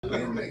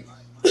want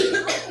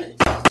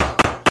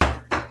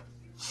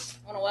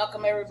to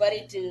welcome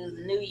everybody to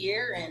the new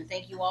year and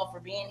thank you all for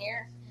being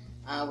here.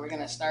 We're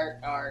going to start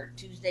our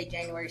Tuesday,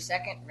 January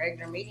 2nd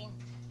regular meeting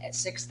at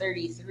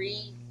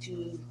 6:33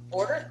 to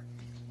order.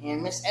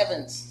 And Ms.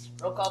 Evans,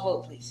 roll call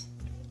vote, please.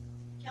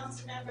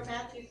 Councilmember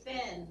Matthew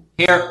Finn.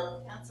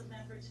 Here.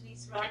 Councilmember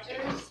Denise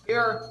Rogers.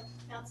 Here.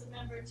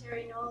 Councilmember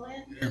Terry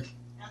Nolan. Here.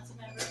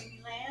 Councilmember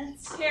Amy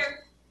Lance.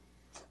 Here.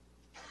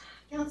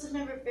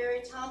 Councilmember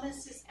Barry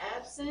Thomas is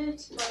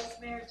absent. Vice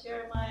Mayor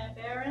Jeremiah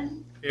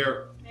Barron.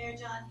 Here. Mayor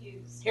John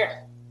Hughes.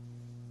 Here.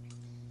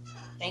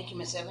 Thank you,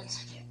 Ms.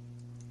 Evans.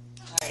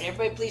 All right,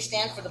 everybody please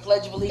stand for the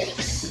Pledge of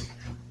Allegiance.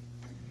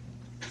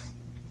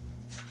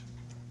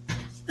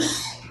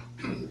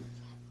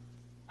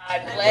 I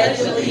pledge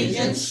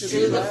allegiance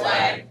to the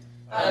flag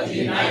of the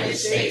United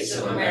States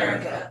of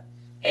America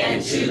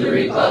and to the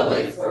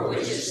republic for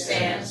which it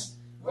stands,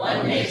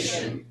 one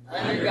nation,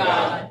 under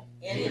God,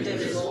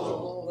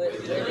 indivisible,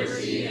 with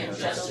liberty and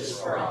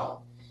justice for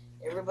all.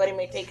 Everybody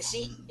may take a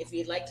seat. If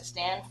you'd like to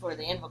stand for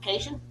the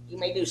invocation, you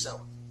may do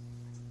so.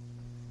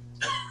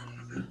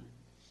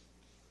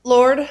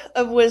 Lord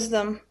of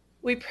wisdom,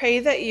 we pray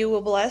that you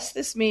will bless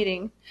this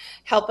meeting.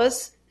 Help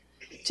us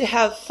to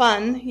have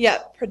fun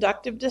yet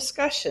productive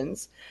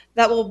discussions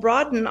that will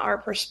broaden our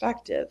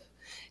perspective.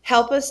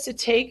 Help us to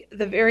take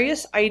the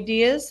various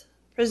ideas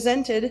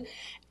presented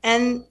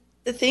and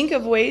think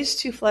of ways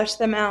to flesh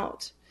them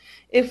out.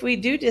 If we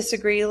do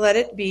disagree, let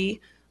it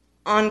be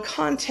on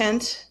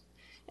content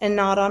and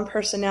not on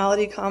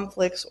personality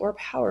conflicts or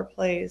power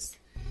plays.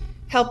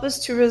 Help us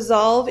to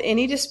resolve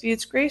any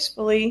disputes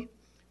gracefully,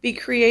 be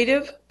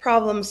creative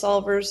problem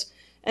solvers,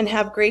 and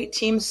have great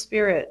team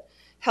spirit.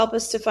 Help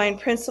us to find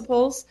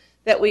principles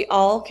that we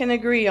all can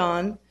agree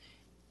on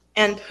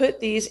and put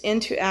these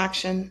into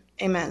action.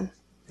 Amen.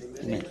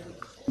 Amen.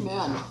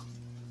 Amen.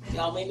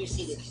 Y'all may be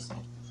seated.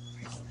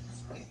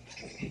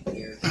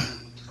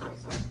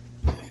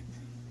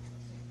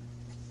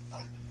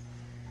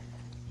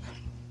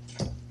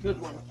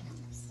 Good one.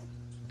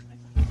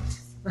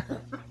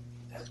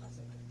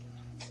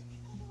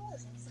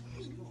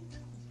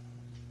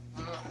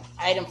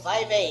 Item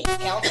 5A,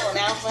 council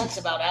announcements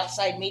about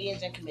outside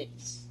meetings and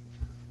committees.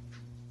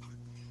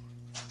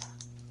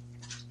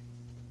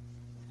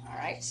 All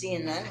right,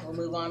 seeing none, we'll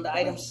move on to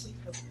items.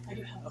 I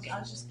do have. Okay. I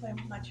was just playing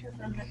with my chair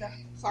for a minute there.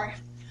 Sorry.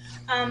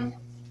 I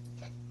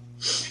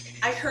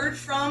heard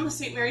from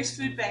St. Mary's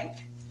Food Bank,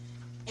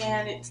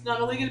 and it's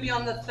not only going to be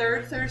on the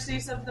third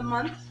Thursdays of the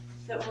month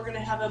that we're going to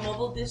have a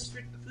mobile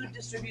food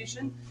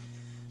distribution,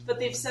 but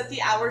they've set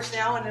the hours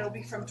now, and it'll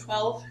be from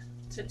 12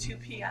 to 2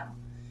 p.m.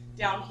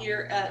 down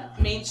here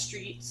at Main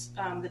Street,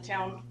 the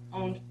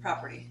town-owned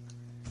property.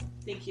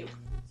 Thank you.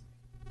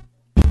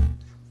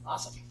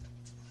 Awesome.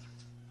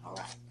 All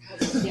right.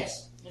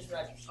 Yes, Ms.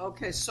 Rogers.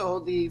 Okay, so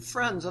the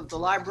Friends of the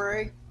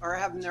Library are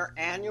having their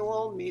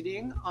annual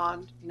meeting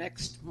on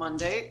next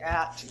Monday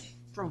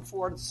from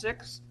 4 to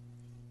 6.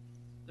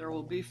 There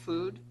will be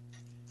food,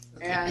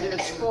 and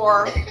it's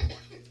for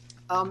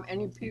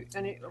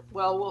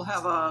we'll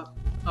have a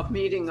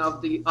meeting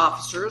of the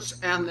officers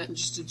and then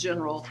just a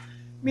general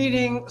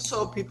meeting,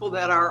 so people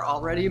that are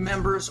already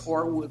members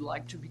or would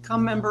like to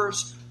become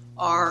members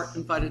are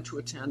invited to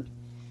attend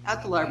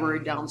at the library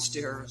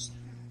downstairs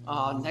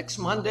next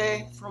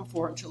Monday from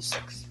 4 until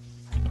 6.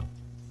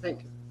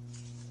 Thank you.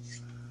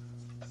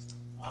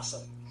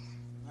 Awesome.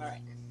 All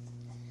right.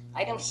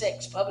 Item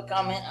 6, public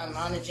comment on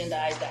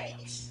non-agendized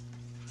items.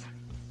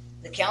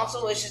 The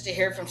council wishes to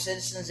hear from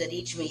citizens at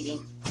each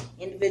meeting.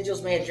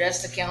 Individuals may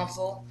address the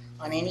council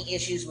on any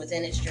issues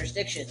within its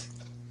jurisdiction.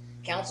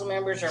 Council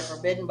members are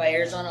forbidden by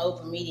Arizona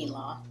open meeting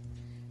law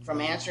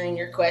from answering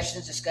your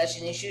questions,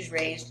 discussing issues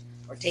raised,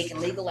 or taking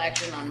legal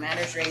action on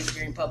matters raised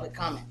during public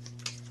comment.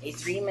 A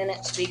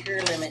 3-minute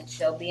speaker limit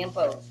shall be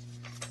imposed.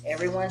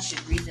 Everyone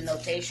should read the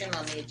notation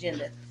on the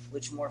agenda,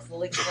 which more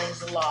fully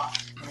explains the law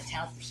and the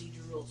town's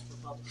procedure rules for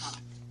public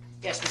comment.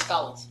 Yes, Ms.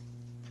 Collins.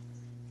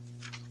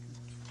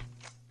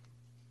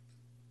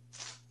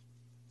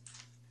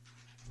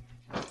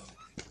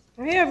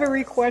 I have a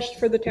request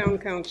for the town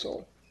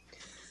council.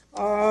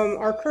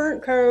 Our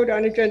current code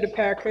on agenda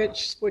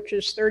packets, which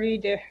is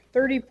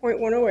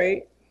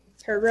 30.108,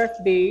 paragraph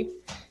B,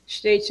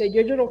 states a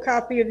digital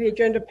copy of the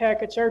agenda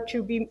packets are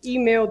to be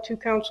emailed to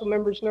council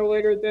members no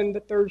later than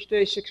the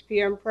Thursday, 6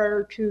 p.m.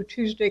 prior to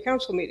Tuesday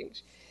council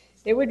meetings.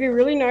 It would be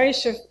really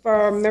nice if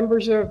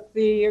members of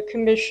the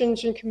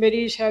commissions and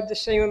committees had the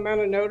same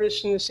amount of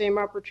notice and the same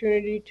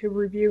opportunity to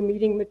review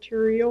meeting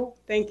material.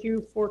 Thank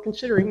you for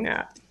considering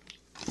that.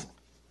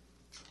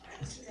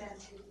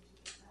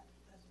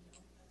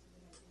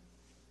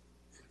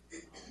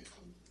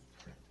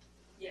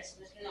 Yes,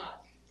 Mr.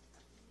 Knott.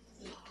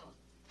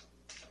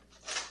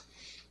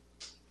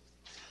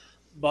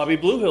 Bobby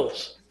Blue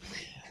Hills.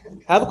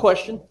 I have a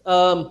question.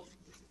 On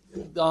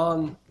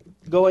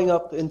going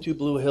up into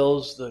Blue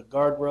Hills, the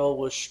guardrail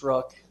was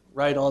struck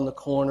right on the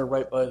corner,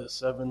 right by the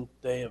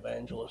Seventh-day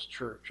Evangelist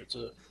Church. It's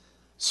a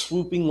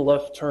swooping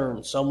left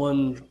turn.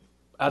 Someone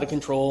out of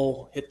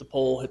control hit the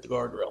pole, hit the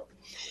guardrail.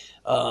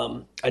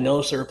 I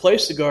noticed they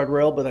replaced the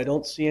guardrail, but I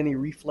don't see any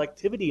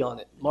reflectivity on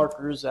it,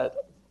 markers that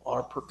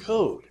are per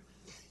code.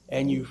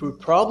 And you would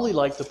probably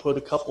like to put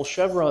a couple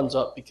chevrons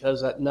up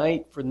because at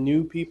night, for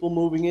new people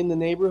moving in the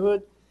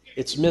neighborhood,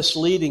 it's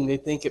misleading. They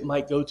think it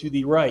might go to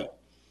the right.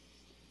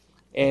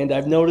 And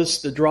I've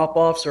noticed the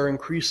drop-offs are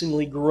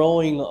increasingly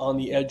growing on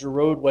the edge of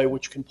roadway,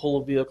 which can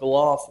pull a vehicle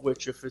off,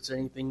 which if it's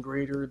anything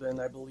greater than,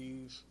 I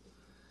believe,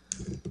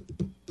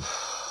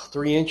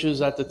 3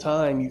 inches at the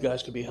time, you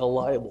guys could be held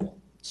liable.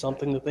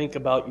 Something to think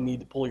about. You need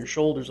to pull your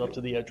shoulders up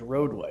to the edge of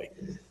roadway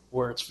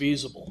where it's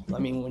feasible. I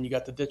mean, when you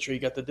got the ditcher, you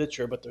got the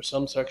ditcher, but there's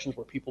some sections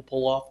where people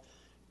pull off.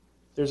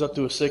 There's up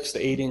to a 6 to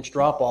 8 inch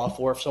drop off,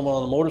 or if someone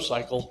on a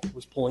motorcycle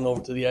was pulling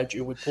over to the edge,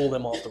 it would pull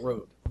them off the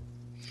road.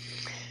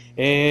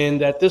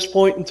 And at this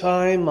point in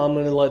time, I'm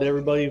going to let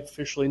everybody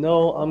officially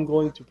know I'm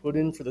going to put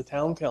in for the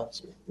town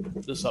council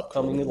this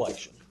upcoming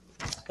election.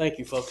 Thank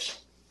you,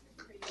 folks.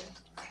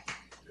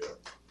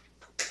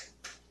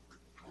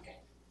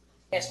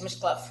 Yes, Ms.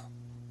 Clough.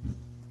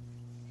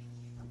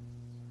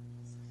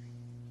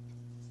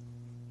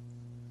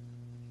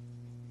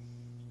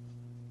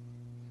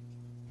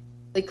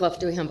 Lee Clough,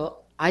 Dewey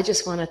Humboldt. I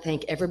just want to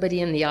thank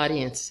everybody in the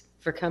audience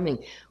for coming.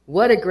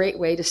 What a great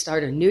way to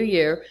start a new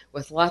year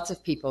with lots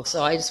of people.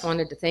 So I just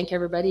wanted to thank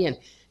everybody and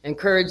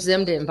encourage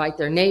them to invite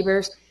their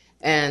neighbors.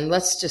 And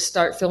let's just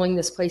start filling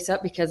this place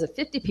up, because if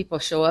 50 people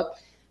show up,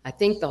 I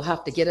think they'll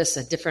have to get us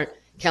a different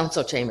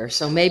council chamber.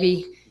 So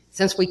maybe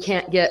since we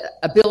can't get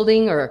a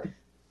building or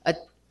a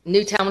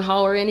new town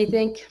hall or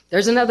anything,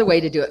 there's another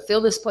way to do it.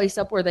 Fill this place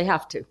up where they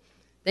have to.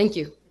 Thank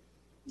you.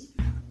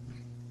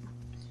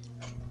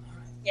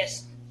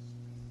 Yes.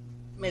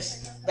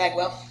 Ms.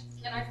 Bagwell.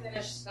 Can I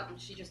finish something?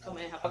 She just told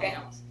me I have Okay. to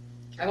announce.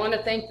 I want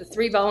to thank the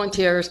 3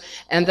 volunteers,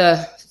 and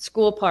the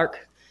school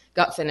park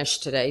got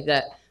finished today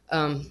that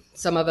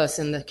some of us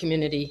in the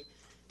community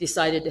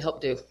decided to help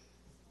do.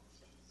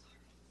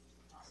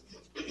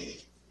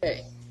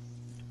 Okay.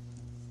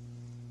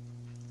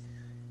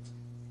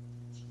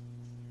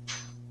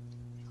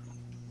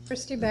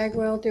 Christy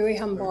Bagwell, Dewey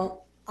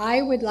Humboldt.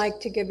 I would like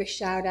to give a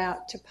shout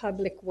out to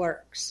Public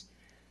Works.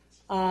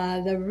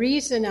 The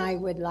reason I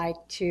would like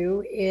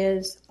to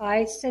is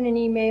I sent an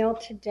email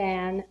to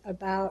Dan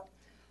about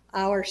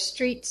our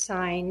street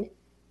sign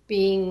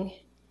being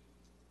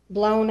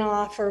blown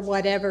off or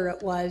whatever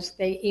it was.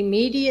 They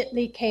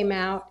immediately came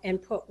out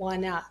and put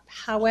one up.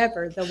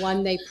 However, the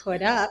one they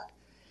put up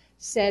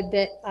said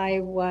that I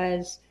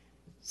was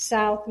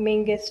South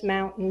Mingus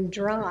Mountain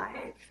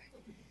Drive.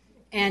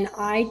 And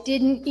I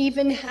didn't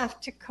even have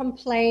to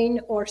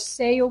complain or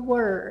say a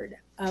word.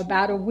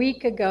 About a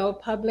week ago,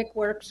 Public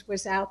Works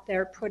was out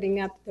there putting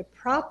up the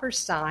proper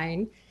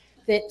sign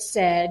that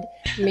said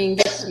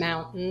Mingus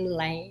Mountain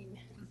Lane.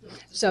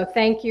 So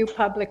thank you,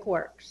 Public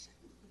Works.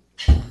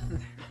 All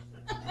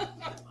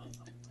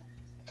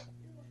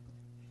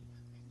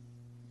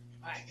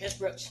right, Ms.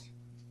 Brooks.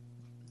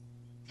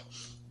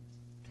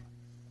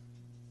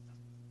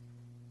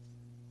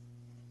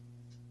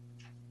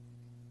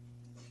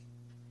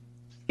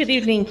 Good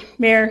evening,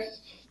 Mayor,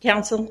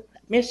 Council.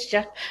 Missed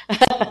ya.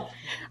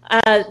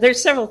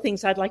 There's several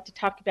things I'd like to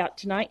talk about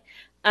tonight.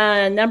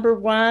 Number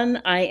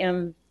one, I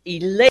am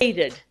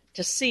elated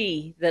to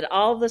see that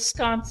all the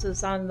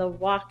sconces on the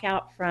walk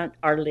out front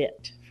are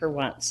lit for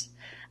once,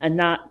 and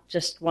not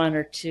just one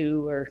or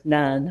two or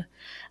none.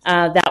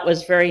 That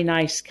was very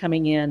nice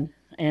coming in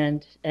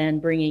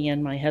and bringing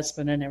in my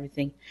husband and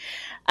everything.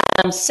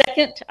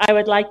 Second, I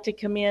would like to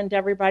commend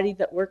everybody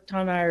that worked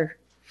on our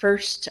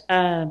first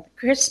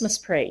Christmas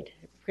parade,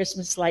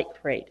 Christmas light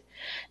parade.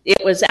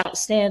 It was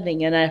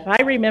outstanding, and if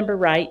I remember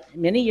right,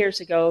 many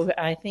years ago,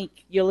 I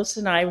think Euless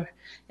and I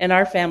and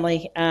our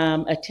family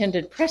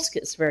attended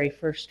Prescott's very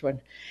first one.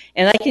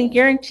 And I can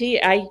guarantee,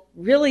 I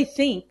really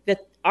think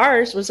that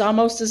ours was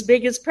almost as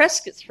big as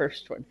Prescott's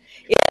first one.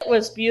 It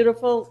was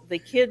beautiful. The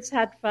kids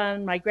had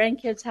fun. My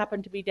grandkids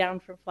happened to be down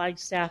from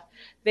Flagstaff.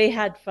 They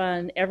had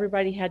fun.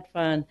 Everybody had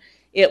fun.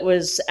 It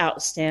was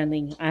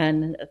outstanding.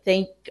 And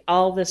thank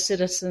all the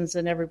citizens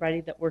and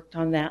everybody that worked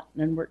on that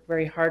and worked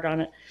very hard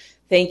on it.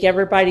 Thank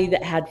everybody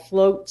that had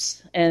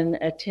floats and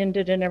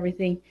attended and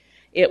everything.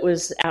 It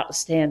was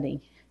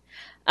outstanding.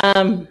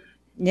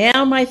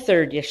 Now my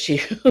third issue.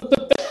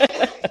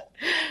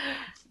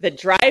 The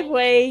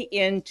driveway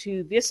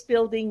into this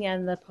building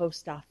and the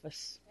post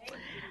office.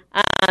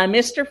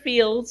 Mr.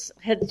 Fields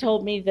had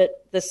told me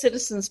that the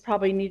citizens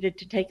probably needed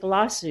to take a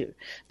lawsuit.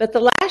 But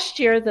the last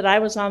year that I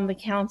was on the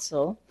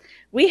council,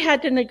 we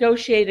had to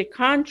negotiate a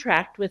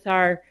contract with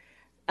our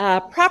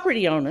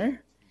property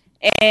owner,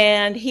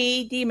 and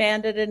he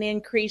demanded an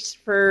increase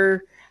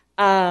for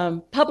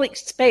public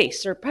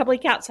space or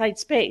public outside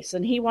space.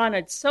 And he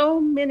wanted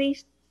so many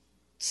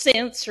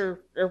cents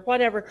or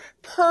whatever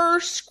per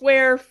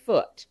square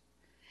foot.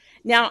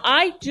 Now,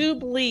 I do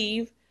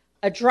believe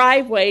a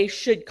driveway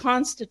should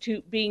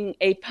constitute being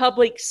a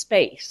public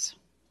space.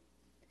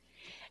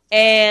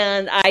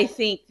 And I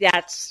think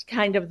that's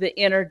kind of the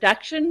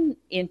introduction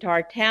into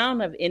our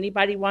town of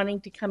anybody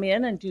wanting to come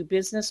in and do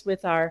business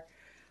with our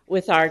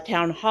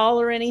town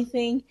hall or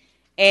anything.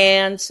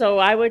 And so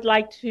I would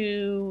like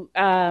to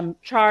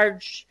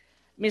charge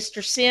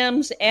Mr.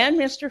 Sims and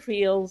Mr.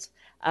 Fields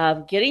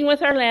of getting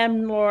with our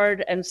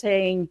landlord and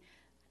saying,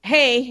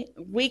 hey,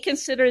 we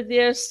consider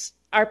this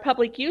our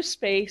public use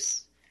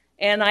space,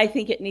 and I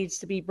think it needs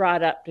to be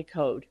brought up to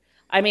code.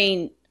 I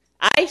mean,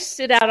 I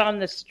sit out on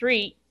the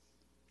street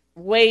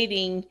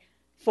waiting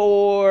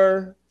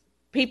for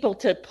people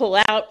to pull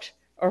out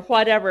or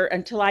whatever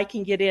until I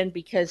can get in,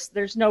 because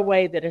there's no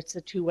way that it's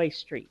a two-way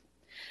street.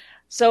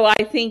 So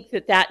I think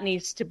that that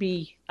needs to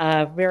be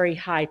a very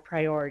high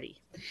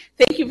priority.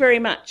 Thank you very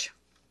much.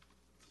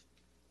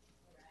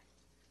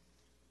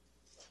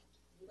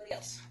 Anybody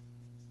else?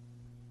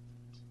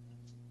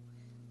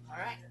 All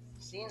right,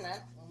 seeing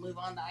that, we'll move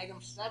on to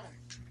item 7.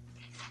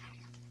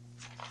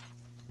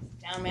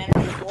 Town manager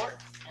report,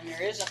 and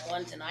there isn't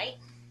one tonight.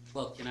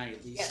 Well, can I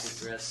at least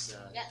Yes. address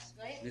Yes,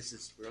 go ahead.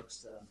 Mrs.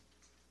 Brooks?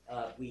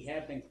 We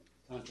have been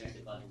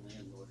contacted by the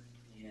landlord,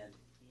 and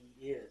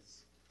he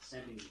is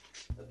sending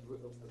a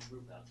group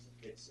out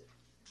to fix it.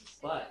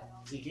 But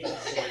he didn't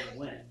say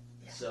when,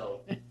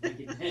 so we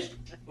can then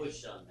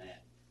push on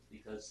that,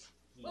 because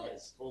he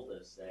has told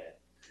us that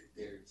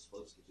they're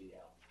supposed to be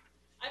out.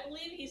 I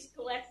believe he's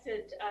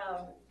collected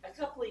a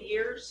couple of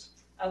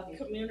years of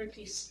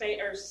community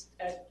space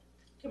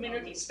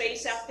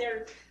out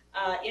there,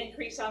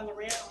 increase on the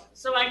rent.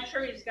 So I'm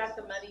sure he's got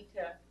the money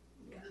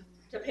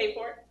to pay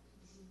for it.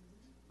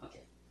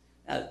 Okay.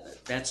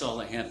 That's all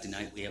I have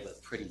tonight. We have a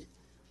pretty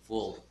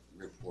full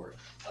report.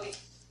 Okay,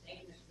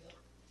 thank you, Mr.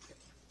 Field.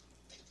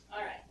 All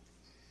right.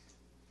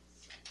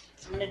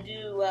 I'm gonna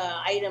do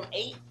item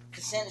 8,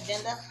 consent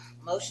agenda.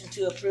 Motion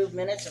to approve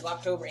minutes of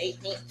October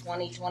 18th,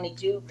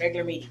 2022,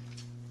 regular meeting.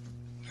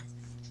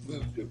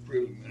 Move to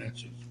approve the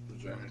minutes as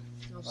presented.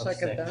 I'll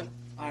second that.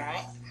 All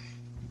right.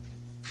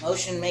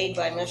 Motion made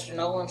by Mr.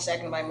 Nolan,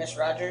 seconded by Ms.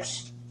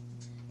 Rogers.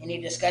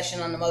 Any discussion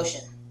on the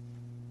motion?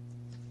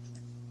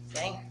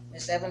 Okay,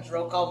 Ms. Evans,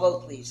 roll call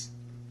vote, please.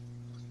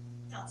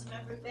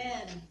 Councilmember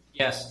Ben.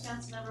 Yes.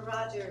 Councilmember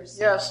Rogers.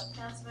 Yes.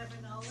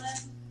 Councilmember Nolan.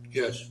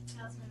 Yes.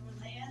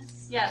 Councilmember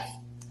Lance. Yes.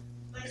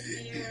 Vice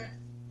Mayor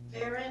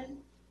Barron.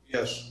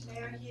 Yes.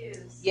 Mayor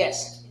Hughes.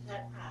 Yes.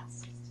 That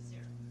passed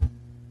 6-0.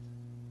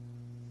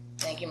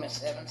 Thank you,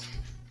 Ms. Evans.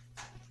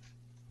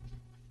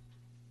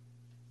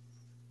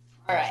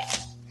 All right.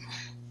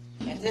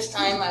 At this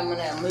time, I'm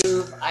gonna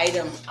move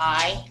item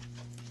I,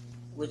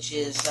 which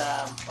is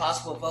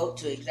possible vote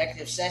to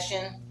executive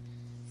session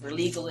for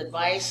legal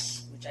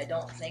advice, which I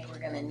don't think we're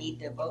gonna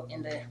need to vote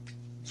into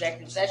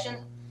executive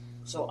session.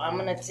 So I'm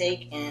gonna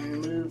take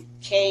and move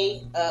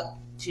K up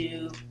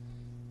to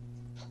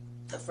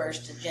the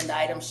first agenda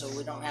item, so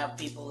we don't have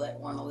people that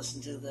wanna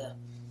listen to the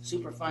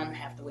super fun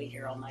have to wait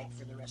here all night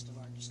for the rest of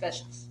our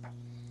discussions.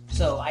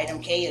 So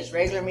item K is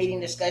regular meeting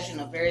discussion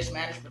of various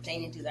matters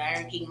pertaining to the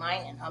Iron King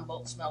Mine and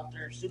Humboldt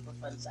Smelter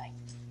Superfund site.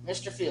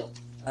 Mr. Field.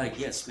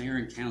 Yes, Mayor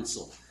and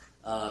Council.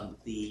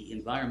 The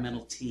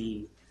environmental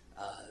team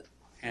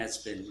has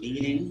been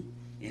meeting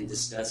and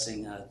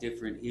discussing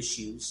different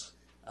issues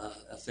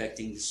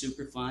affecting the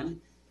Superfund,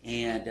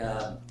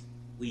 and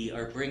we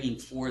are bringing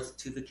forth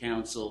to the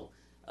council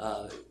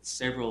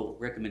several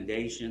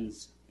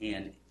recommendations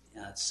and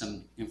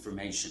some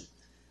information.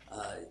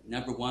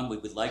 Number one, we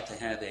would like to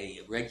have a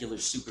regular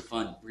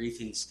Superfund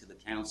briefings to the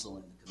council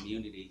and the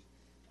community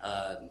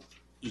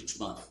each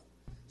month,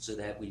 so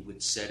that we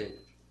would set it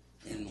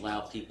and allow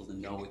people to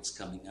know it's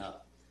coming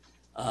up.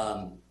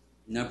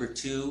 Number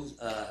two,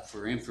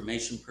 for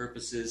information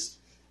purposes,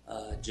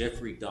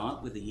 Jeffrey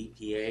Daunt with the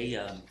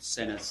EPA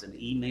sent us an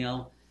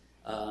email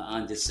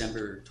on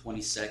December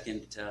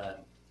 22nd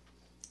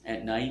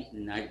at night,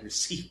 and I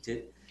received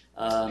it.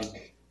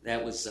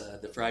 That was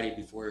the Friday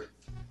before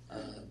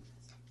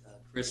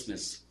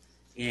Christmas.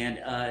 And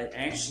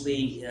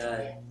actually,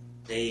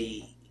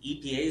 the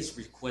EPA is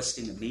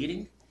requesting a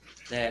meeting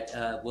that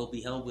will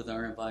be held with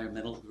our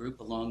environmental group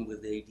along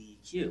with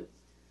ADQ.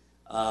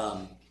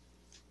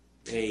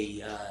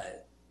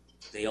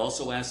 They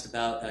also asked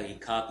about a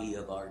copy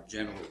of our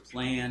general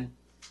plan,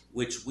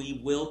 which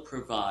we will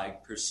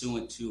provide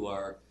pursuant to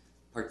our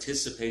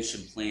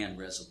participation plan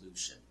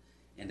resolution,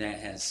 and that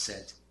has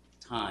set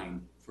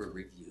time for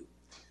review.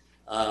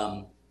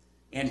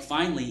 And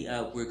finally,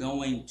 we're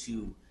going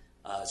to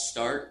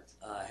start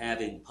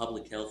having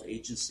public health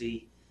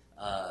agency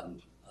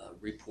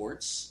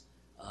reports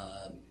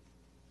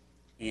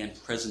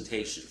and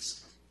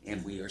presentations,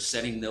 and we are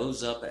setting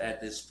those up at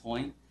this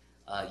point.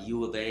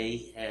 U of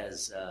A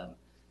has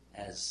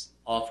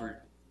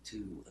offered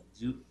to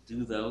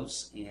do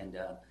those, and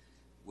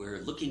we're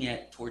looking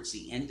at towards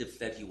the end of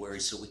February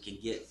so we can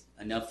get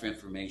enough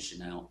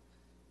information out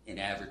in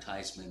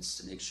advertisements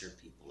to make sure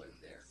people are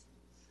there.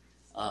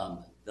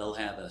 They'll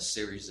have a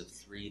series of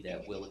 3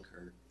 that will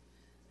occur,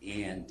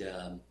 and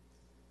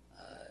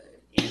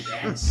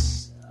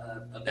that's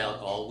about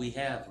all we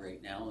have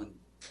right now, and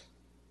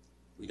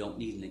we don't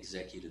need an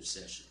executive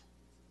session.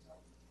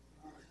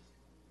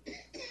 Do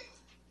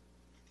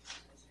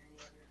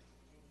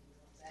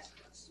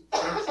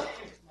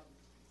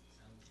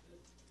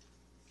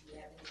you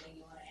have anything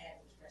you want to add,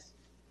 Mr. President?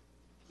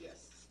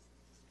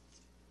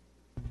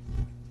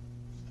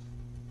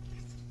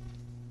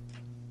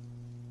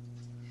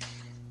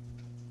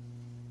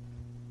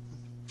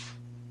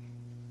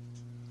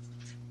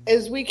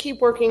 as we keep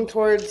working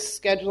towards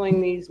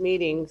scheduling these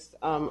meetings,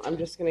 I'm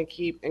just going to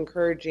keep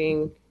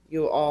encouraging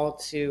you all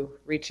to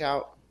reach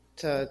out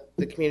to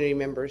the community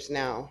members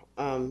now.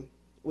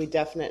 We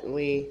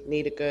definitely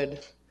need a good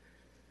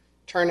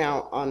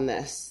turnout on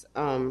this.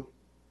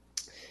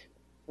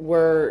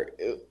 We're,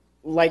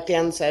 like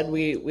Dan said,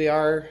 we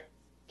are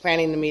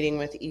planning the meeting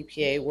with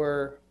EPA.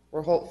 We're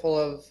hopeful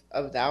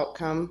of the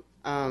outcome.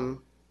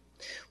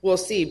 We'll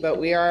see, but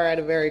we are at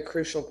a very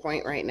crucial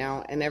point right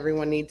now, and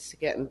everyone needs to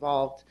get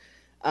involved.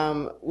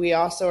 We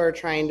also are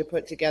trying to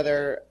put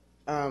together,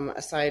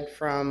 aside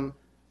from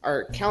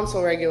our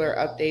council regular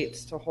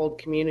updates, to hold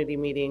community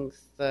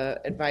meetings,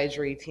 the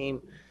advisory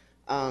team,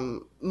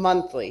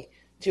 monthly,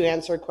 to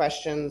answer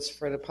questions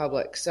for the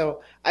public.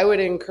 So I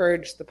would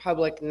encourage the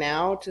public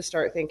now to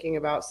start thinking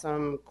about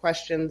some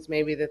questions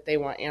maybe that they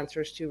want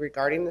answers to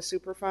regarding the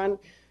Superfund.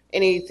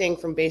 Anything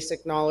from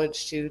basic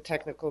knowledge to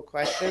technical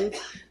questions.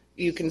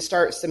 You can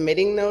start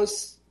submitting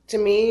those to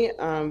me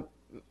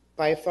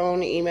by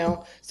phone,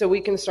 email, so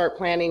we can start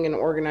planning and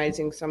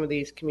organizing some of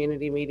these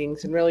community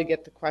meetings and really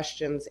get the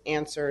questions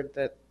answered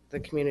that the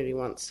community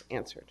wants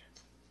answered.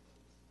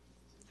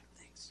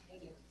 Thanks.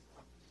 Thank you.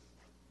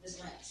 Ms.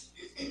 Lance.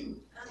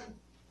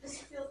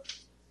 Mr. Field,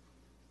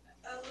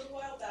 a little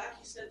while back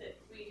you said that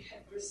we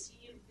had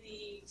received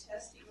the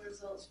testing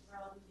results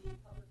from the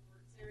public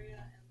works area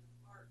and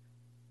the park.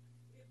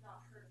 We have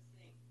not heard a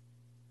thing.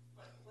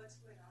 What's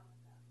going on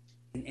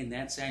with that? And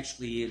that's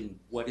actually in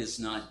what is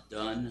not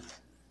done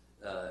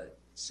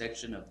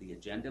section of the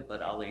agenda,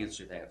 but I'll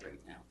answer that right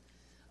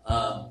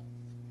now.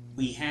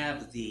 We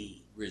have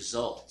the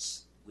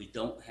results. We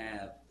don't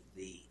have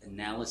the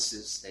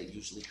analysis that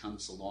usually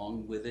comes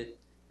along with it.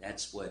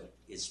 That's what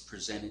is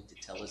presented to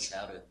tell us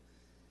how to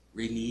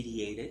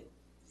remediate it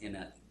in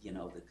the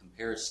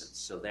comparison.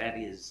 So that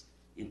is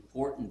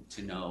important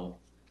to know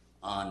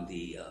on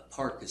the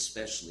park,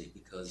 especially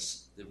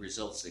because the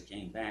results that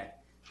came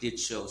back did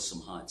show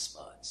some hot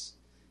spots.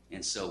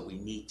 And so we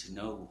need to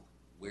know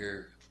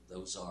where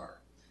those are.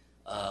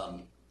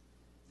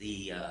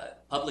 The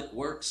Public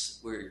Works,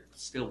 we're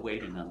still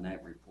waiting on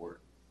that report.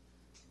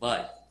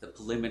 But the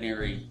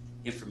preliminary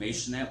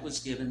information that was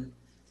given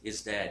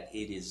is that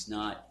it is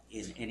not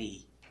in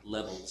any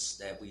levels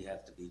that we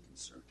have to be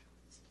concerned.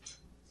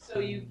 So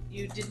you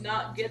did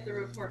not get the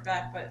report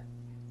back, but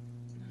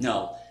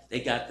no, they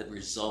got the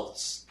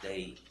results.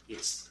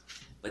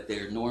 But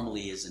there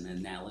normally is an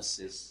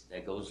analysis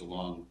that goes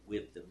along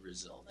with the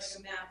results.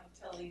 like a map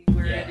of telling you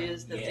where it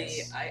is that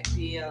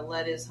the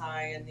lead is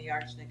high and the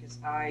arsenic is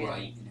high.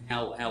 Right, and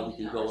how we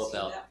can go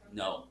about.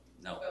 No,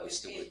 But we we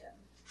still paid them.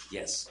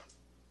 yes.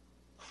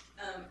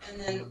 And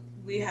then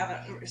we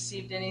haven't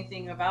received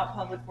anything about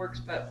Public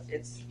Works, but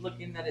it's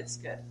looking that it's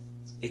good.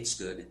 It's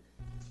good.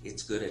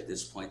 It's good at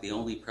this point. The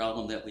only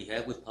problem that we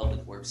have with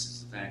Public Works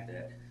is the fact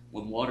that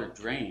when water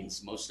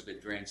drains, most of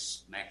it drains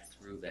smack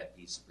through that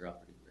piece of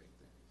property right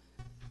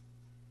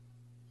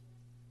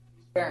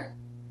there.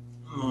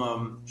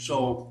 Baron.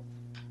 So,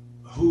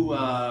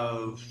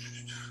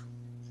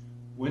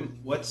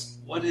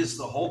 what is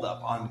the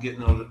holdup on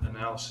getting those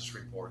analysis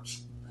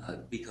reports?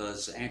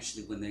 Because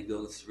actually when they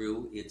go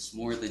through, it's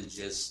more than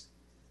just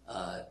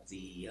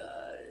the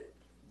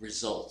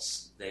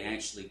results. They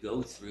actually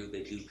go through,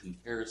 they do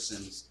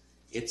comparisons.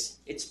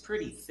 It's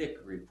pretty thick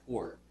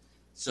report.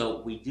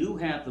 So we do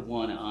have the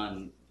one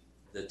on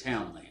the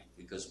town land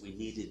because we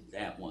needed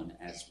that one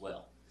as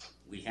well.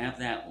 We have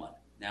that one.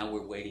 Now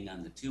we're waiting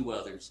on the two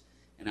others,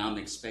 and I'm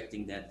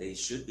expecting that they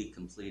should be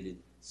completed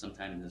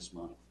sometime this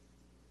month.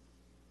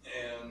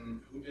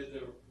 And who did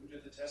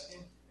the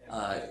testing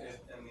and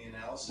the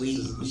analysis?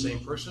 Is it the same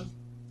person?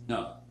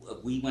 No,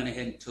 we went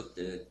ahead and took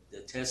the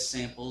test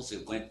samples.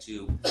 It went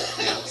to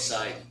an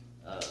outside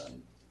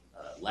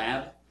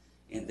lab,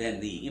 and then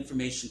the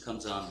information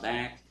comes on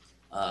back.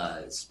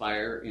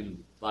 Spire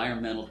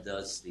Environmental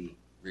does the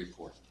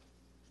report.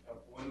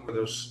 When were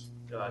those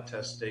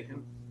tests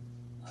taken?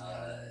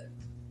 I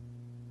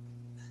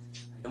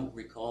don't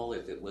recall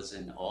if it was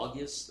in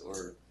August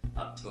or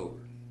October.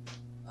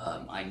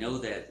 I know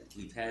that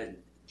we've had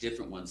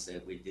different ones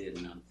that we did,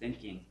 and I'm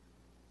thinking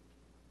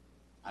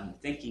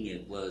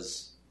it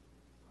was.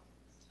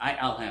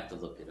 I'll have to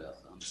look it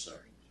up. I'm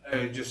sorry.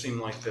 It just seemed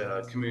like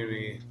the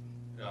community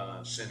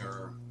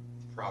center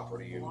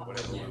property, or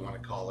whatever we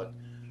want to call it,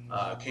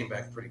 came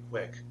back pretty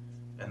quick,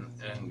 and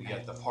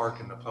yet the park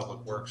and the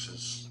Public Works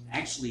is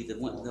actually the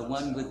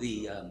one with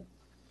the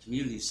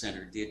community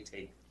center did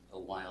take a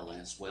while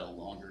as well,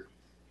 longer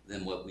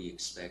than what we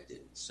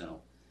expected.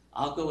 So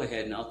I'll go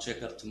ahead and I'll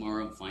check up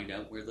tomorrow and find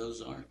out where those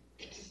are.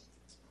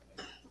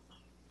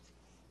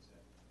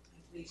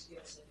 Please give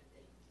us a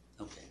date.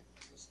 Okay.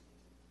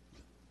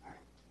 All right.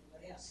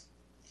 Anybody else?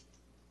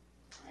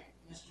 All right,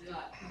 Mr.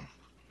 Lott.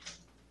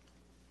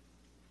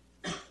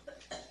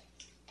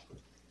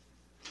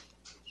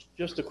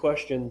 Just a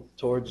question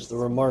towards the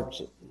remarks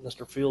that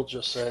Mr. Field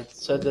just said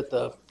that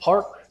the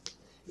park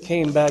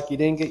came back, you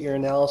didn't get your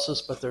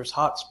analysis, but there's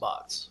hot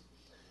spots.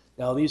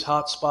 Now these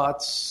hot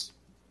spots,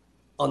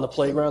 on the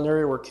playground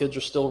area where kids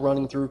are still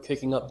running through,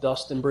 kicking up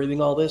dust and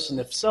breathing all this? And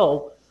if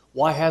so,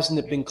 why hasn't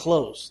it been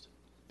closed?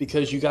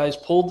 Because you guys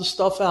pulled the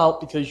stuff out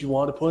because you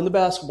wanted to put in the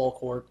basketball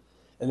court,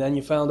 and then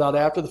you found out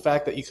after the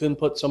fact that you couldn't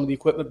put some of the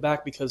equipment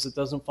back because it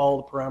doesn't follow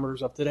the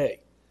parameters of today.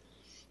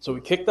 So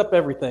we kicked up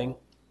everything.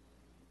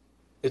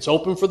 It's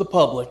open for the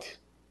public,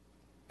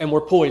 and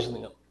we're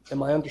poisoning them.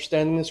 Am I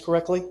understanding this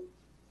correctly?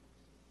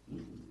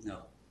 No.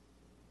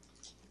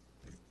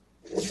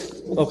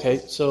 Okay,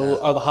 so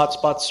are the hot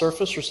spots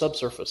surface or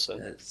subsurface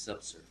then?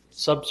 Subsurface.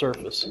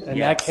 Subsurface. And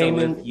Yeah, that came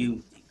so in. if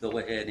you go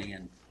ahead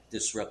and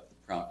disrupt the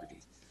property,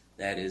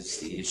 that is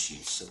the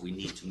issue. So we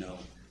need to know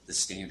the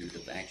standard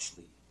of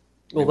actually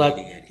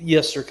remediating.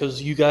 Yes, sir,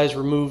 because you guys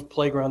removed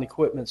playground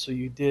equipment, so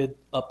you did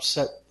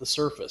upset the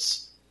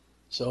surface.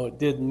 So it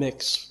did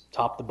mix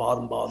top to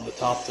bottom, bottom to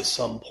top to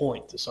some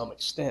point, to some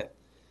extent.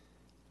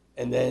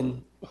 And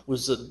then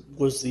was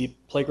the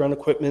playground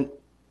equipment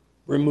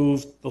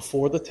removed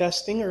before the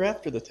testing or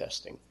after the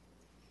testing?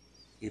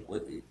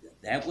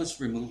 That was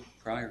removed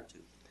prior to.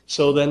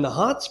 So then the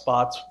hot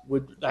spots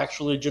would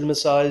actually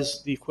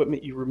legitimize the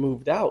equipment you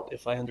removed out,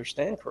 if I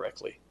understand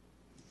correctly.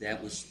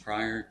 That was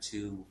prior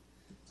to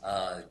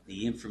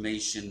the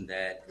information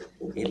that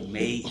it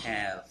may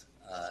have,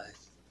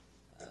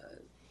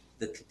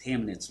 the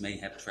contaminants may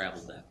have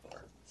traveled that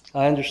far.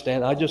 I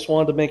understand. I just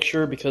wanted to make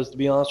sure because, to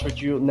be honest with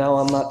you, now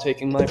I'm not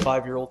taking my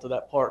 5-year-old to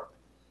that park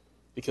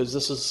because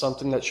this is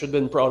something that should have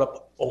been brought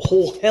up a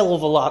whole hell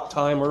of a lot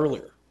time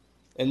earlier,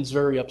 and it's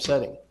very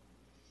upsetting.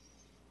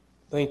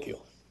 Thank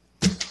you.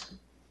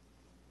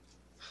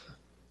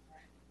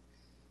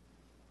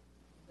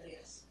 Anybody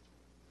else?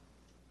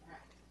 All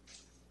right.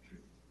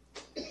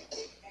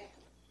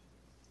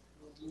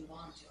 We'll move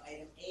on to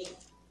item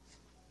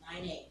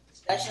 9A.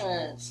 Discussion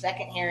and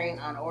second hearing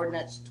on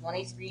ordinance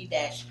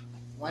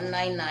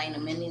 23-199,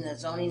 amending the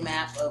zoning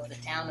map of the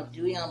town of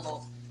Dewey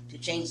Humboldt to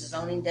change the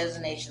zoning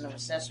designation of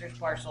assessor's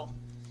parcel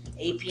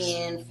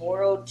APN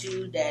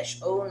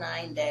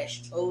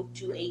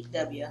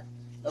 402-09-028W,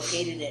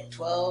 located at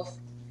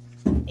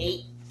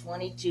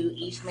 12822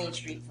 East Main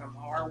Street, from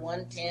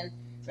R110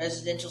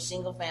 residential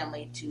single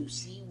family to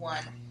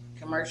C1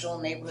 commercial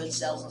neighborhood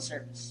sales and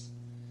service.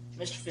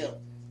 Mr.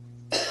 Field.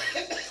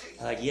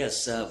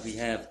 Yes, we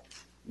have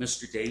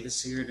Mr.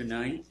 Davis here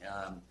tonight.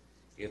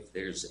 If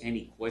there's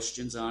any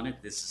questions on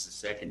it, this is the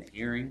second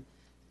hearing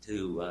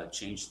to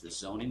change the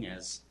zoning,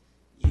 as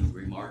you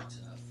remarked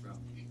from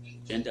the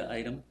agenda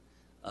item.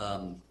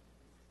 Robert,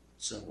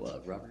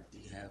 do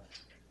you have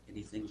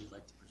anything you'd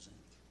like to present?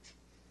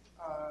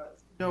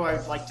 No,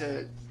 I'd like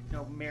to,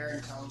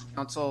 Mayor and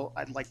Council,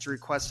 I'd like to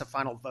request a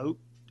final vote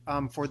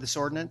for this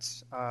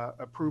ordinance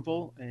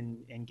approval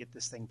and get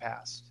this thing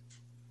passed.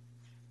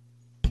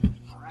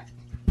 All right.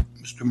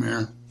 Mr.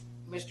 Mayor,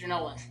 Mr.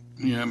 Nolan.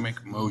 I make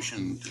a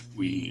motion that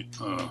we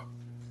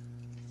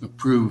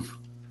approve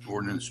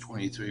ordinance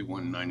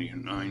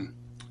 23-199,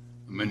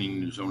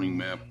 amending the zoning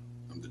map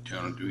of the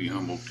town of Dewey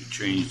Humboldt to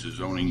change the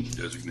zoning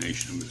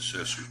designation of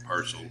assessor's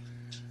parcel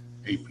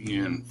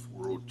APN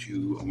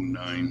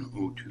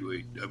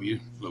 402-09-028W,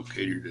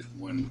 located at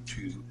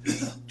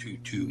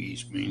 1222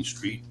 East Main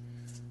Street,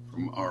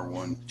 from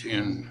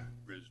R110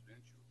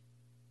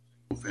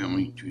 residential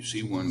family to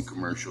C1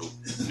 commercial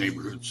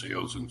neighborhood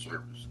sales and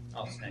service.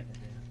 I'll second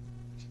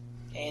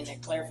that. And the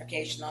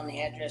clarification on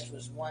the address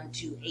was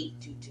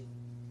 12822.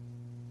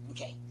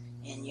 Okay.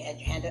 And you had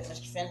your hand up,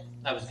 Mr. Finn?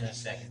 I was going to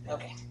second that.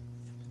 Okay.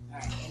 All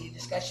right. Any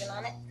discussion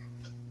on it?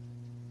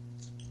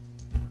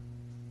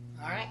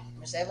 All right.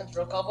 Ms. Evans,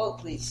 roll call vote,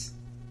 please.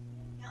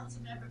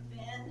 Councilmember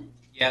Finn.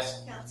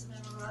 Yes.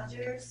 Councilmember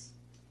Rogers.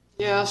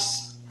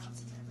 Yes.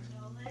 Councilmember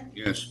Nolan.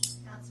 Yes.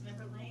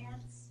 Councilmember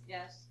Lance.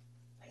 Yes.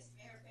 Vice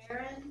Mayor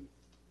Barron.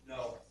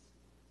 No.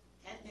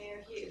 And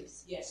Mayor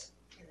Hughes. Yes.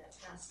 And that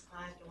passes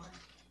 5-1.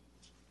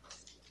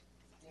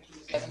 Thank you,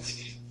 Ms.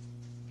 Evans.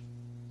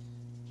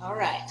 All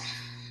right.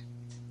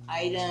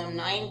 Item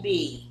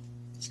 9B,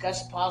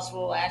 discuss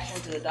possible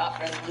action to adopt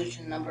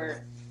resolution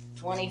number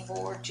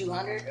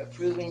 24-200,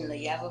 approving the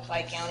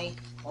Yavapai County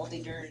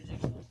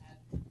multi-jurisdictional.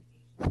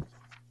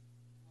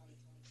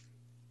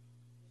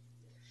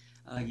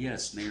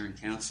 Yes, Mayor and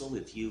Council,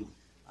 if you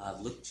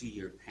look to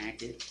your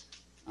packet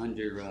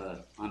under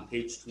on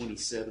page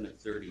 27 of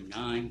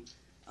 39,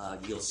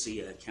 you'll see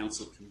a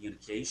council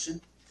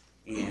communication,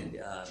 and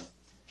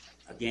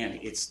again,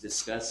 it's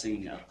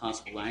discussing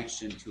possible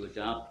action to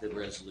adopt the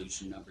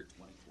resolution number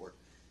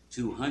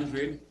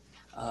 24-200.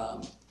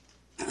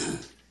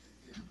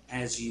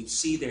 As you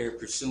see there,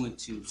 pursuant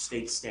to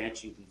state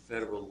statute and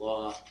federal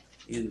law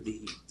in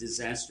the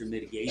Disaster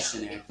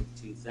Mitigation Act of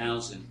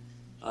 2000,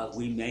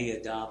 we may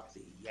adopt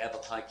the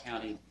Yavapai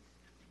County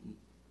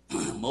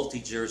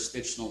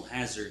Multi-Jurisdictional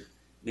Hazard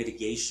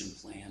Mitigation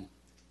Plan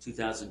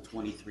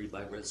 2023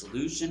 by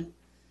resolution.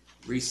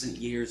 Recent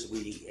years,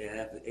 we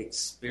have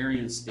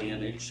experienced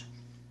damage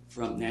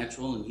from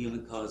natural and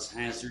human-caused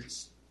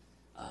hazards,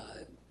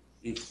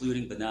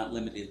 including but not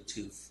limited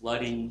to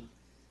flooding,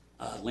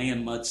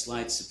 land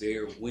mudslides,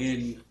 severe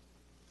wind,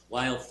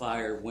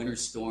 wildfire, winter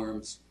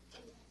storms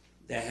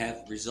that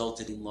have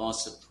resulted in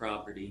loss of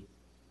property.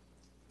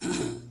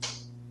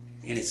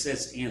 And it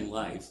says in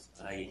life,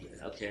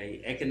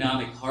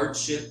 economic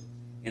hardship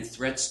and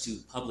threats to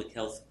public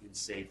health and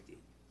safety.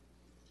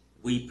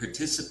 We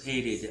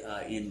participated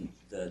in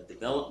the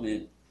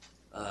development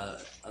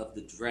of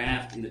the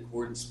draft in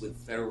accordance with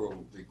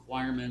federal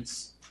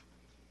requirements.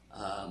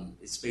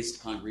 It's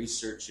based upon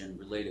research and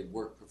related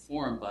work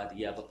performed by the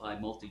Yavapai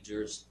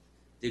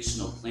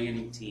Multi-Jurisdictional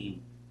Planning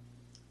Team.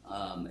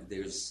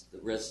 There's the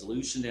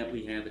resolution that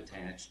we have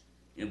attached,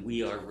 and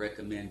we are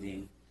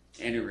recommending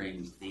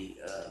entering the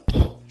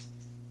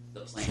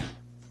plan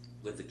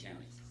with the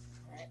county.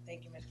 All right,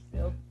 thank you, Mr.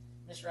 Field.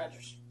 Ms.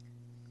 Rogers.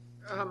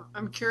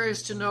 I'm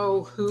curious to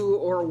know who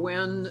or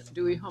when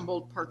Dewey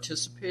Humboldt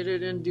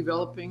participated in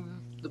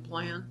developing the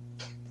plan.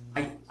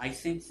 I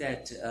think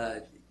that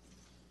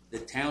the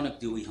town of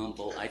Dewey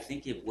Humboldt, I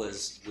think it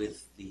was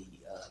with the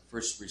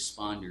first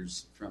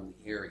responders from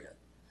the area.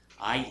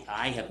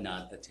 I have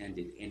not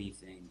attended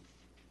anything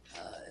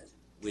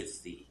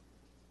with the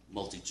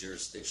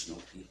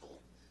multi-jurisdictional people.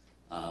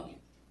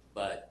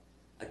 But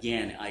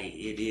again,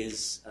 it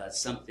is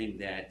something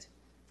that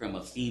from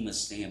a FEMA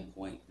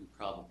standpoint, we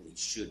probably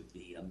should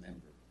be a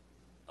member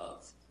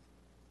of.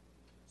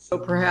 So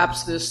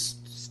perhaps this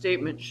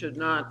statement should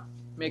not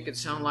make it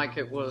sound like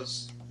it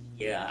was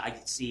Yeah, I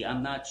see.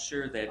 I'm not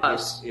sure that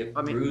us. if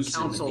I mean, Bruce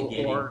council in the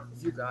beginning, or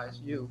you guys,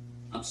 you.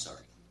 I'm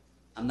sorry.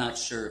 I'm not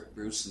sure if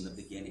Bruce in the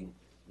beginning,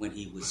 when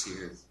he was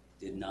here,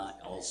 did not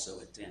also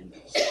attend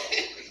those.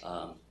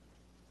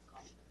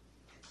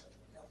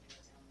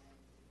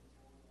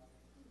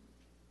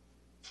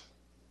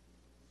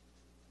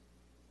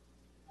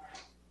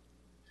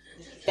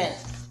 Ben.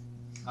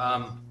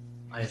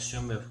 I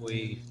assume if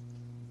we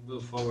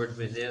move forward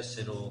with this,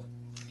 it'll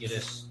get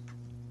us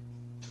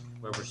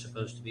where we're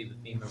supposed to be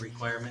with FEMA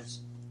requirements?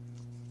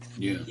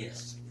 Yeah.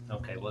 Yes.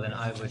 Okay, well then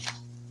I was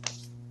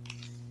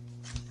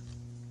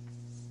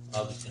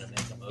gonna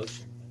make a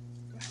motion.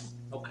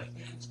 Okay.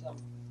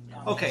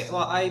 Okay,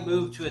 well, I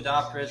move to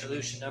adopt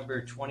resolution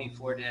number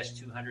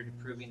 24-200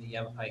 approving the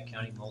Yavapai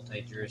County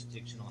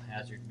Multi-Jurisdictional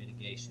Hazard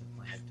Mitigation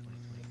Plan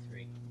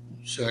 2023.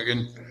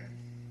 Second.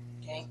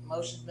 Okay,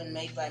 motion's been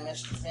made by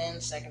Mr.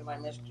 Finn, seconded by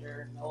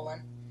Mr.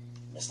 Nolan.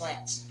 Ms.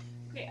 Lance.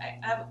 Okay,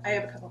 I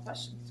have a couple of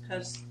questions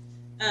because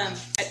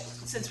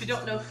since we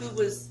don't know who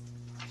was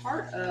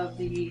part of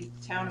the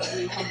town of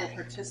Dewey Humboldt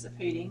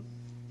participating,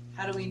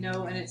 how do we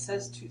know? And it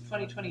says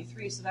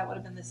 2023, so that would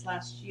have been this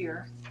last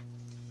year.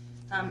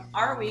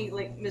 Are we,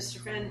 like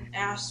Mr. Finn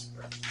asked,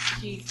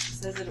 he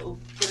says that it will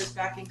get us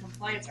back in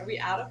compliance. Are we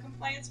out of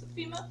compliance with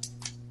FEMA?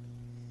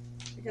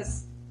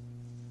 Because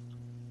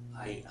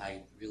I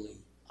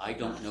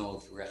don't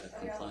know if we're out of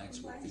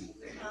compliance with FEMA.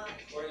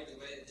 According to the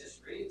way that this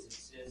reads, it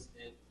says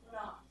that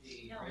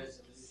the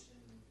resolution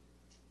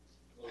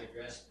will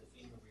address the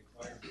FEMA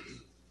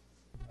requirements.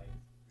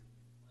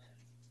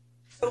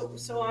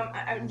 So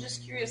I'm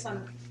just curious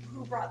on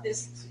who brought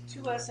this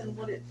to us and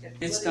what it.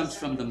 This comes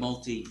from the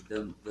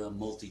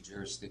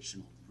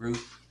multi-jurisdictional group.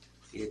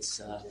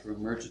 It's for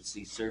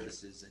emergency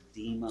services at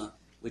DEMA,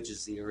 which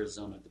is the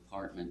Arizona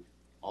Department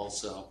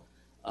also.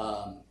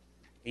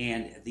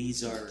 And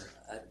these are,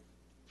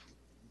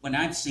 when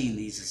I've seen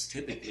these, it's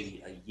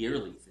typically a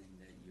yearly thing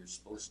that you're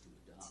supposed to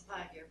adopt. It's a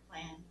 5-year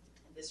plan,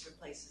 and this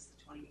replaces the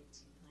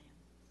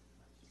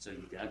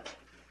 2018 plan.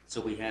 So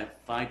we have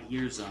 5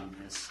 years on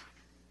this.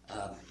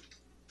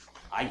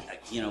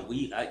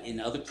 In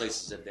other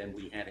places I've been,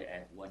 we had it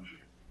at 1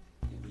 year,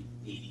 and we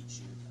meet each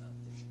year.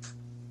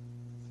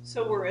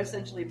 So we're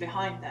essentially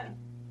behind then.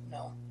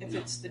 No. If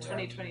it's the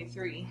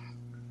 2023.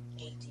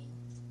 18.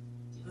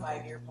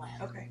 5-year plan.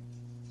 Okay.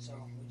 So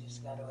we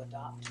just got to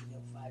adopt to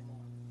go 5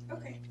 more.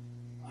 Okay.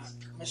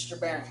 Mr.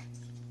 Barron.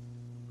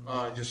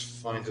 I just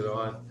find it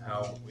odd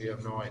how we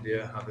have no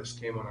idea how this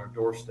came on our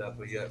doorstep,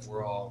 but yet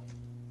we're all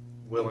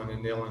willing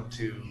and willing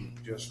to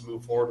just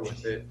move forward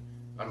with it.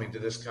 I mean,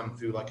 did this come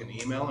through like an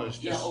email and it's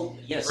just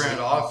ran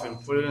off and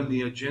put it in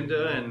the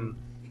agenda and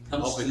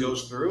hope it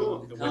goes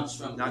through? It comes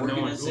from not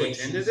knowing who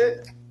attended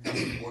it?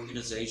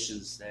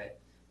 Organizations that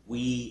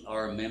we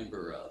are a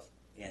member of,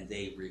 and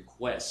they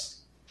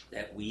request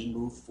that we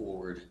move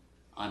forward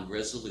on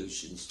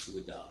resolutions to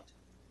adopt.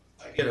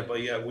 I get it,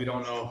 but yet we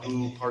don't know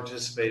who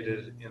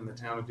participated in the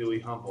town of Dewey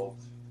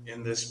Humboldt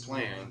in this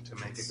plan to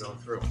make it go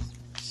through.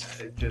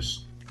 It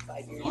just.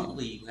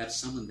 Normally you have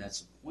someone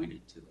that's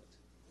appointed to it.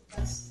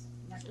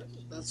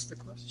 That's the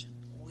question.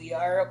 We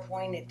are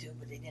appointed to,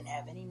 but they didn't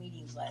have any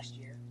meetings last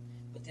year.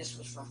 But this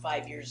was from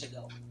 5 years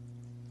ago.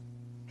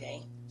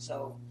 Okay,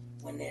 so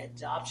when the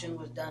adoption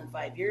was done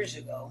 5 years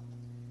ago,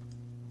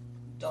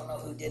 don't know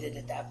who did it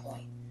at that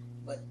point.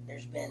 But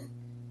there's been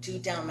 2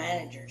 town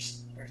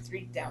managers or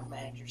 3 town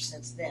managers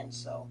since then,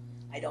 so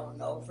I don't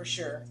know for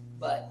sure.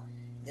 But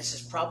this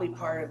is probably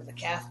part of the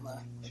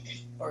CAFMA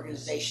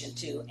organization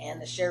too, and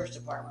the Sheriff's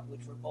Department,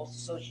 which we're both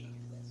associated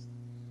with.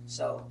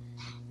 So,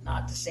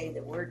 not to say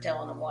that we're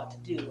telling them what to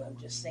do. I'm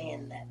just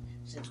saying that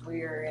since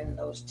we are in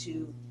those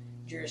 2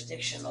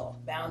 jurisdictional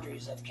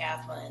boundaries of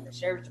CAFMA and the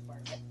Sheriff's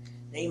Department,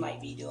 they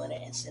might be doing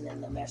it and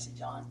sending the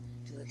message on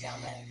to the town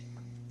manager.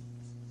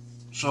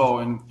 So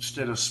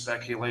instead of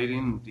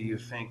speculating, do you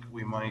think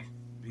we might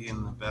be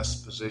in the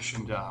best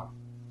position to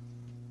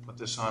put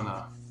this on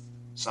a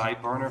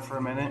side burner for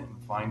a minute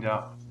and find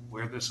out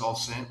where this all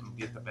sent and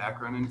get the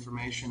background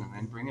information and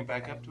then bring it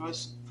back up to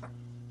us?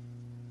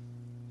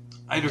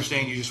 I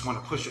understand you just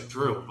want to push it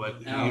through,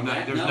 but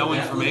there's no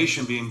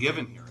information being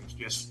given here. It's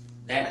just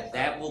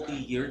that will be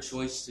your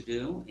choice to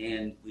do,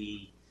 and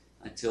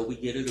until we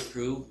get it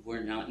approved,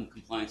 we're not in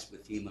compliance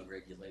with FEMA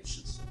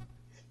regulations.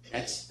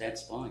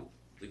 That's fine.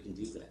 We can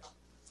do that.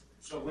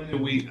 So when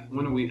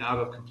are we out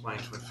of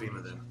compliance with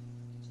FEMA then?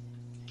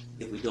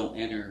 If we don't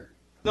enter.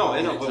 No,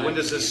 I know, but when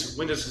does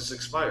this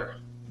expire?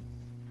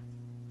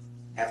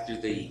 After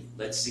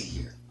let's see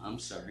here. I'm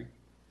sorry.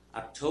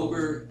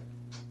 October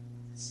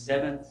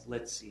 7th,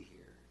 let's see here.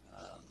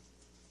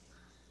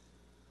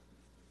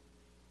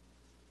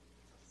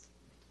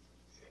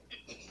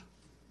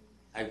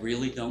 I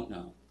really don't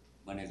know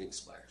when it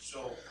expires.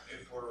 So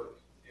if we're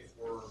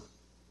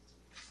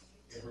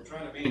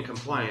trying to be in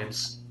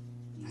compliance,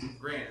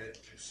 granted,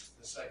 it's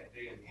the second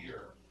day of the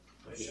year,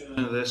 but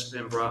shouldn't this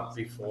been brought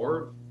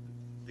before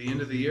the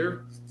end of the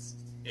year?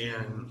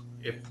 And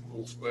if,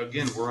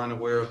 again, we're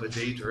unaware of the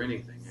date or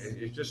anything,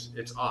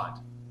 it's odd.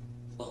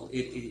 Well,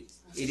 it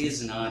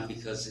isn't odd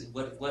because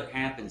what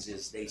happens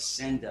is they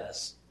send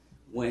us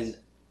when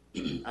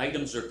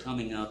items are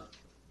coming up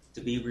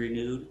to be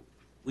renewed.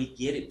 We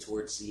get it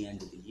towards the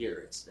end of the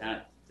year. It's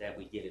not that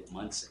we get it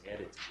months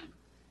ahead of time.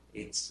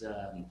 It's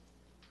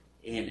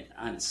and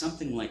on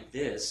something like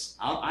this,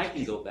 I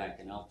can go back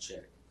and I'll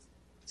check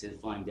to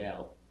find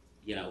out,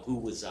 who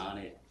was on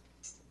it,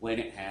 when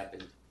it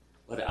happened.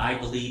 But I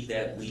believe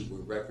that we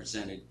were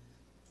represented,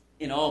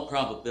 in all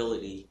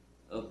probability,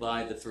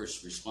 by the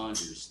first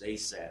responders. They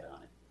sat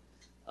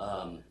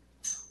on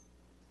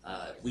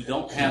it. We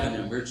don't have an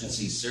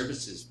emergency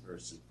services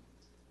person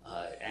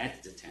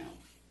at the town.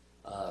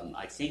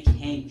 I think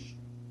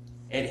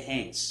Ed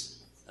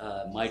Hanks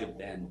might have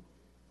been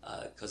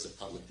because of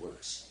Public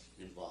Works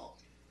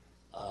involved.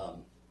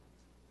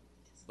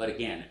 But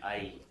again,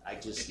 I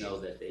just know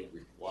that they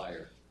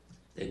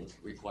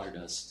required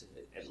us to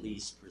at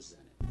least present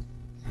it.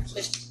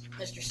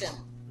 Mr. Sim.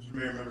 Mr.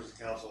 Mayor, members of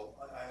the council,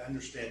 I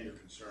understand your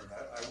concern.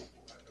 I would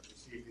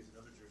see if these in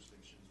other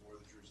jurisdictions where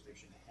the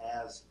jurisdiction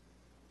has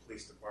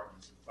police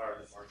departments and fire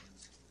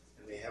departments,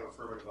 and they have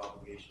affirmative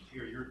obligations.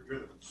 Here, you're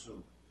the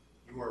consumer.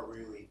 You are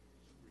really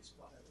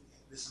responding.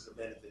 This is a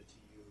benefit to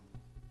you.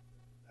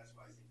 That's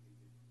why I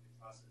think the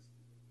process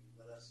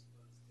let us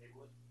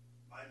table it.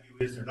 My view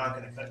is they're not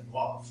going to cut you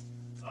off.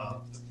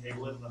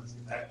 Table it. Let us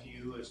get back to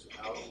you as to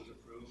how it was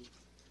approved.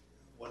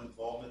 What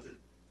involvement that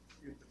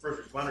the first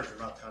responders are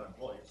not town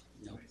employees.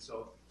 No. Right?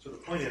 So the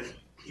point is,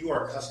 you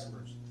are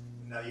customers.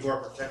 Now you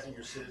are protecting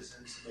your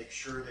citizens to make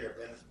sure they are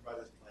benefited by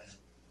this plan.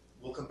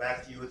 We'll come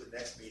back to you at the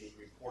next meeting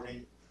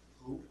reporting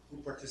who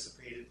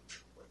participated,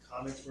 what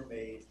comments were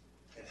made,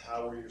 and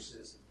how were your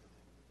citizens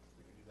protected.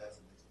 We can do that at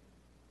the next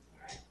meeting.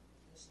 All right.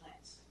 Ms.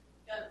 Lance.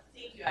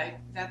 Thank you.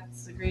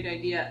 That's a great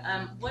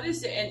idea. What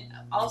is it? And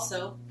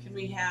also, can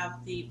we have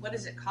what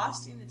is it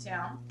costing the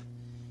town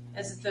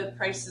as the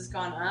price has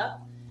gone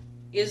up?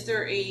 Is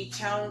there a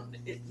town,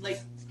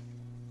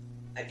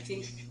 I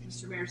think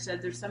Mr. Mayor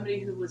said there's somebody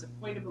who was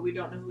appointed, but we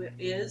don't know who it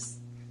is.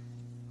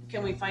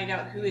 Can we find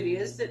out who it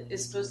is that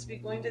is supposed to be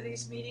going to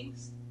these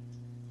meetings?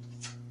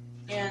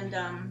 And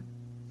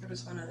there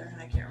was one other,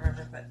 and I can't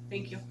remember, but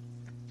thank you.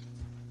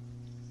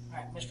 All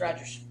right, Mr.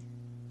 Rogers.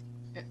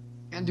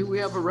 And do we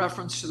have a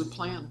reference to the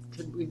plan?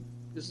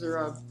 Is there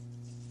a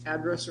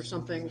address or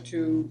something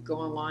to go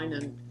online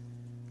and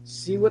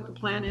see what the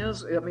plan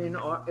is? I mean,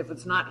 if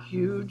it's not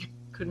huge,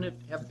 couldn't it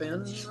have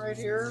been right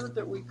here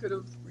that we could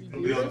have reviewed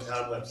It'll be on it? the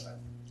town website.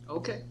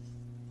 Okay.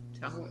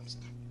 Town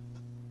website.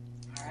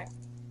 All right.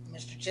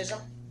 Mr.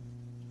 Chisholm.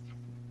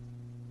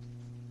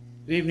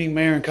 Good evening,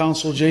 Mayor and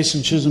Council.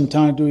 Jason Chisholm,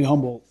 Town of Dewey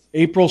Humboldt.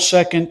 April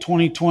 2nd,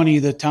 2020,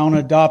 the town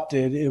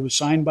adopted, it was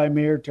signed by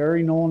Mayor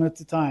Terry Nolan at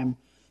the time,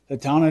 the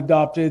town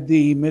adopted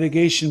the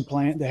mitigation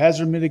plan, the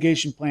hazard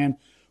mitigation plan,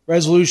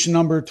 resolution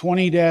number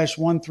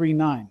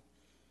 20-139.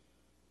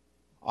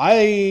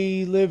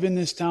 I live in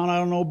this town. I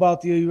don't know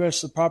about the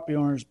rest of the property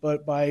owners,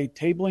 but by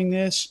tabling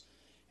this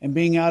and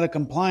being out of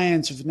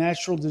compliance, if a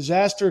natural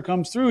disaster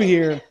comes through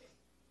here,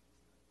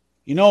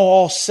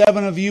 all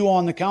 7 of you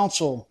on the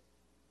council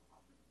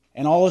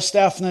and all the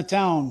staff in the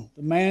town,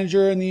 the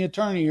manager and the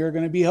attorney, are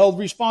going to be held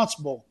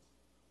responsible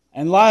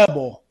and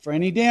liable for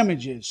any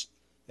damages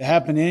that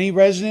happen to any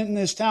resident in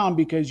this town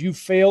because you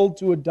failed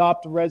to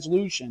adopt a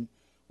resolution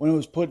when it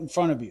was put in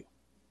front of you.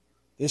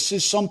 This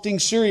is something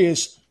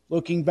serious.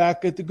 Looking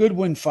back at the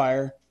Goodwin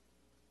fire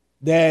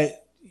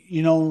that,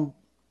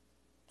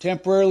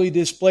 temporarily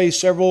displaced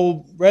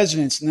several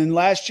residents. And then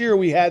last year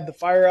we had the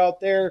fire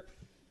out there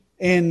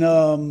in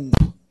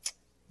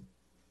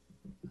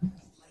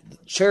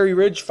Cherry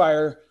Ridge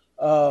fire,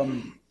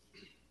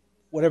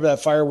 whatever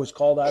that fire was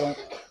called. I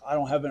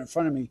don't have it in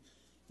front of me.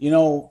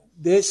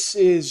 This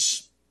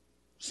is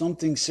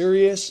something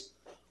serious.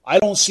 I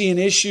don't see an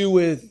issue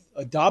with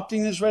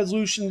adopting this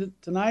resolution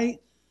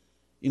tonight.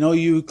 You know,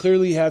 you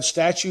clearly have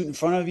statute in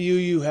front of you.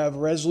 You have a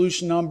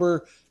resolution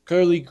number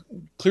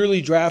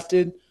clearly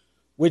drafted,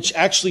 which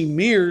actually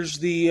mirrors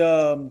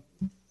the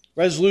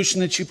resolution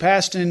that you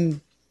passed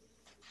in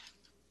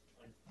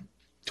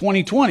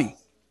 2020.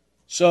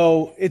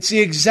 So it's the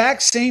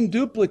exact same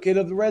duplicate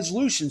of the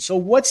resolution. So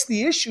what's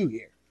the issue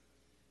here?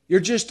 You're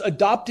just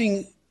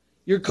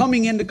you're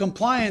coming into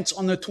compliance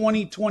on the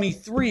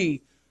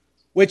 2023,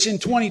 which in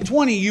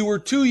 2020 you were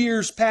 2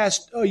 years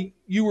past,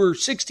 you were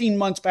 16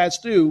 months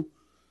past due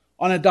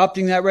on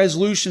adopting that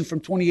resolution from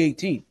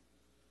 2018.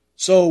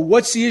 So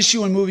what's the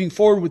issue in moving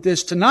forward with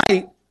this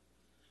tonight?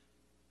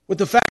 With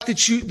the fact that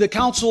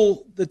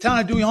the town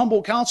of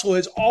Dewey-Humboldt Council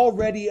has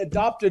already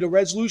adopted a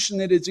resolution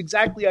that is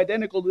exactly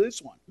identical to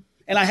this one.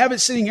 And I have it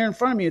sitting here in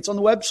front of me. It's on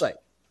the website.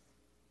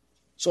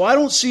 So I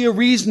don't see a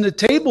reason to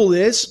table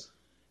this.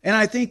 And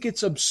I think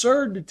it's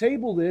absurd to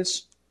table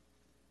this.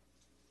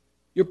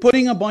 You're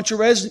putting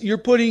you're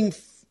putting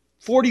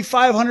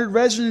 4,500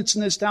 residents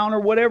in this town or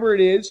whatever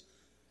it is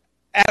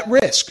at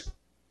risk.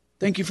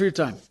 Thank you for your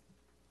time.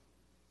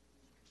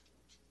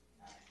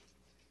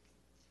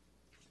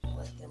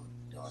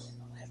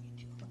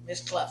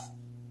 Ms. Clough.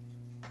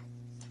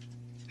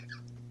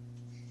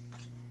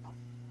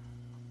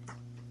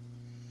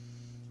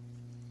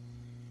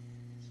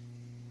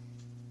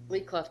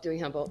 Lee Clough,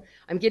 Dewey-Humboldt.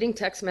 I'm getting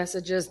text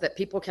messages that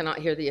people cannot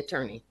hear the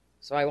attorney,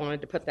 so I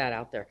wanted to put that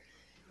out there.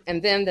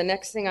 And then the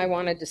next thing I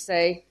wanted to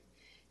say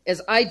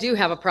is I do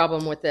have a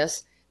problem with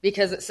this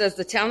because it says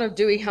the town of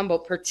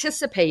Dewey-Humboldt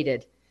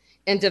participated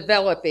in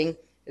developing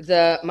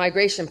the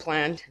migration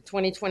plan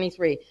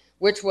 2023,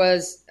 which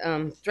was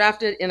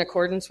drafted in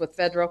accordance with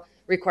federal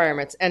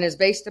requirements and is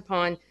based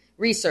upon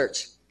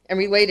research and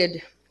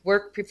related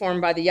work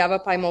performed by the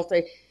Yavapai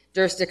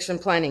Multi-Jurisdiction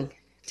Planning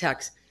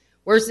Text.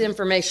 Where's the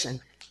information?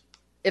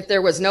 If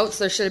there was notes,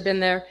 there should have been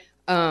there.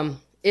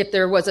 If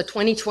there was a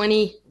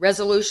 2020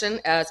 resolution,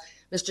 as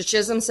Mr.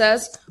 Chisholm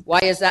says, why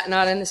is that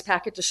not in this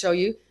packet to show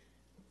you?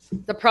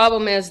 The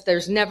problem is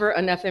there's never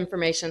enough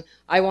information.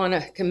 I want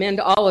to commend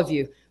all of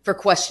you for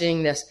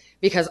questioning this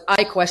because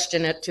I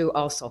question it too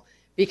also.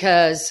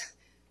 Because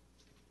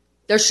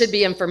there should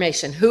be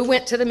information. Who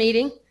went to the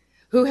meeting?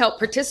 Who helped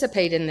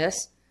participate in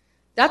this?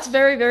 That's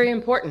very, very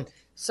important.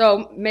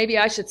 So maybe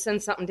I should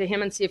send something to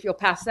him and see if he'll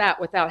pass that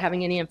without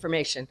having any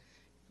information,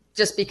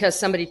 just because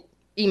somebody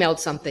emailed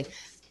something.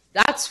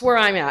 That's where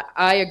I'm at.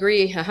 I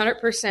agree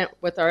 100%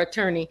 with our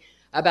attorney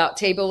about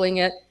tabling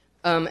it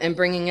and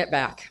bringing it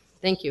back.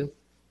 Thank you.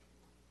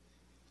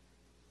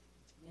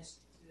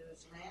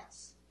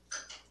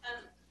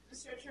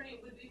 Mr. Attorney,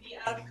 would we be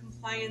out of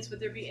compliance? Would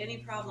there be any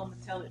problem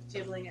with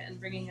tabling it and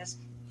bringing us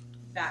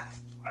back?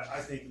 I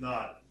think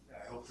not.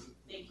 I hope that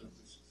the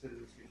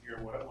citizens can hear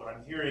what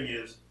I'm hearing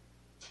is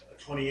a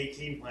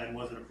 2018 plan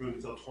wasn't approved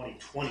until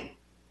 2020.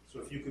 So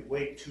if you could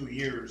wait 2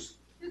 years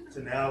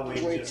to now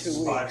wait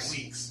just 5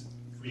 weeks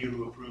for you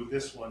to approve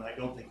this one, I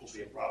don't think will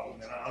be a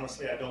problem. And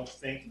honestly, I don't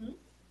think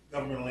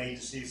governmental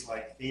agencies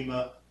like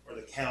FEMA or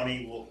the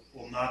county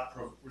will not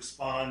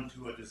respond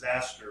to a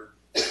disaster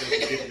if they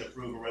didn't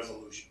approve a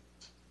resolution.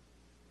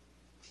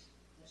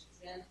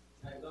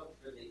 I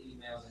looked for the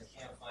emails, I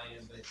can't find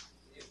them, but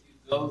if you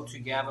go to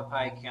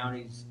Yavapai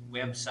County's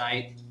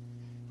website,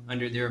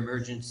 under their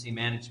emergency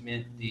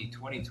management, the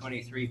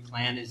 2023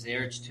 plan is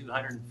there. It's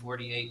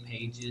 248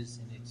 pages,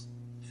 and it's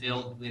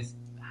filled with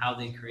how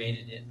they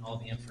created it and all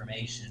the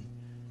information.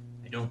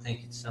 I don't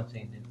think it's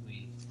something that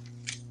we...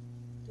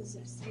 Does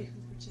it say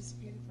who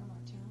participated from our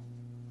town?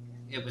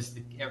 It was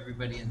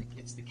everybody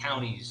it's the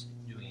counties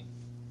doing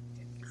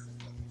it.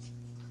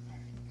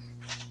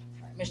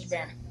 Mr.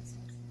 Barron.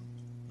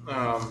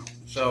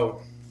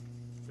 So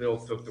Bill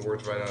took the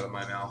words right out of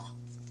my mouth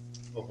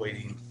of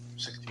waiting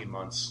 16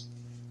 months.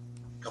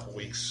 A couple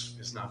weeks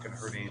is not going to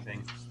hurt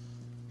anything.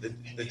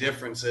 The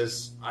difference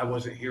is I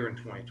wasn't here in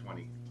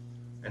 2020.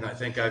 And I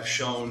think I've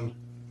shown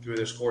through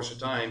this course of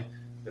time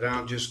that I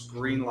don't just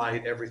green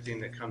light everything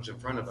that comes in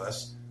front of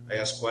us. I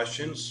ask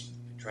questions,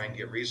 try and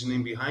get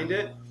reasoning behind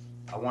it.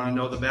 I want to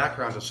know the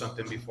background of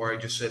something before I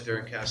just sit there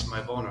and cast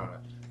my vote on it.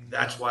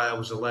 That's why I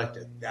was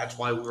elected. That's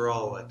why we're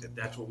all elected.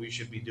 That's what we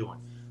should be doing.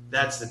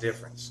 That's the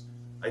difference.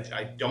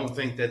 I don't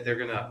think that they're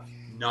going to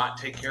not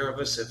take care of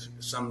us if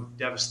some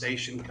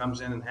devastation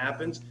comes in and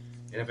happens.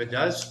 And if it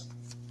does,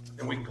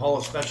 then we can call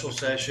a special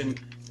session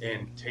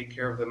and take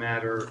care of the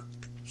matter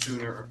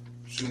sooner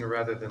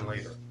rather than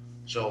later.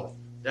 So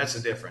that's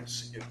the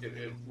difference.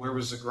 Where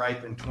was the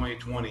gripe in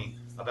 2020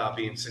 about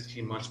being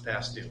 16 months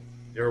past due?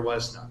 There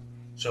was none.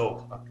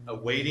 So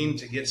waiting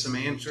to get some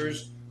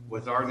answers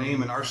with our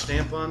name and our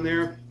stamp on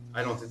there,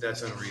 I don't think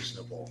that's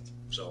unreasonable.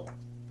 So.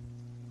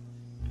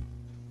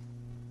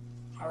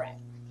 All right.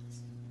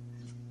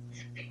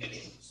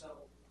 So,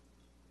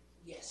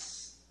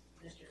 yes.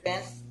 Mr.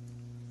 Fenn?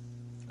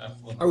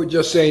 I would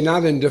just say,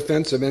 not in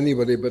defense of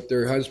anybody, but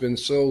there has been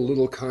so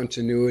little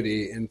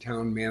continuity in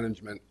town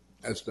management,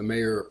 as the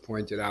mayor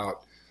pointed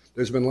out.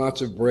 There's been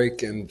lots of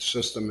break in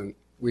system, and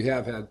we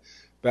have had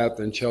Beth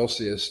and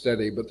Chelsea is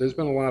steady, but there's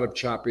been a lot of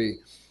choppy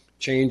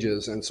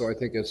changes, and so I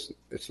think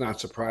it's not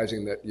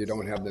surprising that you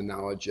don't have the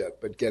knowledge yet,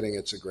 but getting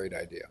it's a great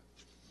idea.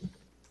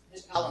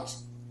 Ms.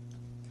 Collins.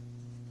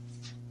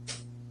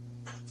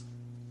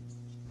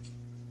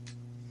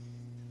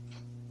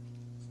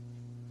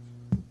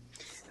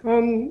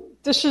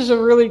 This is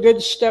a really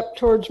good step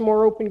towards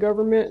more open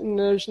government, and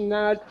there's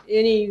not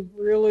any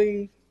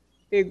really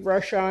big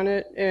rush on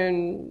it.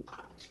 And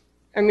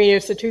I mean,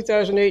 if the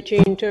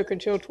 2018 took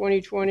until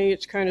 2020,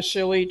 it's kind of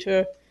silly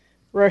to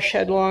rush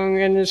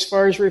headlong. And as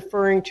far as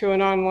referring to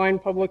an online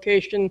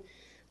publication,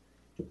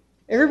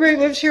 everybody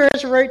who lives here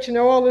has a right to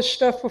know all this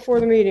stuff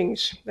before the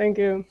meetings. Thank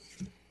you.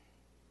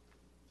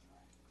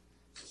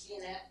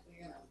 Seeing that,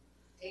 we're going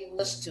to table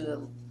this to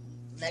the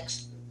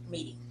next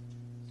meeting.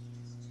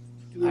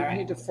 Do we All right.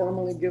 need to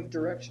formally give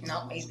direction?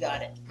 No, he's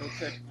got it.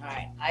 Okay. All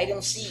right.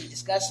 Item C,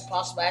 discuss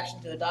possible action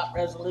to adopt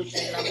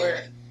resolution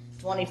number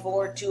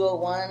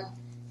 24-201,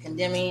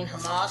 condemning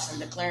Hamas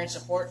and declaring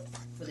support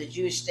for the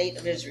Jewish state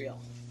of Israel.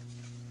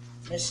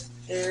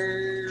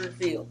 Mr.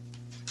 Field.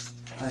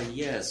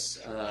 Yes,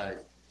 I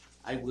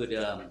would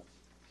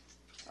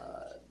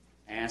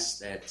ask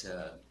that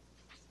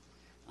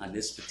on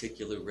this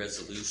particular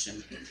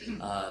resolution,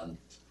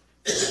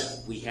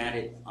 we had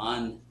it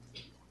on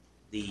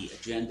the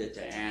agenda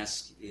to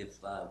ask if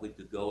we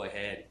could go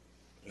ahead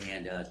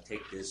and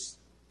take this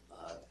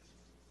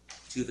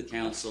to the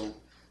council.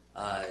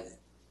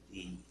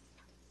 The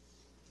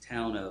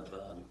town of,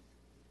 I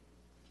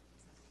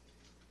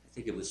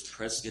think it was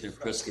Prescott or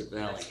Prescott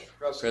Valley.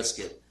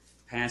 Prescott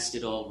passed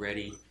it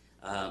already.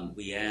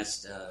 We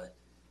asked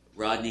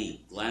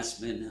Rodney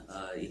Glassman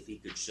if he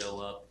could show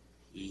up.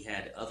 He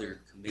had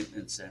other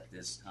commitments at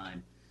this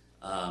time.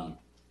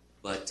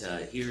 But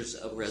here's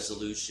a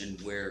resolution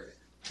where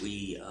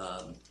we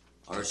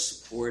are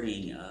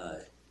supporting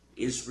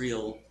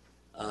Israel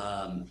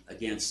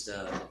against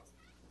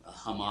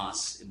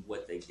Hamas in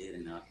what they did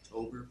in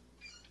October,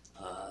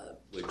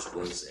 which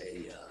was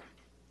a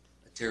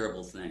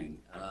terrible thing.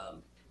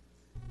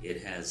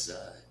 It has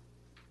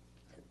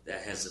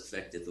that has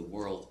affected the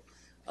world.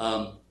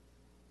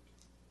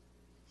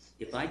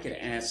 If I could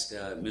ask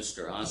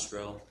Mr.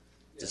 Ostro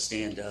to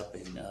stand up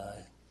and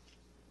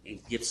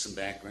give some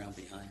background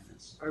behind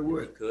this. I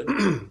would. If you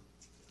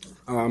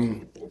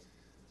could.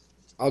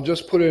 I'll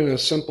just put it in a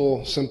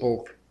simple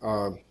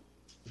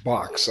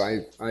box.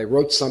 I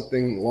wrote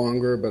something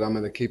longer, but I'm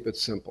going to keep it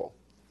simple.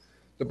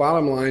 The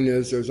bottom line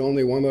is there's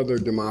only one other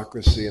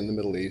democracy in the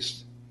Middle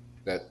East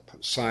that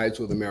sides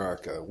with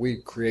America. We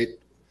create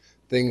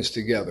things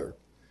together.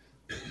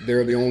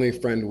 They're the only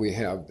friend we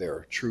have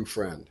there, true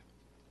friend.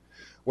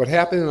 What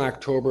happened in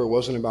October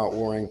wasn't about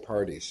warring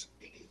parties.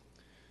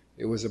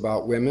 It was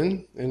about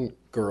women and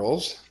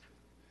girls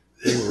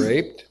being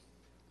raped,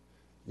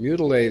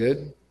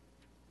 mutilated,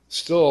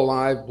 still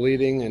alive,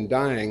 bleeding, and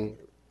dying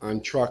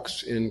on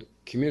trucks in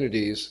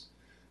communities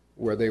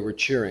where they were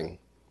cheering.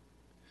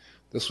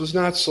 This was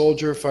not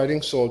soldier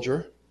fighting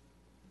soldier.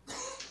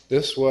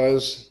 This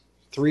was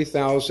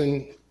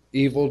 3,000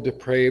 evil,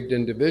 depraved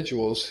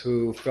individuals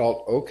who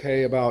felt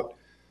okay about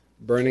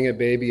burning a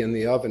baby in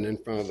the oven in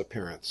front of the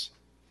parents,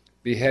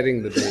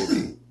 beheading the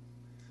baby,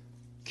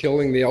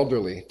 killing the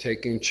elderly,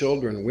 taking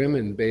children,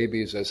 women,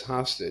 babies as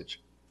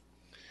hostage.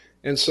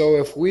 And so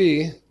if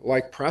we,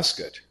 like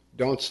Prescott,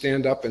 don't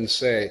stand up and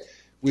say,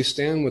 we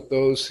stand with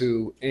those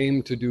who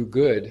aim to do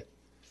good,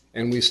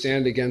 and we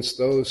stand against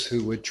those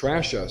who would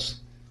trash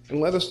us.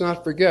 And let us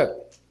not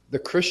forget, the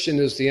Christian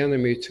is the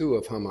enemy too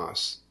of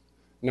Hamas,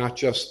 not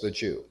just the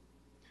Jew.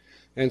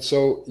 And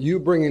so you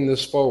bringing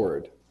this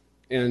forward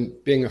and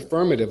being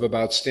affirmative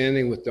about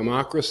standing with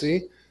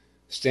democracy,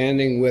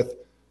 standing with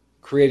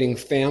creating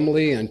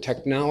family and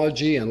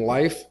technology and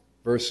life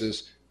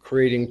versus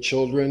creating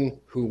children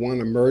who want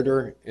to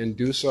murder and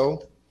do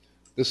so,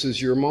 this is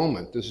your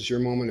moment. This is your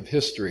moment of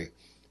history.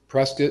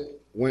 Prescott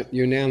went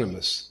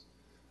unanimous.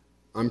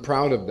 I'm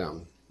proud of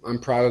them. I'm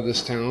proud of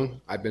this town.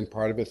 I've been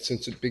part of it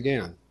since it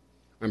began.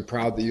 I'm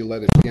proud that you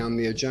let it be on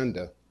the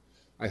agenda.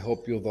 I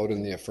hope you'll vote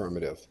in the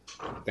affirmative.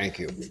 Thank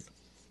you.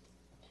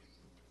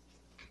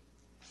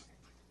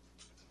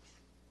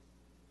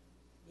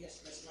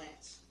 Yes, Ms.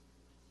 Lance.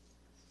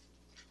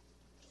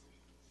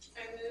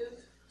 I move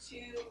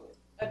to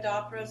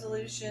adopt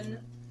resolution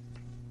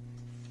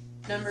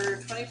number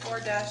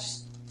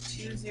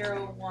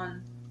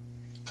 24-201.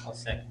 I'll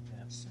second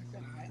that.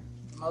 All right.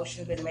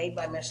 Motion been made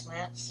by Ms.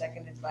 Lance,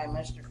 seconded by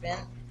Mr.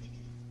 Finn.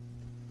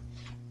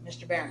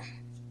 Mr. Barron.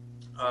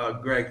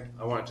 Greg,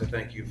 I wanted to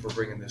thank you for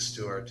bringing this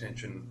to our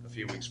attention a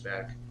few weeks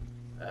back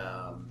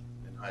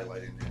and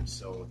highlighting it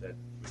so that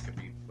we could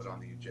be put on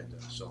the agenda.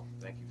 So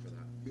thank you for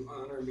that. You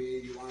honor me,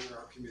 you honor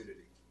our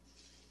community.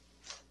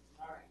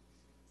 All right.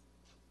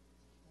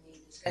 Any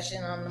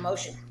discussion on the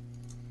motion?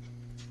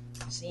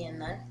 Seeing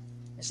none.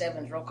 Ms.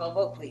 Evans, roll call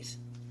vote, please.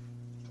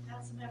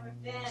 Councilmember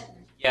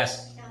Finn.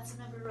 Yes.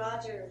 Councilmember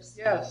Rogers.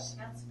 Yes.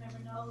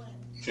 Councilmember Nolan.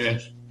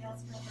 Yes.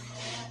 Councilmember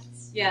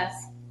Lance.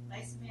 Yes.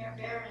 Vice Mayor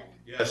Barron.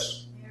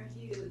 Yes. Mayor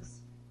Hughes.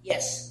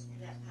 Yes.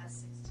 And that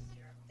passed 6-0.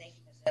 Thank you,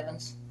 Ms.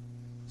 Evans.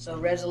 So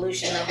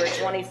resolution number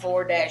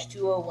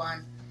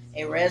 24-201,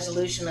 a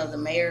resolution of the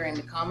mayor and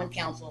the common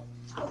council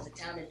of the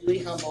town of Dewey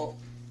Humboldt,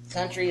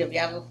 county of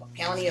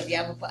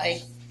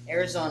Yavapai,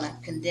 Arizona,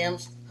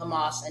 condemns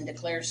Hamas and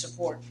declares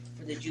support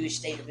for the Jewish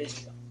state of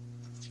Israel.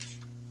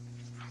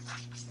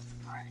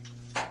 All right.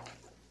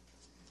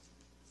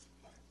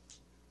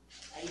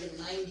 Item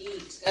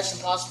 9D, discussion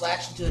possible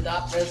action to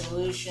adopt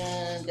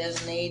resolution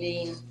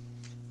designating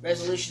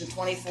resolution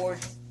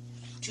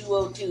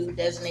 24-202,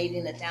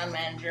 designating the town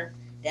manager,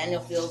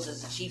 Daniel Fields,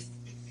 as the chief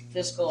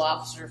fiscal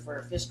officer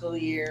for fiscal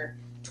year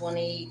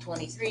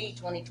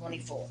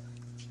 2023-2024.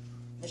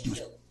 Mr.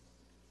 Fields.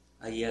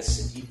 Yes,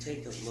 if you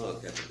take a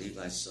look, I believe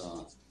I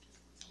saw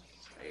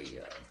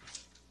a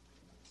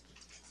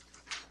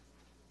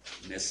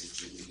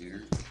message in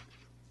here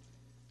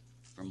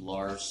from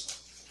Lars.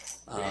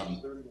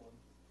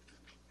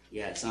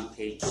 Yeah, it's on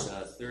page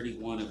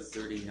 31 of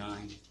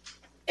 39.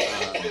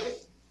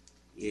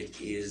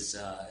 It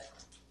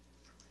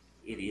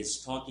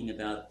is talking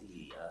about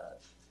the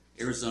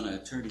Arizona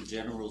Attorney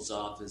General's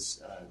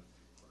office.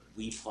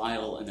 We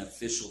file an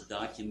official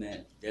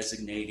document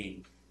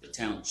designating the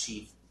town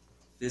chief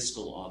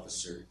fiscal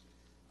officer,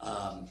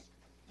 and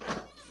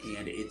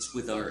it's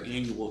with our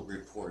annual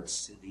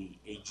reports to the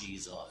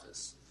AG's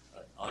office,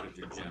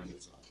 Auditor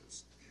General's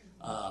office.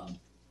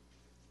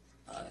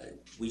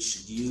 We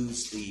should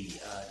use the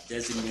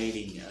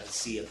designating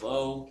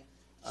CFO.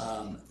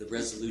 The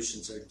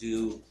resolutions are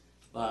due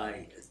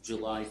by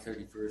July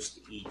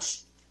 31st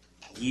each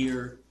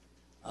year.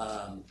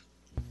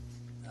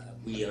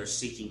 We are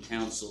seeking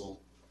council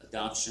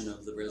adoption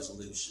of the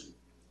resolution.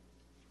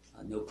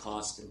 No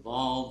cost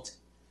involved,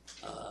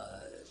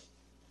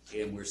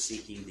 and we're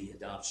seeking the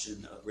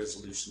adoption of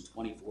resolution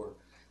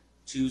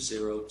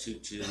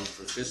 24-2022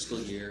 for fiscal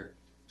year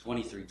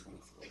 23-24.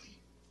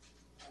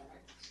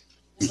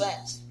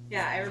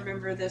 Yeah, I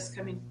remember this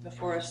coming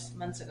before us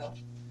months ago.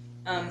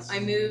 I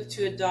move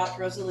to adopt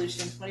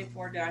resolution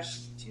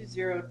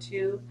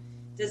 24-202,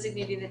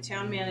 designating the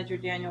town manager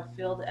Daniel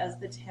Field as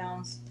the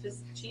town's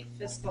chief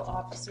fiscal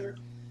officer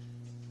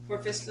for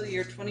fiscal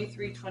year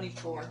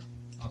 23-24.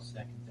 I'll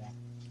second that.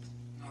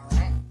 All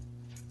right.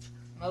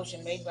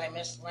 Motion made by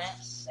Ms.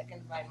 Lance,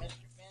 seconded by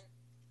Mr. Finn.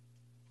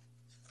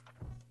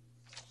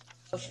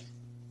 Motion.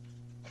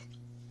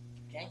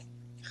 Okay.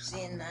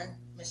 Seeing none,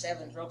 Ms.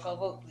 Evans, roll call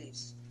vote,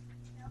 please.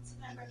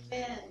 Councilmember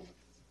Finn.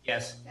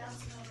 Yes.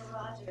 Councilmember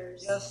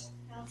Rogers. Yes.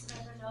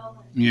 Councilmember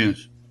Nolan.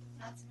 Yes.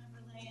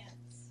 Councilmember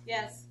Lance.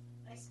 Yes.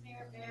 Vice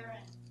Mayor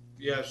Barron.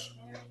 Yes.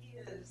 Mayor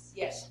Hughes.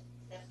 Yes.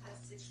 That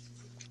passed 6-0.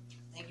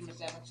 Thank you,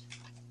 Ms. Evans.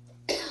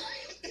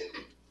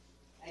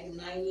 Item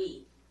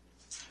 9E,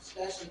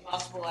 discussion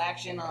possible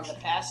action on the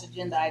past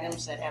agenda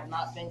items that have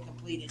not been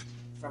completed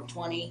from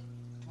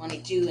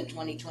 2022 and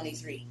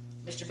 2023.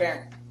 Mr.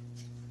 Barron.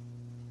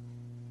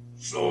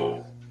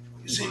 So,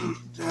 you seem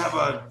to have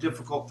a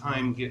difficult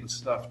time getting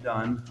stuff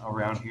done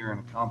around here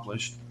and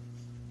accomplished.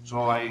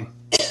 So I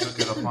took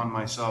it upon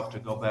myself to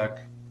go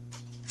back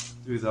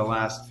through the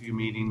last few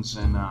meetings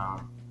and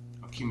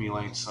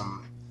accumulate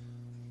some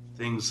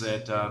things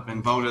that have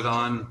been voted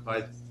on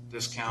by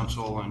this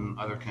council and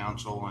other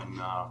council, and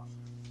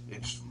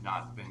it's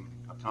not been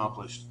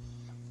accomplished.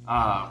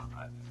 I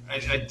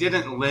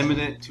didn't limit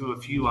it to a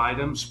few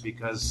items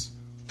because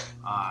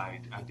I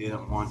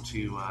didn't want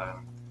to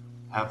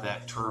have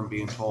that term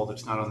being told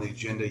it's not on the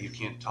agenda, you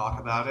can't talk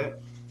about it.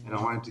 And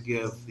I wanted to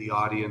give the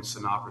audience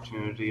an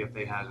opportunity if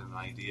they had an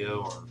idea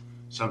or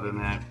something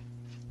that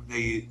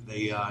they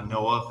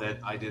know of that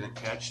I didn't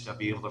catch to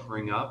be able to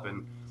bring up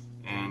and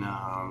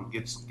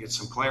get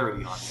some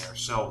clarity on there.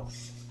 So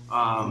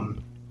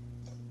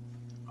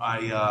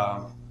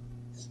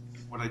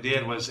what I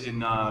did was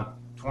in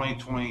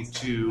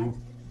 2022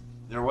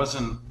 there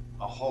wasn't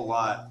a whole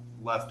lot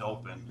left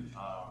open.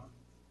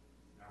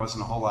 There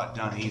wasn't a whole lot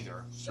done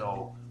either.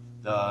 So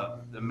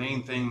the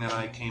main thing that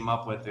I came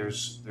up with,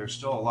 there's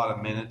still a lot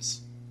of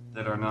minutes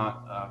that are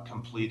not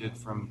completed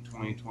from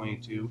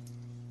 2022.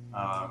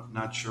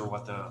 Not sure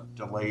what the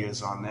delay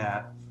is on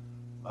that.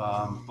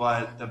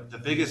 But the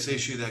biggest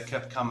issue that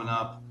kept coming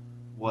up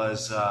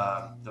was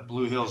the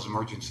Blue Hills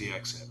emergency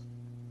exit.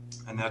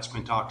 And that's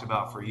been talked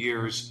about for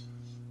years,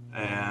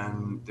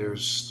 and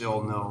there's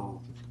still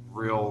no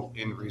real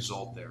end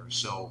result there.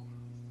 So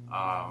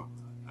I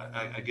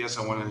guess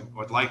I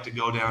would like to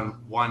go down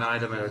one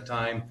item at a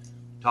time,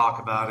 talk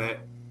about it,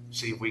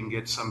 see if we can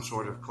get some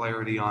sort of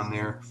clarity on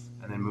there,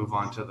 and then move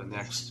on to the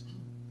next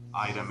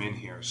item in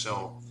here.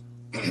 So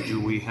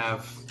do we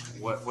have,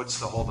 what's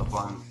the holdup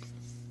on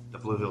the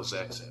Blue Hills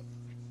exit?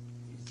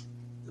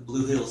 The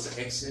Blue Hills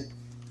exit,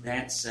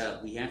 that's,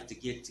 we have to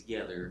get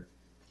together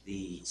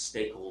the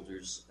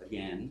stakeholders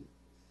again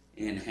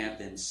and have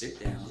them sit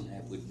down.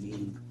 That would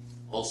mean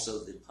also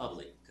the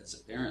public, because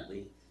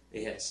apparently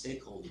they had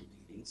stakeholder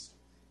meetings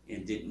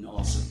and didn't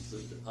also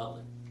include the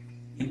public.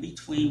 In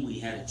between, we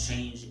had a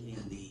change in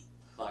the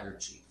fire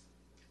chief.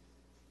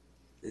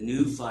 The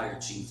new fire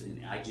chief,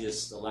 and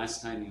the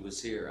last time he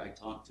was here, I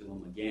talked to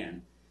him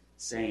again,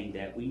 saying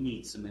that we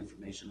need some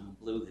information on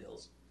Blue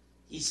Hills.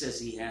 he says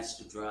he has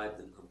to drive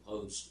the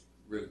proposed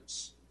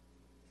routes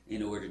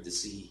in order to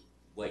see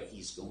what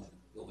he's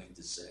going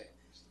to say.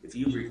 If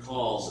you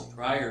recall, the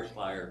prior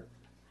fire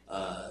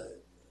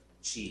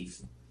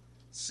chief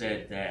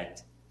said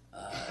that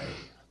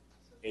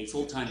a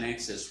full-time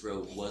access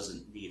road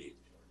wasn't needed.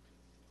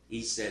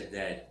 He said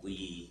that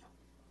we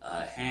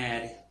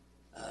had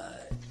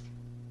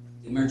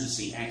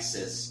emergency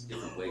access,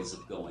 different ways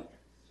of going.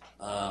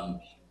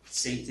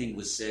 Same thing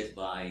was said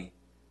by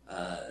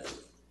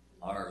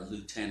our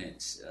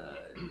Lieutenant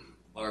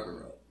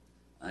Barbaro,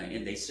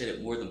 and they said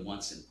it more than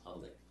once in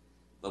public.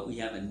 But we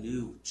have a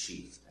new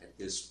chief at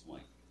this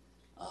point,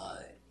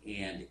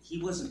 and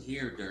he wasn't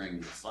here during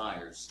the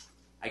fires.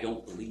 I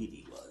don't believe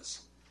he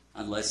was,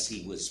 unless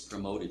he was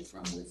promoted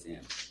from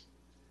within.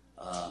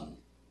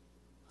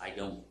 I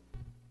don't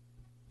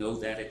know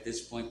that at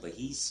this point, but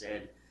he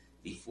said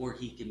before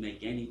he can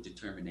make any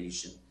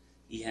determination,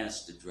 he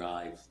has to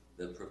drive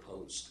the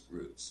proposed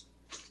routes.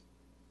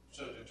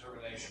 So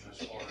determination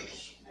as far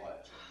as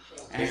what?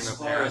 As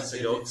far as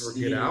if it's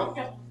needed,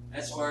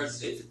 as far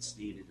as if it's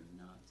needed or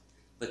not.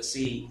 But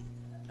see,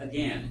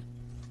 again,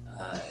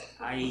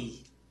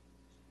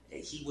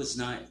 he was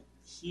not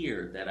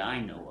here that I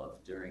know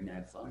of during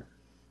that fire.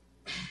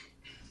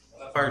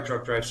 A fire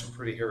truck drives some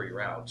pretty hairy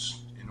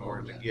routes in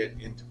order to get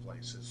into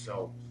places.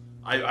 So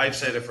I've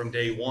said it from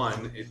day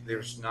one,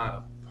 there's not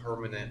a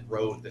permanent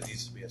road that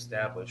needs to be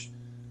established,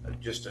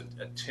 just a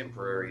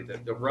temporary.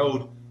 The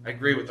road, I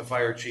agree with the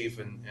fire chief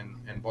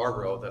and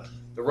Barbaro,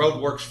 the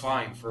road works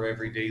fine for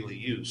every daily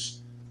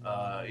use.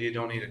 You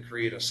don't need to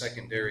create a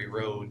secondary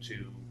road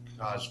to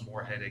cause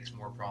more headaches,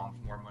 more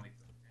problems, more money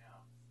for the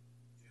town.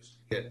 Just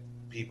to get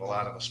people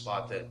out of a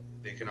spot that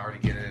they can already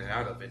get in and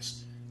out of.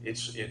 It's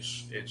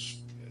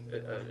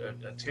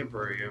a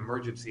temporary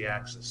emergency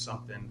access,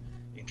 something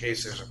in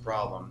case there's a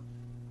problem.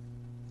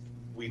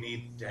 We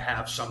need to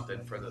have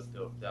something for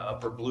the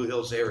upper Blue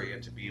Hills area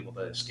to be able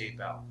to escape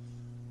out.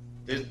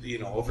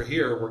 Over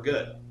here, we're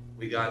good.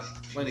 We got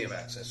plenty of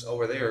access.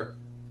 Over there,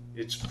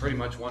 it's pretty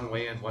much one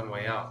way in, one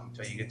way out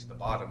until you get to the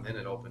bottom, then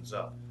it opens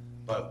up.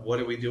 But what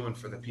are we doing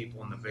for the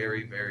people in the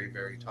very, very,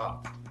 very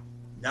top?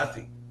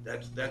 Nothing.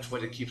 That's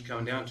what it keeps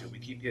coming down to. We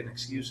keep getting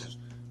excuses.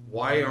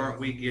 Why aren't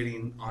we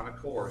getting on a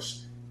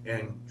course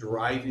and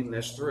driving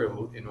this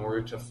through in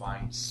order to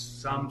find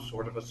some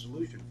sort of a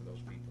solution for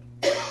those people?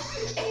 I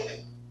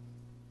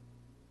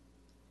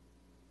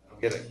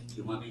don't get it. Do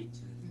you want me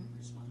to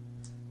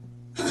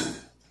respond?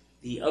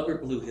 The upper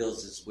Blue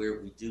Hills is where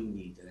we do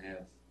need to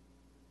have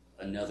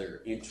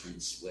another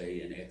entrance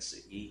way and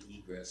exit,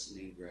 egress and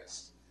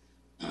ingress,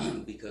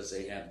 because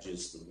they have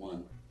just the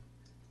one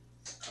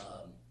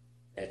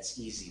that's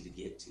easy to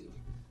get to.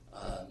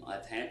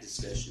 I've had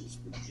discussions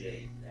with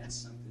Jay. That's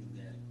something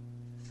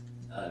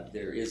that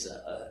there is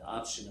an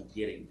option of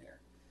getting there.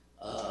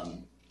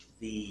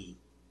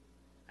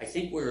 I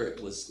think where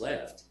it was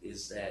left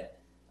is that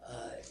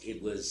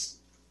it was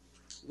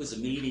a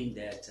meeting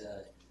that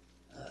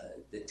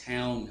the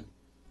town,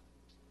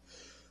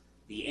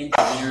 the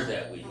engineer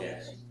that we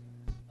had,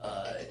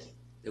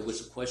 there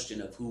was a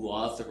question of who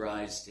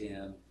authorized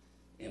him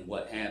and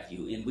what have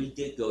you. And we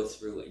did go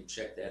through and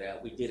check that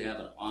out. We did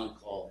have an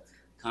on-call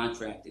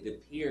contract. It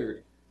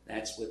appeared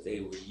that's what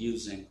they were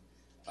using.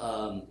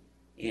 And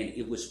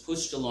it was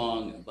pushed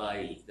along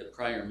by the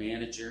prior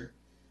manager.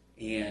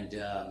 And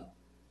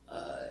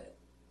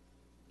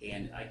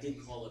I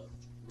did call up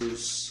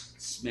Bruce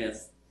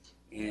Smith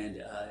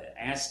and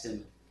asked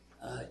him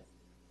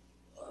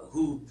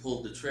who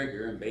pulled the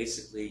trigger, and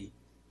basically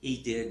he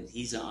did.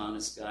 He's an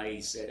honest guy.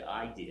 He said,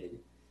 I did.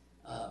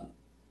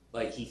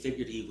 But he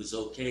figured he was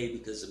okay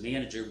because the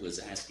manager was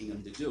asking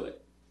him to do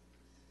it.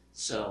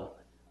 So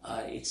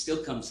it still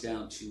comes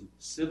down to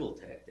Civil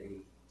Tech.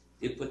 They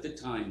did put the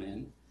time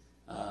in.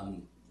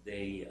 And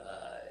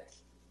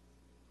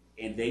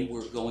they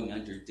were going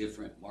under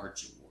different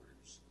marching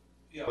orders.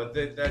 Yeah, but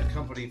that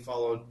company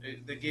followed.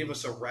 They gave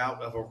us a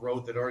route of a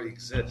road that already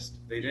exists.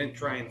 They didn't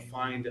try and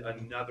find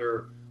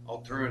another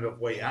alternative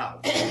way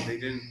out. They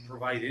didn't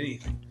provide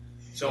anything.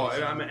 So,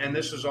 and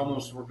this is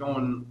almost, we're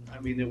going,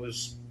 it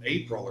was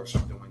April or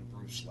something when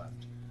Bruce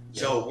left.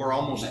 So we're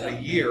almost a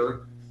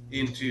year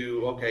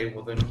into, okay,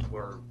 well then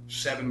we're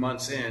 7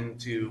 months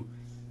into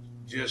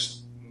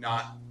just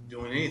not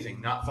doing anything,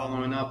 not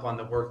following up on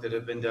the work that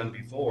had been done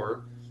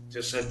before,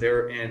 to sit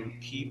there and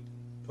keep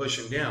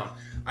pushing down.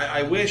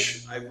 I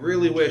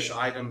really wish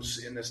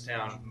items in this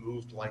town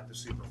moved like the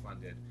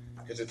Superfund did,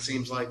 because it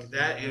seems like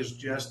that is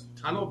just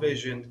tunnel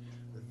vision.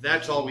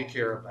 That's all we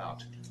care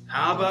about.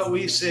 How about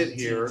we sit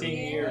here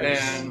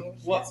and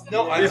what?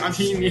 No,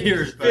 15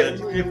 years, but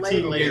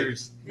 15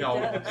 years.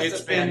 No,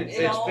 it's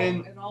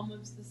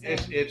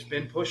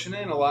been pushing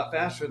in a lot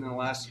faster than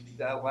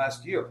that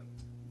last year.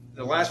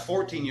 The last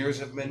 14 years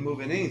have been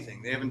moving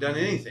anything. They haven't done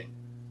anything.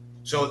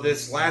 So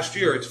this last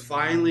year, it's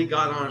finally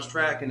got on its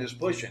track and is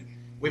pushing.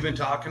 We've been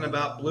talking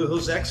about Blue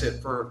Hills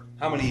exit for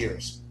how many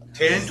years?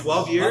 10,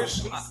 12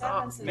 years?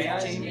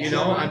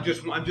 I'm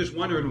just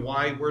wondering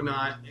why we're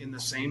not in the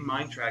same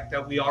mind track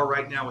that we are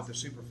right now with the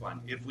Superfund.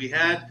 If we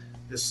had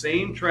the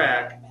same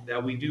track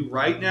that we do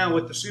right now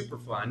with the super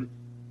fund,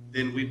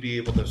 then we'd be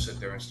able to sit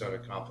there and start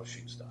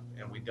accomplishing stuff.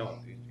 And we don't.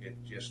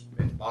 It's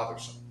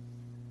bothersome.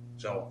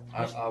 So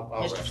I'll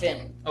Mr. rest.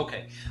 Finn.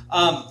 Okay.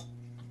 I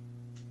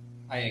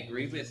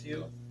agree with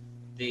you.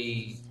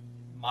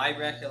 My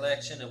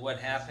recollection of what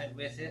happened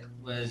with it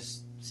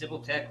was Civil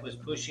Tech was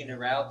pushing a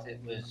route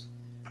that was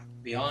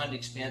beyond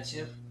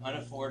expensive,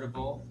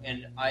 unaffordable,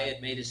 and I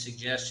had made a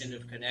suggestion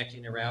of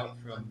connecting a route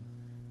from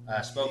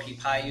Smoky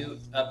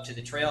Paiute up to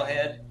the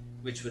trailhead,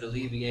 which would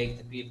alleviate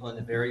the people in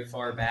the very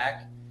far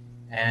back.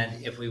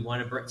 And if we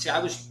want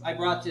to I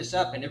brought this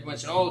up and everyone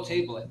said, "Oh,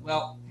 table it."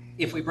 Well,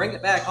 if we bring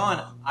it back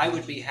on, I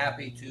would be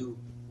happy to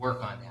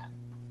work on that.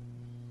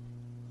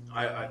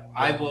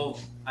 I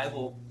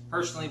will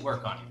personally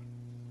work on it.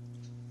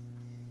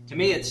 To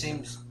me, it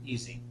seems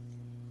easy.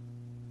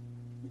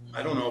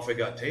 I don't know if it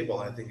got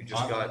tabled. I think it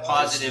just got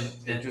positive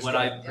it that just what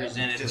got I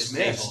presented was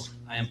dismissed. tabled.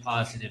 I am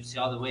positive. See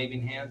all the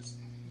waving hands?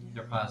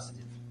 They're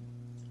positive.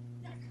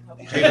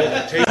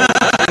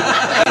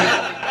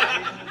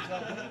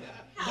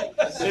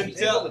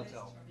 Until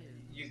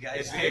you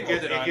guys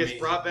it gets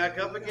brought back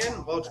up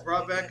again. Well, it's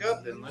brought back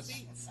up. Then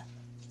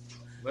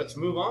let's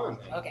move on.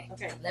 Then.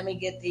 Okay. Let me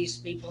get these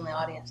people in the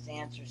audience to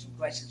answer some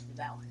questions for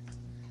that one.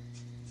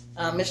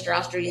 Mr.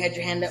 Oster, you had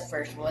your hand up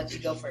first. We'll let you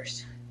go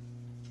first.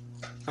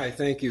 Hi,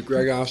 thank you,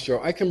 Greg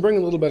Ostro. I can bring a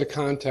little bit of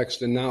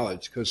context and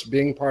knowledge because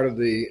being part of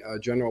the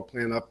General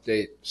Plan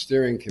Update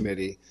Steering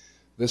Committee,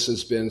 this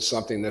has been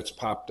something that's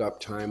popped up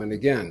time and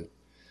again.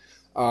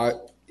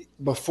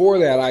 Before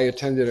that, I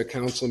attended a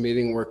council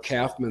meeting where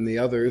CAFM and the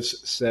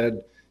others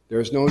said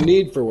there's no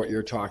need for what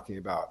you're talking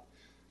about.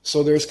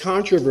 So there's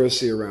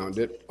controversy around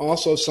it.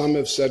 Also, some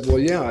have said, well,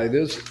 yeah, it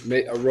is,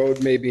 a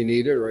road may be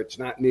needed or it's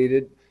not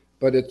needed,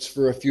 but it's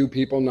for a few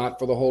people, not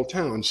for the whole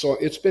town. So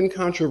it's been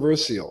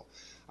controversial.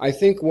 I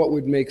think what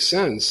would make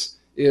sense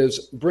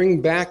is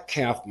bring back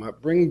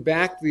CAFMA, bring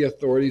back the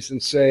authorities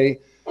and say,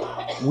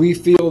 we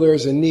feel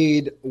there's a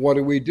need, what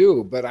do we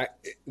do? But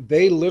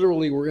they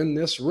literally were in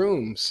this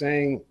room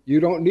saying, you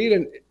don't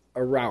need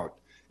a route.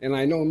 And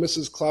I know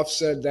Mrs. Clough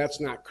said that's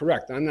not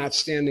correct. I'm not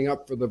standing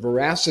up for the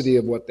veracity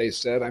of what they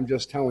said. I'm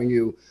just telling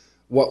you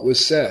what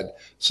was said.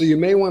 So you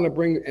may want to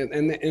bring,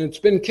 and it's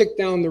been kicked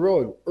down the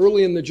road.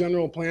 Early in the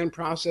general plan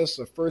process,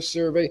 the first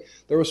survey,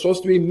 there were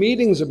supposed to be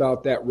meetings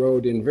about that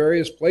road in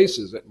various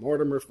places, at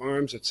Mortimer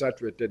Farms, et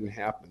cetera. It didn't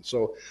happen.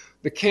 So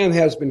the can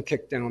has been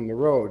kicked down the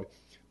road.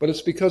 But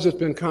it's because it's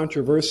been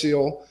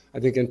controversial, I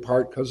think in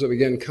part because of,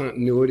 again,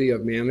 continuity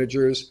of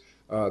managers.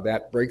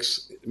 That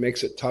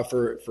makes it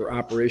tougher for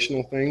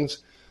operational things.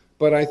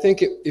 But I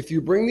think if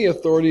you bring the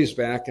authorities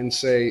back and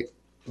say,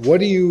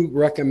 what do you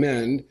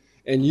recommend?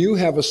 And you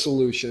have a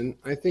solution,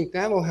 I think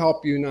that'll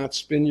help you not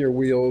spin your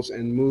wheels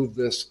and move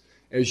this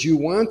as you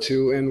want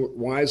to, and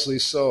wisely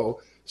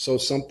so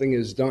something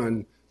is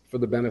done for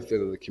the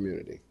benefit of the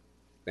community.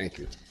 Thank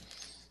you.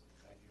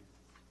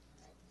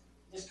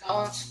 Ms.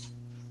 Collins?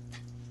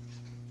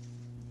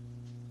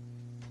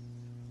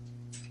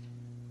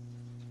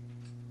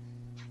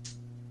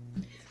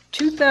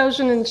 In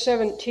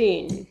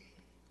 2017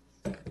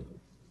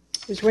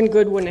 is when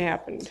Goodwin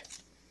happened.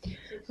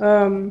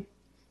 The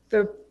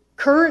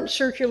current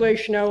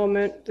circulation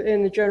element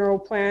in the general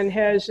plan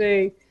has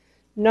a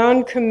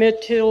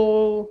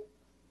non-committal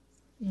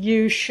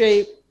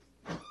U-shaped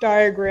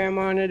diagram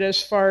on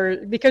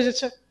it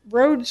because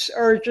roads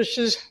are just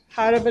as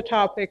hot of a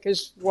topic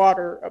as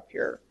water up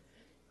here.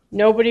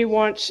 Nobody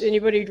wants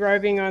anybody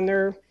driving on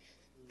their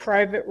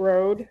private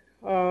road.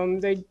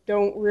 They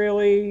don't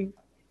really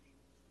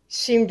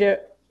seem to.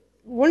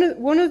 One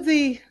of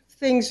the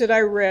things that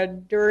I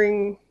read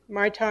during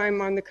my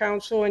time on the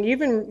council, and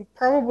even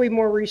probably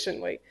more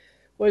recently,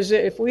 was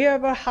that if we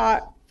have a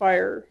hot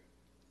fire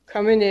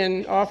coming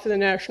in off of the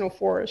National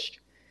Forest,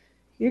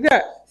 you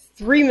got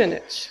 3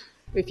 minutes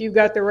if you've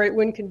got the right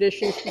wind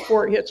conditions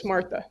before it hits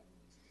Martha.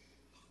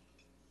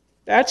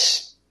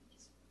 That's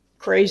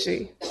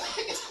crazy.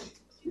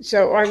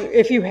 So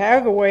if you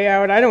have a way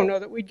out, I don't know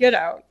that we'd get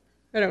out.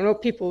 I don't know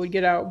if people would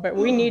get out, but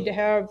we need to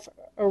have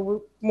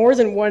more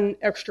than one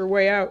extra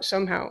way out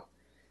somehow,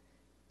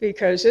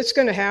 because it's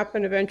going to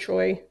happen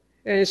eventually,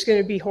 and it's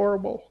going to be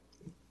horrible.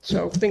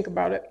 So think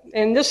about it.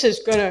 And this is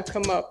going to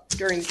come up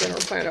during the general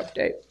plan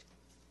update.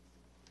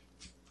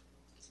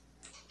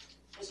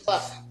 Ms.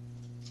 Clough?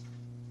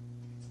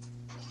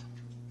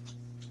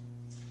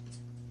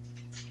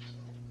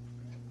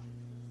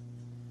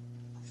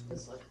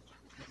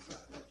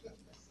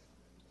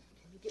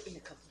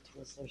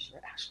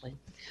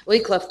 Lee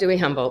Clough, Dewey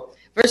Humboldt.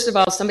 First of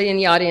all, somebody in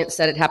the audience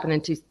said it happened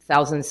in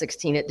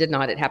 2016. It did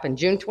not. It happened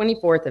June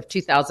 24th of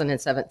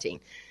 2017.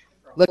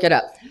 Look it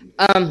up.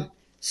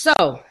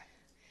 So,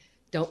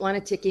 don't want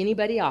to tick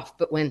anybody off,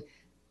 but when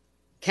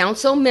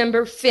Council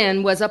Member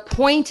Finn was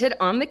appointed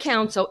on the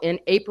council in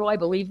April, I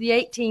believe the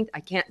 18th, I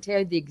can't tell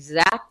you the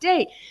exact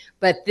date,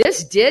 but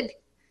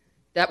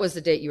that was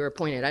the date you were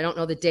appointed. I don't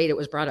know the date it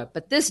was brought up,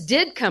 but this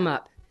did come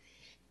up,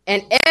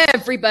 and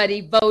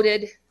everybody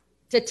voted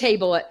to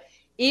table it,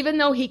 even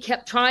though he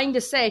kept trying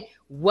to say,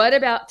 What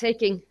about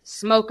taking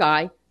Smoke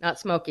Eye, not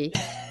Smokey,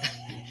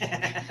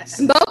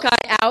 Smoke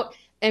Eye out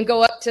and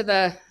go up to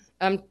the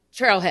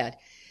trailhead?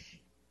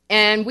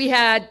 And we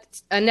had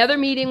another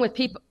meeting with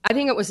people. I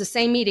think it was the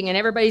same meeting, and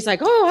everybody's like,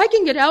 oh, I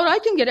can get out, I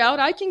can get out,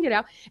 I can get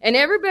out. And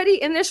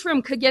everybody in this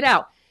room could get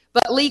out,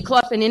 but Lee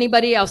Clough and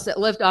anybody else that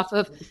lived off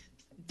of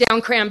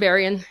down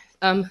Cranberry and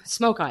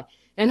Smoke Eye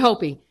and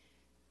Hopi.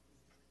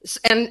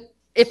 And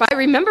if I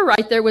remember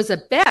right, there was a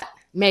bet,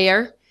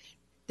 Mayor,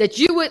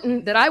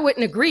 that I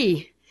wouldn't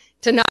agree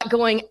to not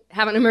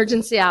have an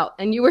emergency out.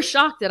 And you were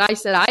shocked that I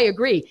said, I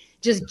agree.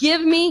 Just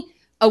give me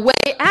a way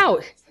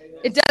out.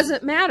 It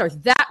doesn't matter.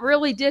 That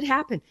really did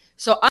happen.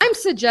 So I'm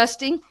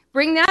suggesting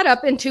bring that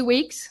up in 2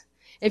 weeks.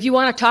 If you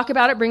want to talk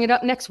about it, bring it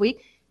up next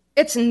week.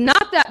 It's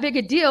not that big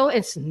a deal.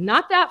 It's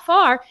not that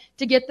far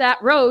to get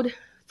that road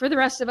for the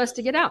rest of us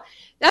to get out.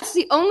 That's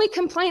the only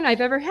complaint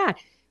I've ever had.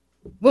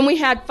 When we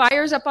had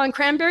fires up on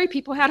Cranberry,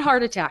 people had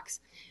heart attacks.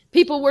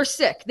 People were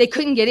sick. They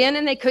couldn't get in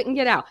and they couldn't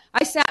get out.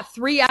 I sat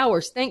 3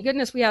 hours. Thank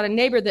goodness we had a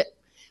neighbor that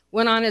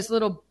went on his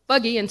little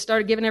buggy and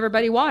started giving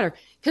everybody water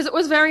because it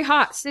was very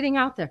hot sitting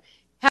out there.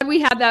 Had we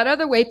had that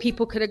other way,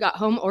 people could have got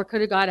home or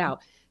could have got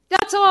out.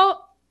 That's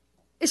all.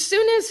 As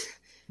soon as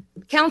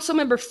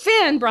Councilmember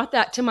Finn brought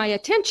that to my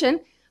attention,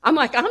 I'm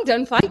like, I'm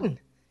done fighting.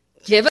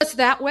 Give us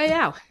that way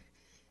out.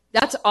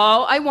 That's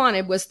all I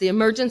wanted was the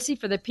emergency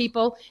for the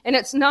people. And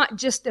it's not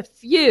just a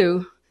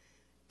few,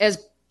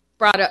 as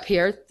brought up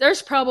here.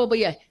 There's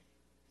probably a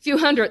few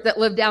hundred that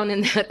live down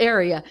in that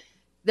area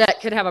that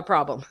could have a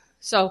problem.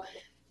 So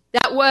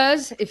that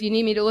was, if you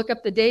need me to look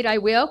up the date, I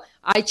will.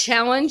 I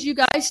challenge you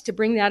guys to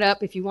bring that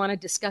up if you want to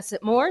discuss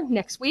it more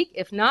next week.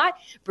 If not,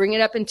 bring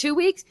it up in 2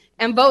 weeks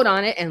and vote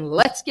on it, and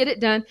let's get it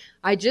done.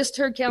 I just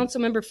heard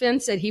Councilmember Finn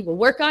said he will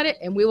work on it,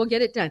 and we will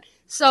get it done.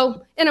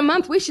 So in a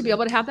month, we should be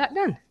able to have that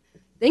done.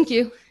 Thank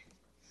you.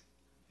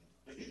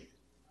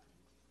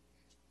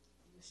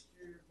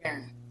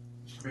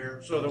 Mr.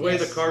 Mayor, so the way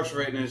the CARB's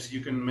written is you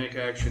can make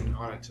action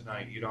on it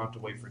tonight. You don't have to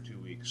wait for 2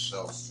 weeks,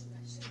 so.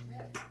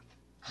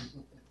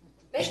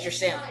 Mr.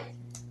 Sam.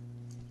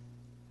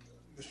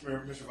 Mr.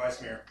 Mayor, Mr. Vice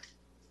Mayor,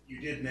 you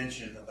did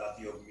mention about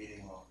the open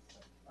meeting law.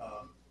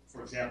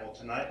 For example,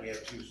 tonight we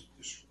have two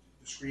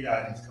discrete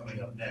items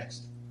coming up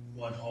next.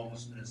 One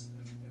homelessness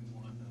and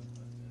one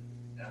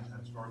downtown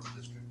historical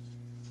district.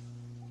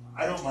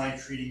 I don't mind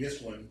treating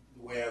this one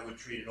the way I would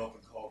treat an open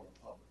call to the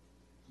public.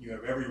 You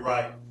have every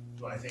right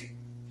to, I think,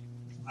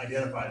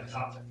 identify the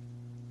topic.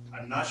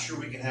 I'm not sure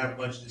we can have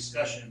much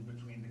discussion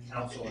between the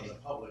council and the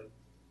public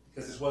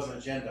because this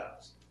wasn't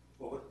agendized.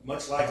 But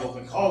much like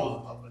open call to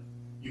the public,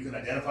 you can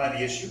identify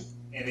the issue,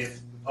 and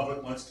if the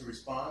public wants to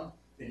respond,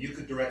 then you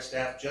could direct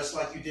staff, just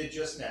like you did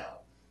just now,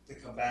 to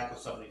come back with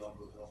something on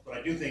Blue Hills. But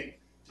I do think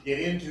to get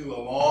into a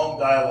long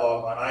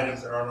dialogue on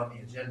items that aren't on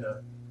the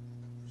agenda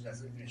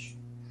presents an issue.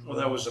 Well,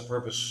 that was the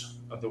purpose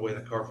of the way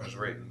the CARB was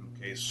written,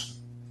 in case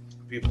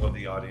people in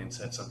the audience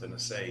had something to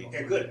say.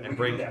 Okay, good. And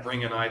bring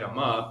an item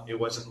up. It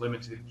wasn't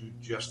limited to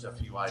just a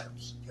few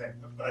items. Okay,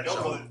 but I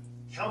don't know that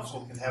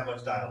council can have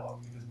much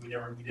dialogue because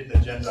we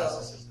didn't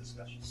agendize this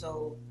discussion.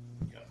 So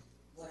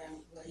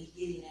what he's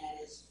getting at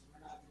is we're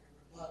not going to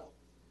rebuttal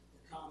the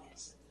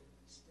comments that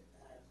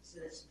the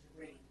citizens are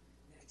bringing.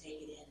 We're going to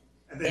take it in.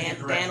 And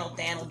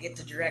Dan will get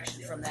the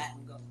direction from that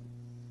and go.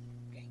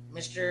 Okay,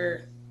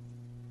 Mr.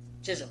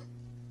 Chisholm.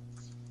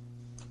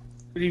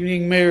 Good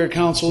evening, Mayor,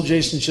 Council.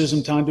 Jason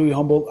Chisholm, Town Dewey,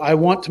 Humboldt. I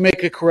want to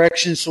make a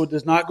correction so it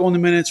does not go in the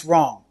minutes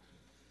wrong.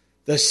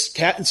 The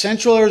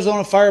Central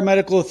Arizona Fire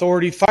Medical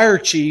Authority Fire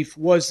Chief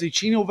was the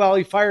Chino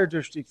Valley Fire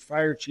District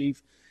Fire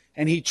Chief,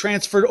 and he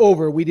transferred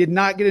over. We did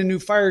not get a new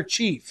fire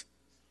chief.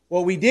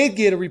 What we did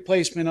get a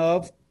replacement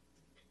of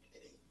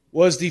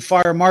was the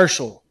fire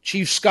marshal.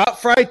 Chief Scott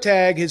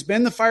Freitag has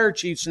been the fire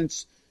chief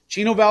since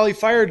Chino Valley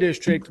Fire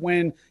District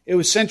when it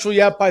was Central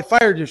Yavapai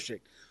Fire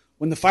District.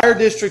 When the fire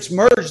districts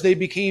merged, they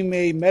became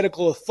a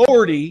medical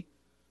authority,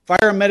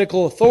 fire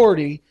medical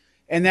authority,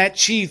 and that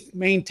chief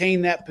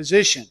maintained that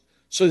position.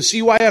 So the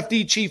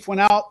CYFD chief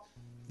went out,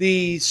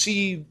 the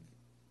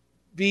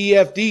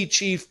CVFD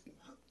chief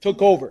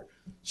took over.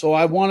 So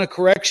I want a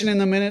correction in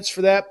the minutes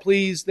for that,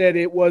 please, that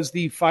it was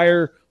the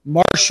fire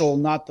marshal,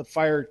 not the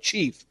fire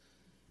chief.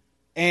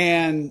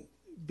 And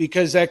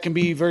because that can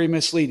be very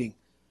misleading,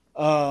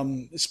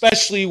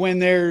 especially when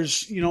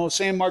there's,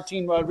 San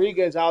Martin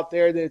Rodriguez out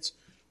there that's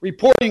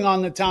reporting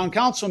on the town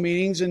council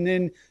meetings. And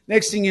then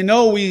next thing you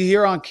know, we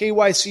hear on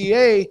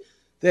KYCA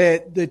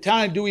that the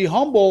town of Dewey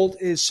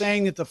Humboldt is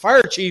saying that the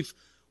fire chief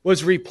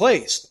was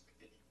replaced.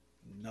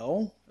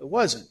 No, it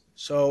wasn't.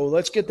 So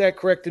let's get that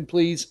corrected,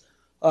 please.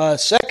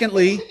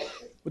 Secondly,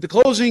 with the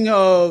closing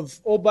of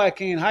Old Black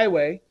Canyon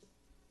Highway,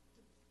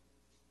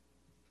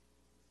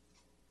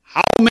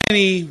 how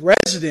many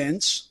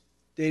residents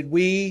did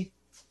we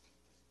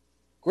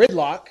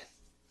gridlock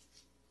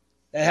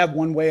that have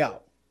one way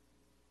out?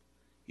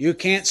 You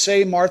can't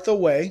say Martha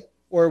Way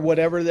or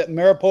whatever that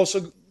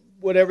Mariposa,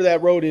 whatever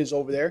that road is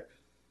over there.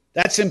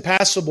 That's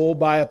impassable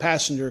by a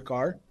passenger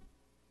car.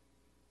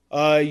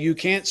 You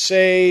can't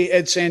say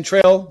Ed Sand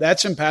Trail.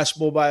 That's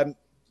impassable by a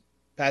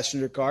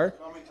passenger car.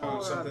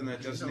 On something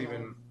that doesn't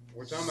even,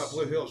 we're talking about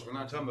Blue Hills, we're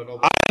not talking about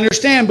Old. I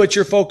understand, but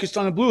you're focused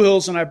on the Blue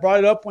Hills, and I brought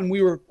it up when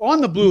we were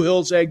on the Blue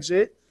Hills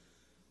exit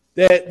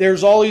that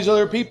there's all these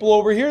other people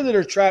over here that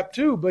are trapped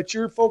too, but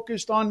you're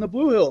focused on the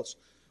Blue Hills.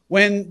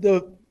 When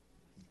the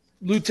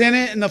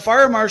lieutenant and the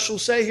fire marshal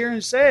sat here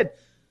and said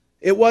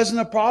it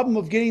wasn't a problem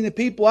of getting the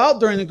people out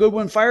during the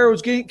Goodwin fire, it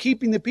was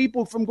keeping the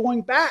people from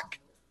going back.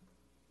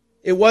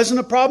 It wasn't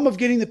a problem of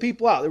getting the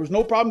people out. There was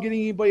no problem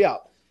getting anybody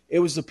out. It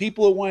was the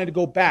people that wanted to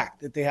go back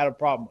that they had a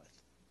problem with.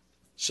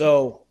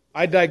 So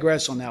I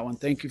digress on that one.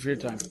 Thank you for your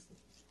time.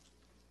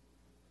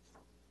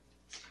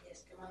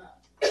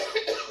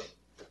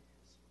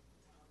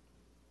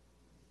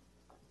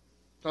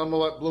 Talking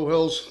about Blue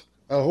Hills,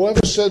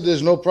 whoever said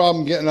there's no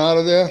problem getting out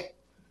of there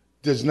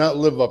does not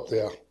live up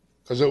there,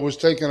 because it was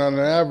taking on an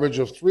average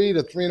of 3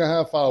 to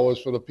 3.5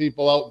 hours for the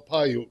people out in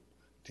Paiute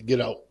to get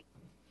out.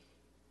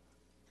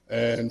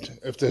 And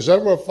if there's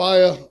ever a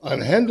fire on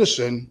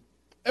Henderson,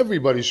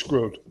 everybody's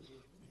screwed.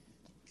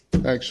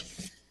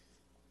 Thanks.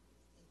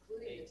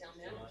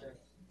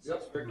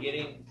 Since we're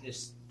getting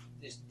this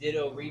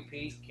ditto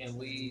repeat, can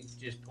we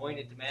just point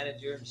at the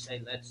manager and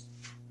say, let's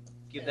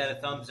give that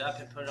a thumbs up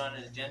and put it on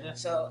an agenda?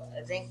 So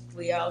I think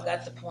we all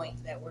got the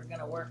point that we're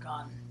gonna work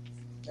on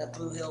the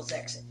Blue Hills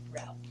exit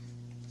route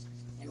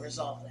and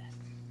resolve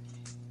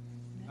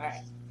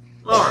that.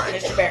 All right.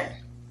 Mr. Barron.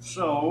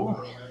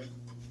 So,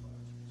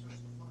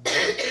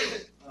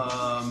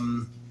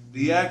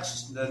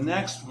 the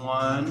next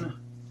one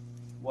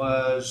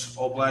was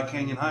Old Black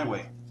Canyon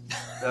Highway.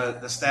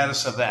 The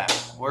status of that.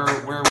 Where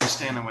are we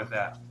standing with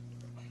that?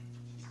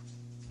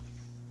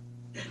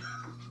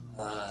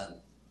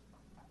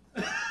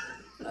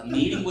 A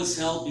meeting was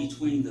held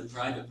between the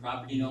private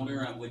property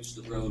owner on which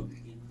the road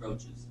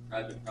encroaches,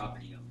 private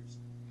property owners.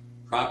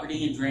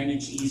 Property and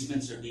drainage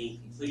easements are being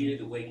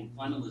completed, awaiting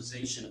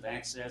finalization of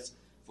access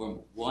from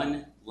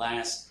one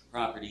last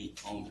property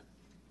owner.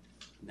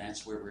 And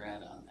that's where we're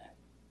at on that.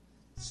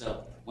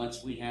 So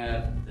once we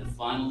have the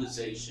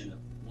finalization of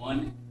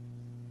one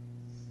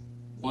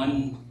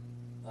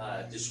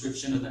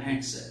description of the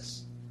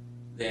access,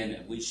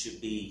 then we should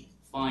be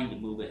fine to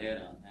move ahead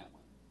on that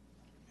one.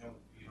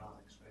 You don't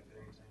expect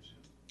anything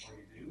soon, or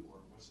you do, or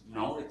what's the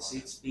No,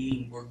 it's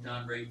being worked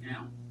on right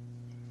now.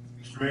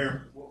 Mr.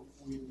 Mayor,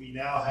 we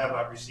now have,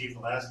 I've received the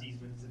last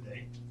easement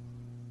today.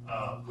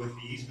 With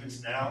the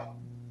easements now,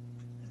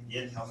 and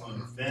again,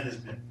 Councilmember Finn has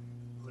been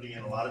putting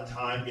in a lot of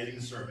time getting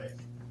the survey.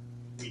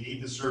 We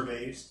need the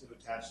surveys to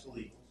attach to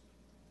legals.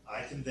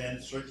 I can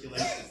then circulate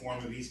the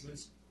form of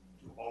easements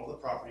to all of the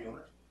property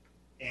owners,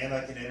 and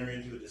I can enter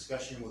into a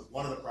discussion with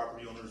one of the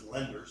property owners'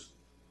 lenders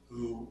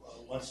who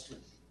wants to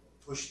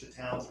push the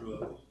town through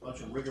a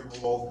bunch of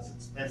rigmarole that's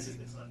expensive,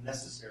 that's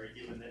unnecessary,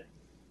 given that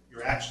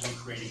you're actually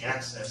creating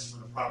access for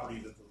the property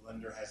that the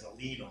lender has a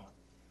lien on.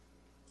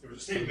 There was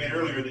a statement made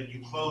earlier that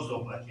you closed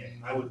Old Black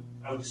Canyon. I would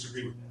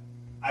disagree with that.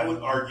 I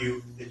would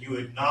argue that you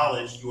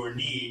acknowledged your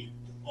need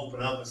to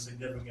open up a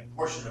significant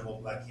portion of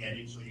Old Black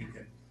Canyon so you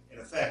can, in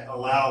effect,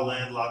 allow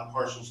landlocked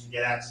parcels to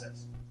get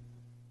access.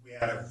 We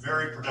had a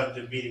very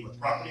productive meeting with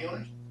property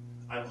owners.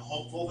 I'm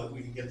hopeful that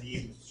we can get the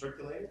easements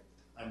circulated.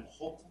 I'm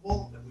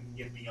hopeful that we can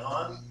get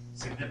beyond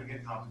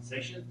significant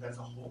compensation. That's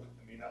a hope.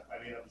 I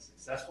may not be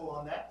successful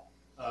on that.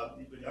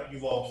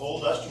 You've all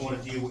told us you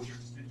want to deal with your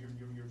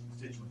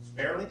constituents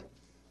fairly.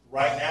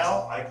 Right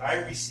now,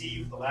 I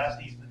received the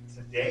last easement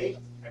today.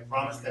 I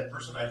promised that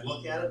person I'd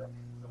look at it.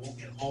 I won't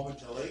get home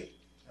until 8.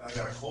 I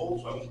got a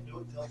cold, so I won't do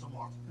it until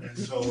tomorrow. And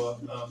so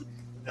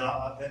then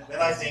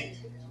I think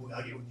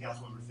I'll get with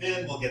Councilmember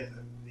Finn. We'll get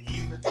the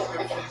easement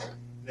descriptions.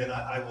 Then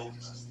I will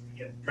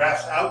get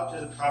drafts out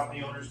to the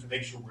property owners to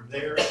make sure we're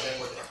there, and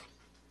then we're there.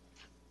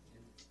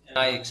 And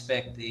I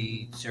expect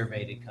the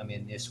survey to come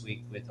in this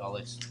week with all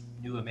its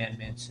new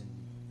amendments and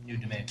new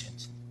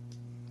dimensions,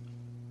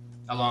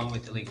 along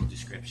with the legal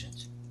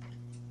descriptions.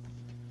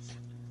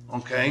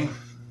 Okay.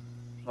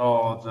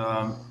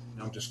 So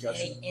no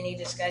discussion. Any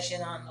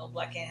discussion on Old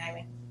Black Canyon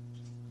Highway?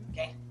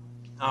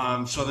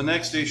 Okay. So the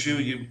next issue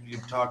you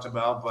talked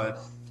about, but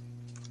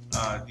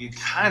you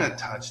kind of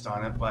touched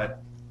on it,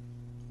 but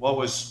what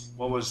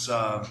was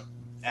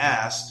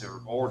asked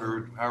or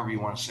ordered, however you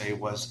want to say,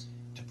 was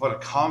to put a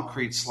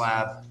concrete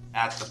slab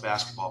at the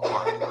basketball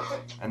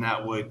park, and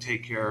that would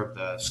take care of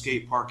the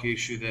skate park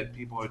issue that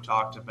people had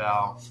talked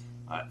about.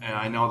 And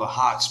I know the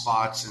hot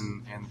spots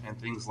and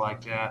things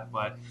like that,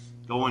 but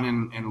going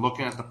in and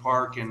looking at the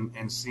park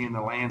and seeing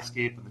the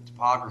landscape and the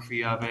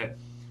topography of it,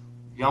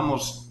 you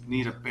almost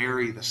need to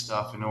bury the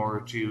stuff in order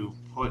to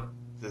put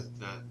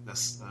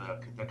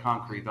the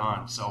concrete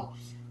on. So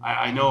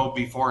I know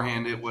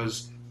beforehand it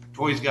was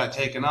toys got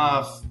taken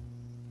off,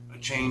 a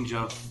change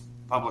of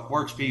public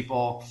works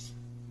people,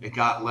 it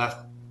got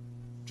left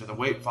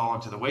to fall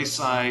into the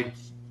wayside,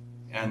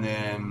 and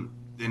then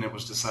it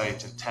was decided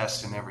to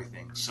test and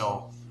everything.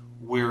 So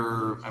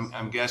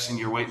I'm guessing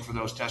you're waiting for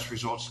those test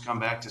results to come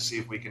back to see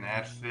if we can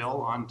add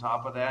fill on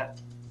top of that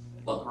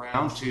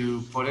ground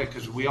to put it,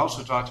 because we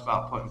also talked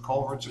about putting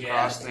culverts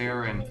across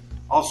there and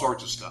all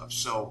sorts of stuff.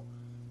 So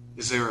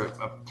Is there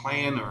a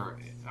plan, or,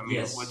 I mean,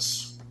 Yes.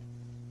 what's?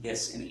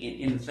 Yes, and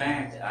in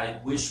fact, I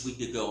wish we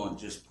could go and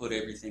just put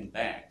everything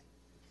back.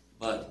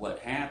 But what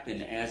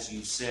happened, as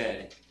you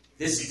said,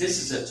 this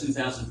is a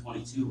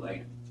 2022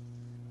 item,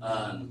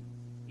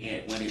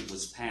 and when it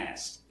was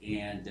passed.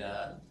 And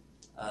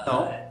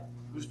No,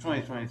 it was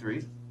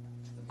 2023.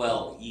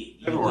 well,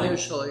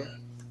 Initially.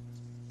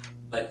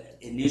 but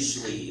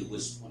initially it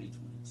was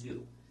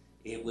 2022.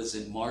 It was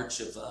in March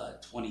of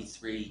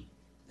 23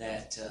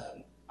 that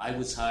I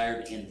was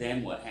hired, and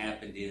then what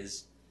happened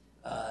is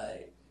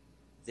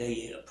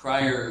the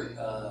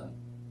prior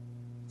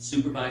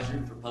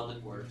supervisor for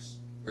Public Works,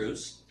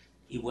 Bruce,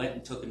 he went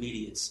and took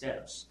immediate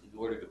steps in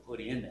order to put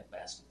in that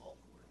basketball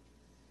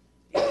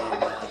court.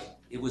 And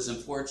it was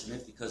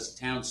unfortunate because the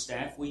town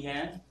staff we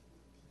had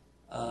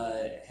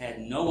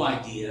no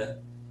idea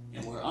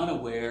and were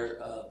unaware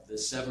of the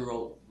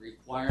several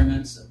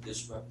requirements of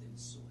disrupting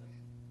soil.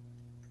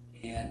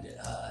 And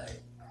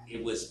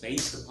it was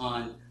based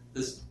upon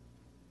this,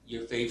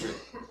 your favorite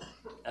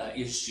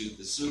issue,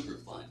 the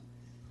Superfund.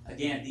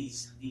 Again,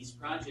 these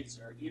projects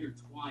are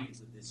intertwined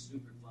with this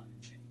Superfund in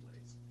many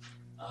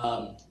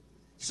ways.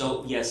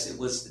 So yes, it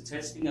was the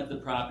testing of the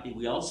property.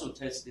 We also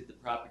tested the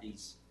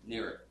properties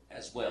near it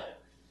as well,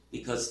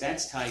 because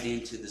that's tied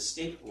into the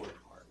skateboard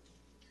park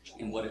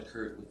and what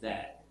occurred with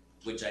that,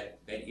 which I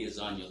bet is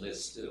on your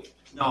list too.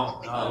 No,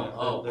 the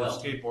well,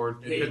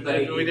 skateboard.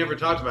 but We never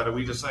talked about it.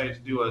 We decided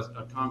to do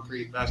a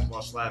concrete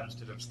basketball slab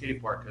instead of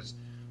skate park because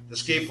the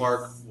skate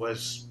park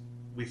was,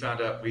 we found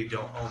out we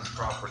don't own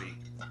property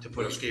to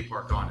put a skate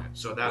park on it.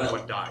 So that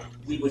one died.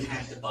 We would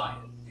have to buy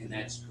it, and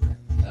that's correct.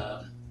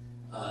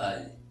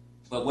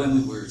 But when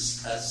we were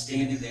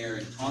standing there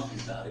and talking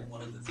about it,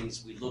 one of the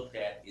things we looked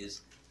at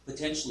is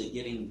potentially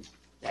getting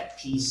that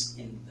piece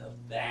in the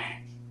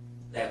back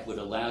that would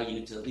allow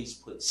you to at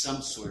least put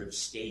some sort of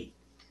skate,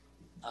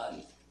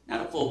 not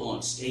a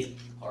full-blown skate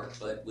park,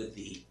 but with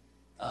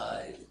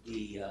God,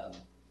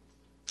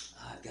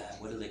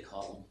 what do they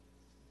call them?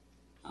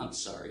 I'm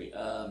sorry.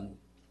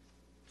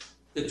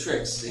 The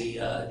tricks,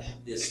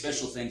 the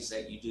special things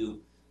that you do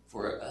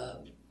for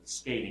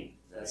skating,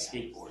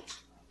 skateboards.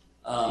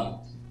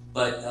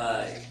 But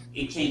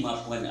it came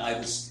up when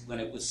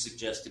it was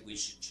suggested we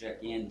should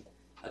check in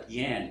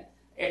again.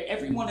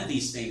 Every one of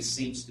these things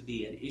seems to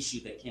be an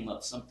issue that came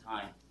up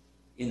sometime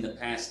in the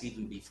past,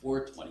 even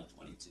before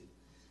 2022.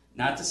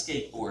 Not the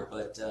skateboard,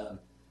 but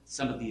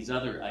some of these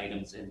other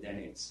items, and then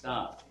it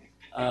stopped.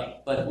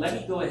 But let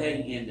me go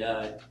ahead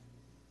and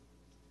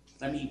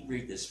let me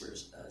read this for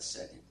a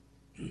second.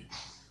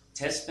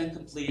 Test's been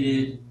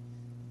completed.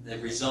 The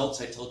results,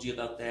 I told you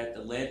about that.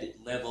 The lead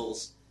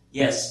levels,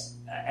 yes.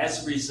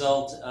 As a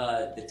result,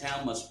 the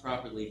town must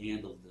properly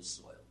handle the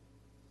soil.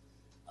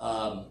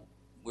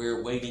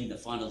 We're awaiting the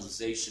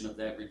finalization of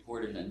that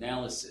report and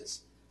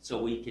analysis so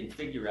we can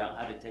figure out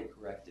how to take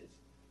corrective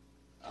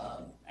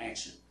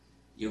action.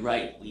 You're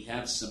right, we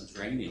have some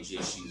drainage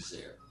issues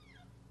there,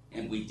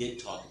 and we did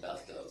talk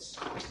about those,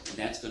 and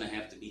that's going to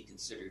have to be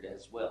considered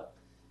as well.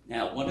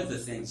 Now, one of the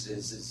things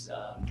is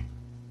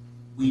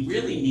we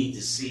really need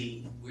to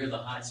see where the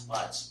hot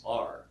spots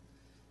are,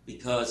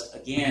 because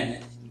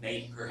again,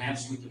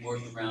 perhaps we can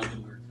work around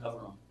them or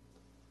cover them.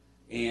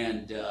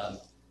 And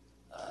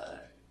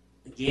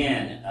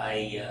again,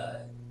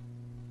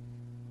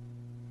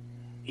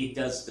 it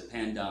does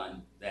depend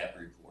on that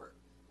report,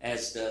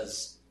 as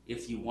does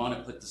if you want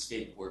to put the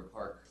skateboard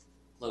park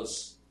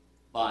close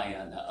by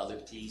on the other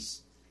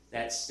piece.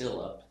 That's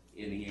still up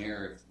in the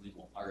air if we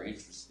are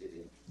interested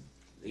in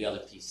the other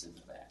piece in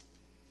the back.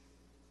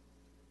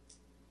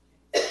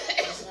 I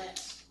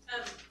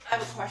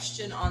have a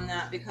question on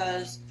that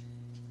because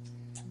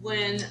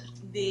when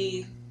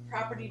the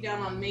property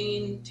down on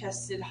Main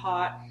tested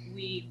hot,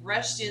 we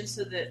rushed in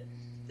so that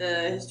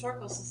the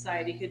Historical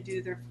Society could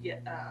do their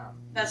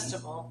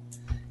festival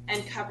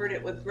and covered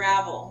it with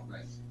gravel.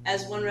 Right.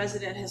 As one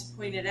resident has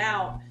pointed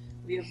out,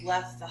 we have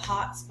left the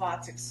hot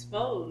spots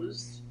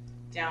exposed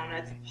down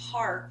at the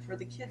park for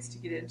the kids to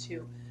get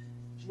into.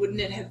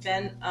 Wouldn't it have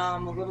been a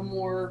little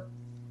more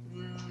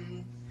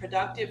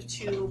productive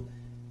to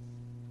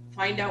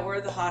find out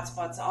where the hot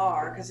spots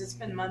are? Because it's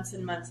been months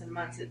and months and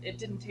months. It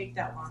didn't take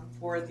that long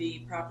for the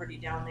property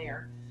down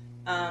there.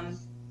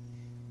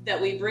 That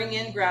we bring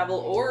in gravel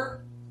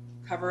or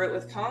cover it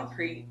with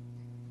concrete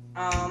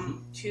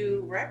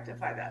to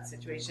rectify that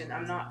situation.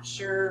 I'm not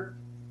sure.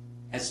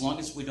 As long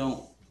as we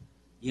don't,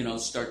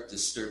 start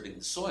disturbing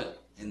the soil,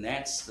 and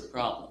that's the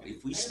problem.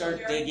 If we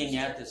start digging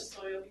out this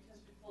soil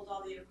because we pulled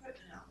all the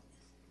equipment out.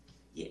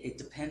 Yeah, it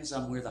depends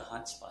on where the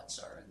hot spots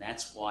are, and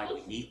that's why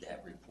we need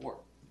that report.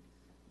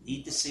 We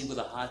need to see where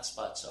the hot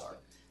spots are.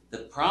 The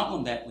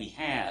problem that we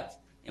have,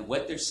 and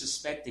what they're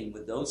suspecting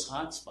with those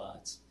hot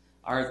spots,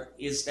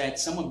 is that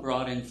someone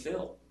brought in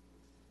fill.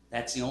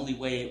 That's the only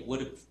way it would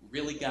have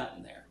really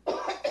gotten there. On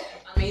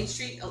Main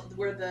Street,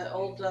 where the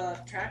old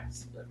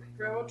tracks, the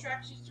railroad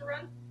tracks used to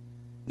run?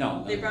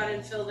 No. They brought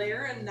in fill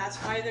there, and that's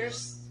why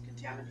there's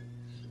contamination.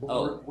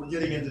 We're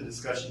getting into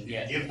discussion.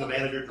 Give the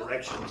manager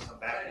direction and come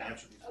back and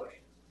answer these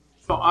questions.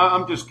 So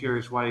I'm just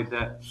curious why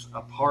that's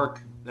a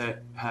park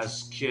that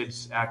has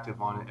kids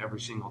active on it every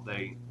single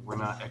day. We're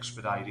not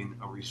expediting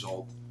a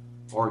result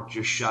or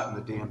just shutting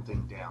the damn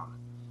thing down.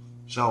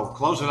 So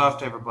close it off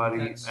to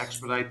everybody,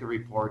 expedite the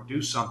report,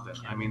 do something.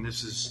 I mean,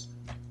 this is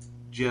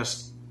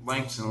just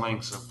lengths and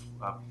lengths of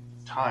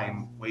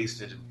time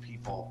wasted and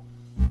people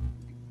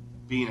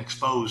being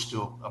exposed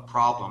to a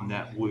problem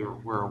that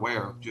we're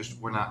aware of, just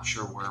we're not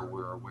sure where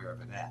we're aware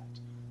of it at.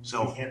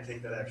 So we can't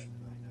take that action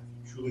tonight. Now,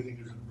 if you truly think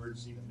there's an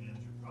emergency, the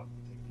manager probably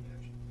take the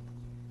action.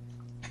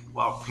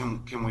 Well,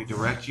 can we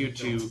direct you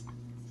to?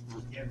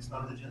 Yeah, it's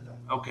not an agenda.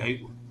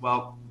 Okay,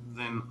 well,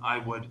 then I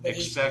would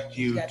expect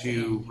you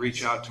to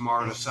reach out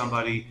tomorrow to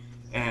somebody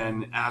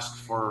and ask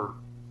for,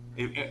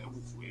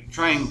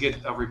 try and get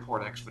a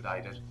report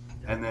expedited.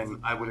 And then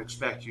I would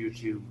expect you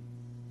to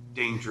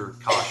danger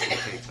caution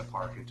take the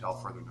park until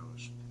further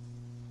notice.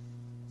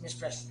 Ms.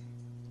 Preston.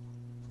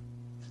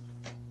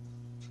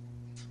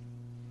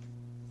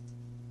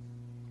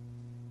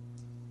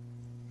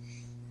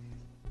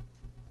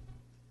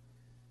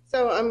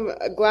 So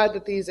I'm glad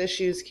that these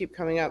issues keep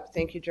coming up.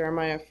 Thank you,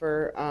 Jeremiah,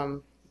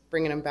 for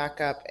bringing them back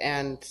up.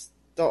 And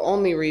the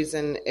only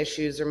reason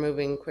issues are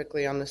moving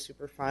quickly on the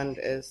Superfund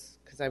is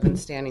because I've been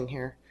standing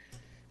here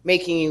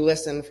making you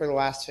listen for the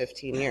last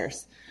 15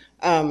 years.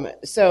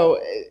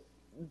 So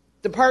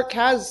the park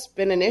has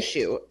been an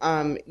issue.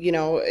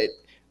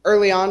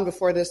 Early on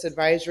before this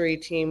advisory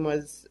team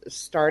was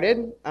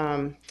started,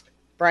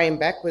 Brian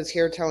Beck was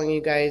here telling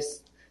you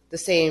guys the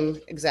same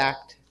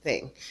exact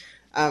thing.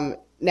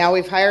 Now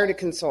we've hired a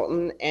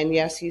consultant, and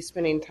yes, he's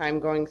spending time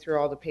going through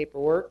all the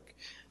paperwork,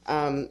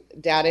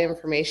 data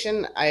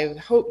information. I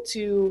hope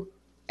to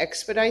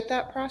expedite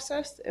that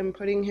process and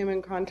putting him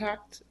in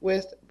contact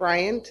with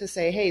Brian to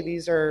say, hey,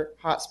 these are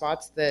hot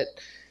spots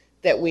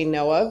that we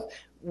know of.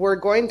 We're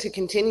going to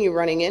continue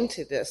running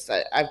into this.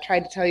 I've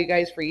tried to tell you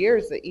guys for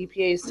years that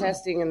EPA's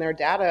testing and their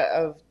data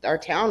of our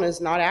town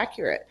is not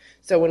accurate.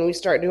 So when we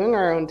start doing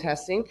our own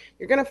testing,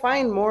 you're going to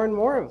find more and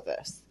more of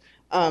this.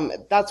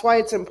 That's why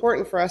it's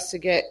important for us to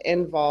get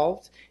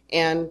involved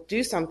and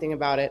do something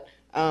about it.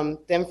 The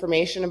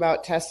information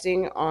about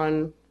testing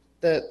on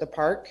the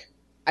park,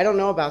 I don't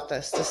know about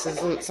this. This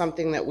isn't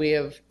something that we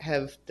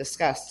have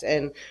discussed.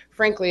 And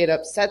frankly, it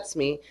upsets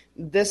me.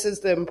 This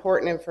is the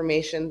important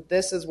information.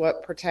 This is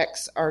what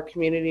protects our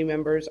community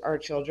members, our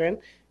children.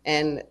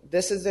 And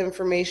this is the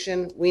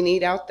information we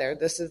need out there.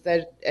 This is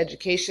the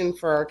education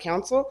for our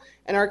council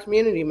and our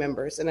community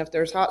members. And if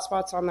there's hot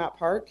spots on that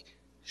park,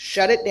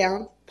 shut it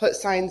down, put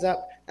signs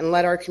up, and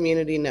let our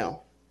community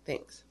know.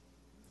 Thanks.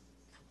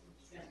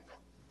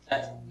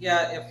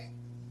 Yeah,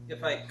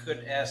 if I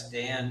could ask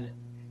Dan,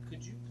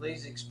 could you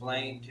please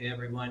explain to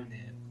everyone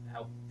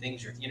how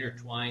things are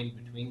intertwined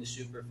between the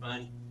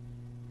Superfund,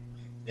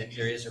 that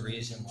there is a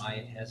reason why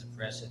it has a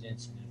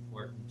precedence and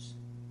importance,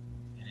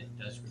 and it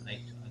does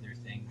relate to other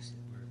things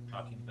that we're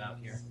talking about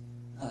here?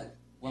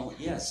 Well,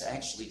 yes,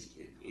 actually,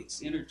 it's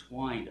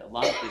intertwined. A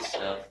lot of this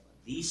stuff,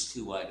 these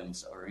two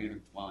items are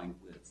intertwined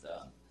with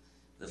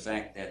the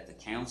fact that the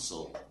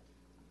council,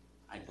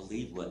 I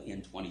believe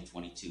in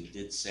 2022,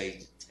 did say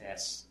to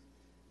test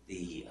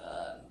the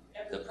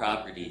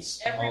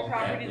properties. Every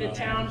property the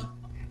town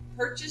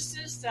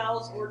purchases,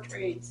 sells, or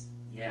trades.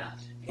 Yeah.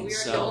 And we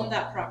already own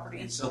that property.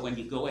 And so when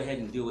you go ahead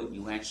and do it and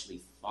you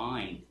actually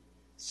find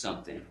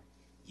something,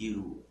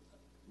 you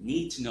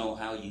need to know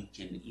how you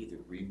can either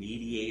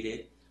remediate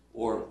it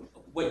or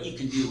what you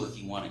can do if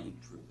you want to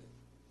improve it.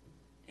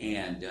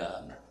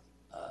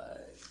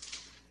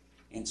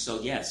 And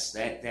so yes,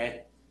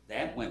 that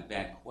went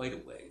back quite a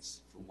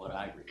ways from what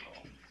I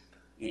recall.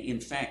 In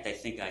fact, I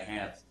think I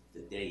have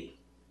the date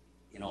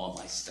in all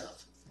my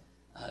stuff,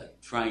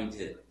 trying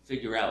to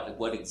figure out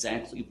what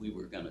exactly we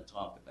were going to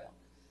talk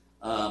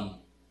about.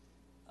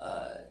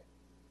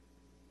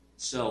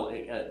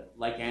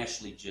 Like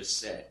Ashley just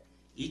said,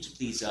 each of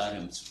these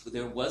items,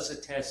 there was a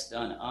test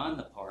done on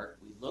the park.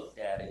 We looked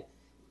at it,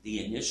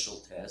 the initial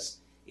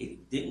test.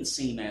 It didn't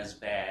seem as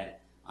bad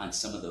on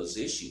some of those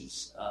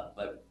issues,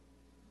 but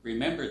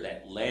remember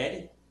that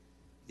lead,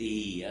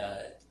 the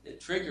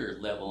trigger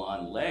level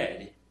on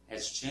lead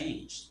has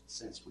changed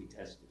since we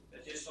tested it.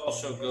 But this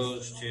also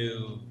goes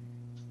to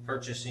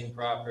purchasing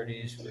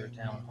properties for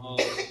town halls,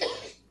 it has to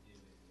do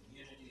with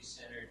community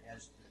center, it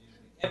has to do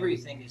with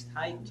everything is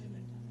tied to it.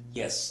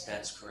 Yes,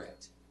 that's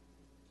correct.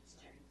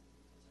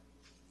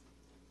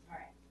 All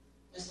right.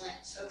 Ms.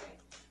 Lance. Okay.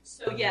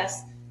 So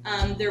yes,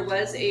 there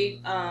was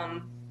a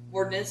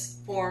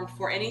ordinance formed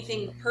for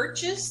anything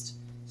purchased,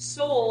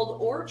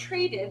 sold, or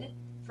traded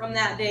from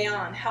that day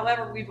on.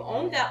 However, we've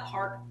owned that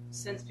park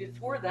since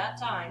before that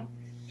time.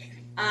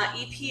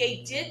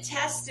 EPA did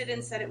test it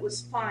and said it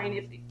was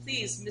fine.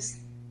 Please,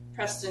 Ms.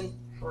 Preston,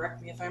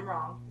 correct me if I'm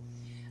wrong,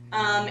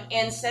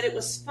 and said it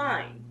was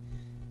fine.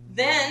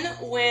 Then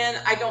when,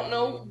 I don't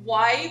know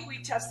why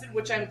we tested,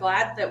 which I'm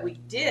glad that we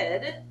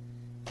did,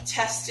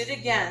 test it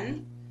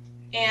again,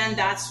 And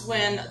that's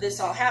when this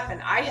all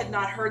happened. I had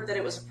not heard that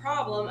it was a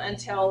problem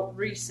until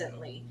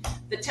recently.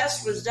 The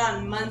test was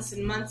done months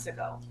and months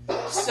ago.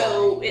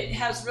 So it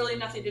has really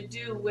nothing to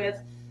do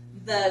with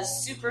the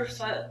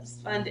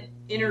Superfund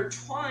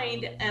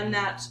intertwined and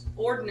that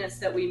ordinance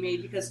that we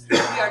made, because we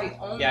already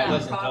own Yeah, I that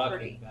wasn't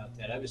property. talking about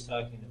that. I was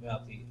talking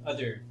about the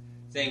other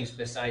things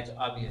besides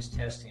obvious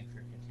testing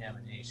for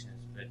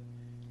contaminations, but.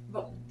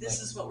 But this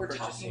like is what we're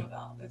purchasing. talking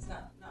about. That's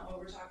not what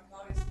we're talking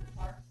about, is the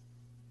park.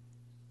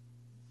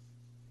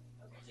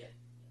 Okay.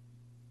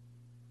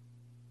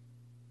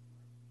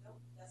 Nope,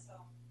 that's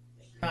all.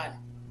 God.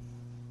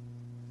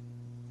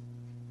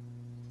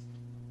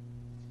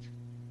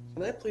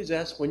 Can I please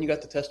ask when you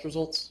got the test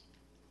results?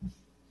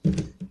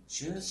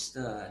 Just,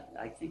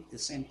 I think the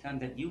same time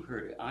that you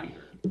heard it, I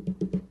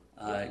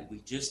heard. We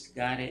just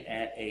got it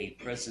at a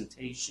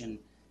presentation,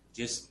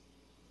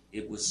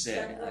 it was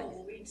said.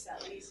 Several weeks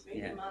at least, maybe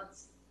Yeah.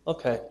 months.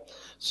 Okay,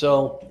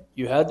 so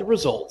you had the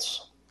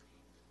results.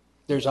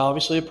 There's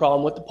obviously a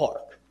problem with the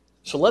park.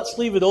 So let's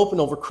leave it open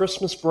over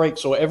Christmas break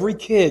so every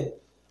kid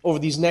over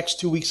these next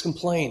 2 weeks can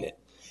play in it.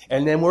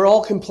 And then we're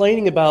all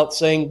complaining about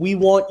saying, we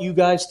want you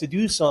guys to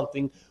do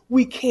something.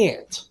 We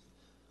can't.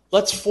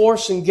 Let's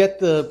force and get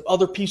the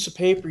other piece of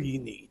paper you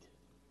need.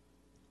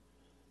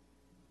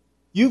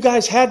 You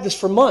guys had this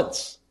for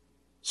months.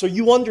 So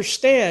you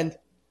understand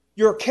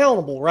you're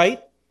accountable,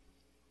 right?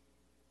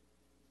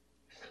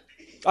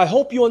 I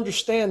hope you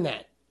understand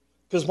that.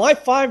 Because my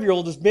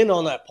 5-year-old has been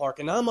on that park,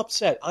 and I'm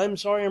upset. I'm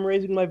sorry I'm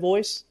raising my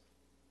voice.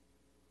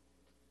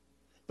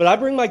 But I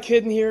bring my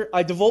kid in here.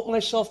 I devote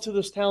myself to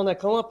this town. I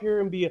come up here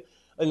and be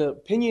an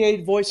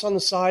opinionated voice on the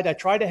side. I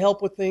try to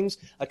help with things.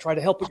 I try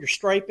to help with your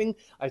striping.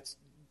 I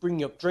bring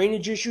you up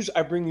drainage issues.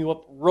 I bring you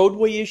up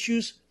roadway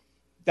issues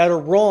that are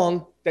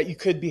wrong that you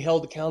could be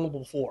held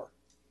accountable for.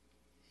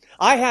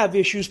 I have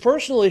issues,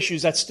 personal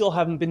issues, that still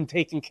haven't been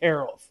taken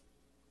care of.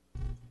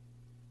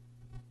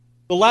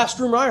 The last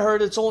rumor I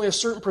heard, it's only a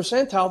certain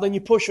percentile, then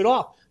you push it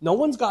off. No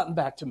one's gotten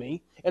back to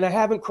me, and I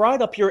haven't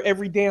cried up here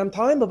every damn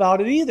time about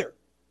it either.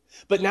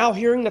 But now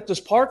hearing that this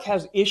park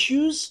has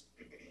issues,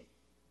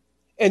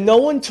 and no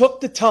one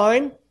took the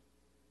time,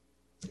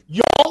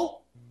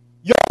 y'all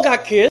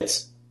got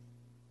kids.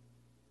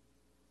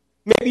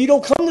 Maybe you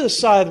don't come to the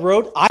side of the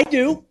road. I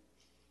do.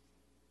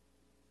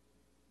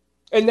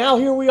 And now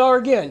here we are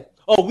again.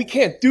 Oh, we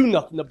can't do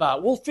nothing about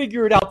it. We'll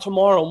figure it out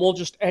tomorrow and we'll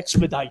just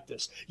expedite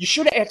this. You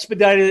should have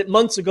expedited it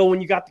months ago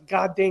when you got the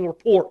goddamn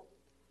report.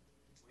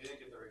 We didn't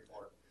get the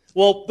report.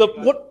 Well,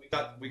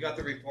 We got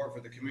the report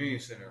for the community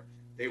center.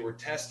 They were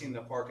testing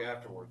the park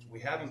afterwards. We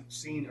haven't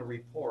seen a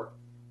report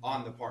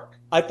on the park.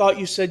 I thought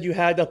you said you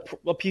had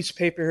a piece of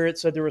paper here that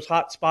said there was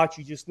hot spots.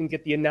 You just didn't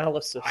get the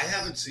analysis. I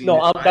haven't seen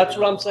No, it. that's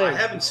what I'm saying. I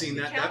haven't seen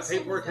that. That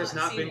paperwork has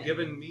not been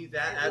given me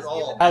that at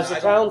all. Has the I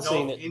town don't know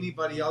seen if it?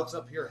 anybody else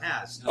up here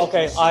has.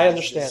 Okay, I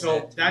understand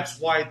So that.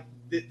 that's why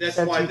this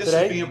Sent you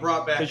is being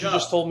brought back up. Because you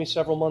just told me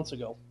several months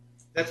ago.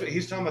 That's what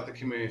he's talking about, the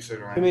community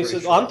center. I'm I mean, pretty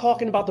so sure. I'm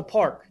talking about the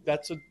park.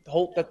 That's a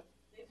whole.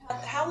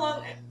 How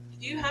long,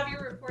 do you have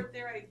your report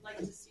there? I'd like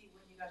to see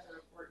when you got the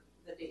report,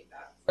 the date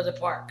back. For the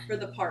park. For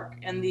the park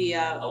and the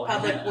Oh,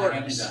 public I haven't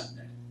works. done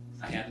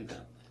that. I haven't done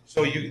that.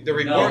 So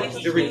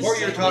the report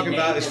you're talking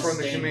about is from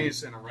the community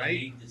center, They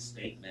right? made the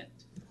statement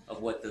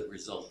of what the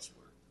results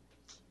were.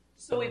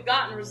 So we've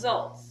gotten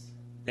results.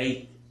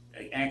 They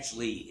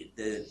actually,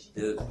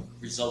 the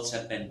results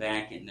have been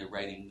back and they're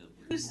writing the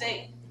Who's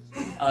they?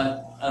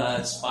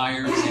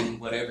 Spires and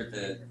whatever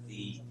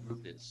the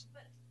group is.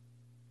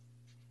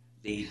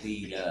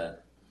 The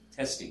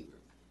testing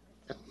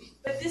group.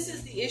 But this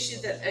is the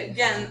issue that,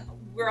 again,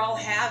 we're all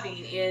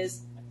having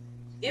is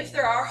if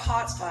there are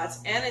hot spots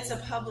and it's a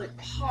public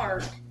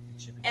park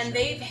and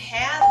they've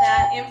had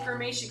that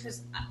information,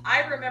 because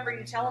I remember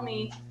you telling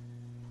me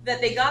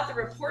that they got the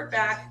report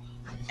back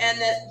and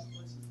that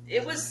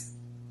it was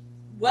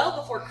well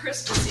before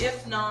Christmas,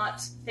 if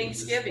not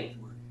Thanksgiving.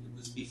 It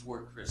was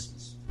before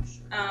Christmas, for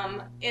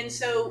sure. And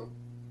so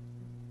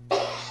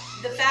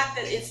the fact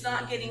that it's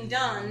not getting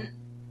done,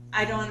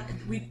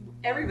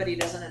 everybody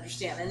doesn't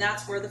understand, and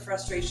that's where the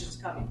frustration is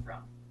coming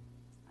from.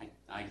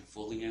 I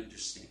fully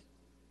understand.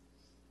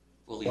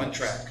 One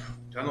track,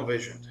 tunnel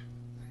vision.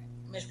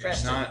 Ms. It's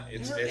Preston. not.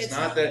 It's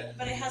not that.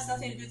 But it has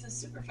nothing to do with the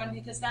Superfund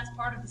because that's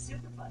part of the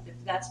Superfund.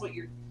 If that's what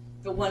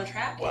the one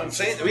track Well, I'm is.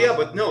 saying, yeah,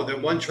 but no, the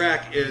one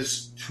track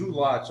is 2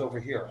 lots over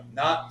here,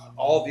 not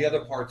all the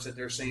other parts that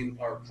they're saying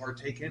are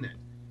partake in it.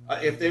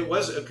 If there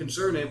was a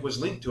concern and it was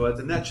linked to it,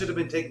 then that should have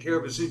been taken care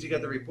of as soon as you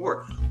got the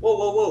report.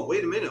 Whoa,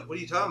 wait a minute. What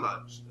are you talking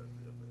about?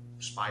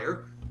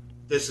 Spire?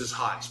 This is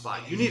hot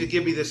spot. You need to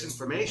give me this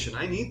information.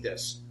 I need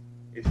this.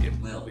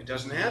 It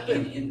doesn't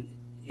happen.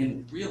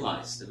 And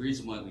realize the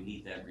reason why we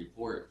need that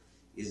report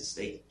is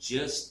they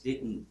just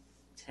didn't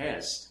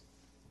test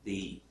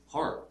the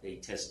park. They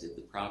tested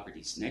the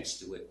properties next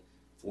to it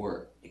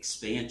for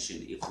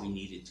expansion if we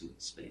needed to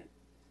expand.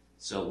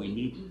 So we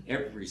need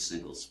every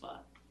single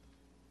spot.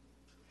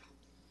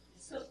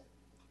 So,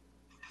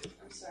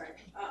 I'm sorry.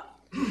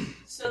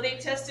 So they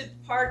tested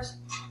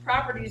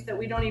properties that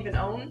we don't even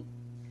own?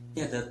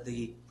 Yeah,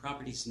 the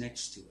property's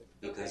next to it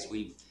because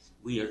we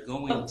are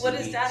going But to what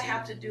does need that to-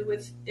 have to do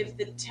with if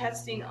the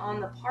testing on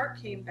the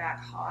park came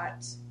back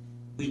hot?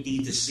 We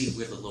need to see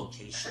where the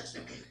locations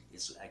are,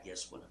 is I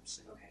guess what I'm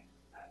saying. Okay.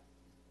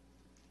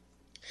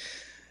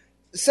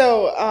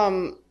 So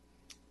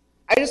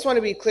I just want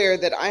to be clear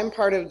that I'm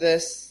part of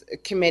this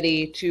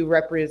committee to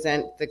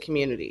represent the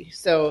community.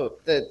 So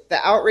the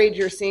outrage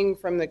you're seeing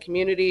from the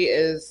community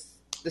is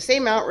the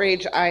same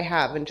outrage I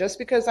have. And just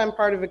because I'm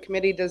part of a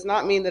committee does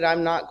not mean that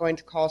I'm not going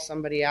to call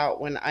somebody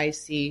out when I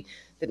see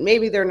that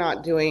maybe they're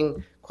not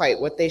doing quite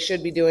what they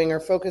should be doing or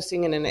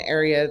focusing in an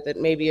area that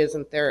maybe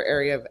isn't their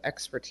area of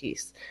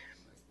expertise.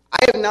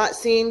 I have not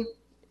seen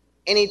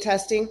any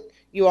testing.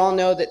 You all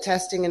know that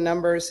testing and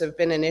numbers have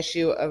been an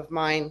issue of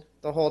mine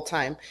the whole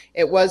time.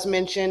 It was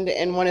mentioned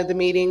in one of the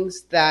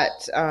meetings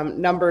that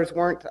numbers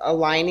weren't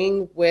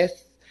aligning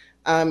with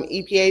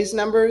EPA's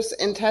numbers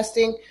in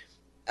testing.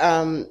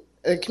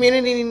 The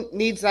community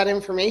needs that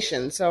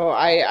information. So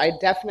I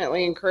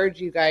definitely encourage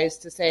you guys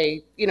to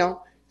say,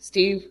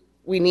 Steve,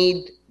 we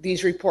need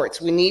these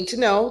reports. We need to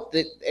know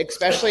that,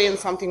 especially in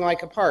something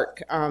like a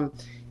park.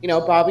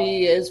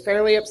 Bobby is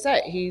fairly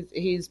upset.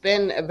 He's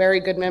been a very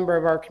good member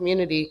of our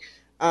community.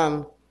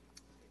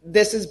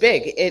 This is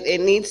big.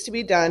 It needs to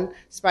be done.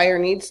 Spire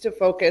needs to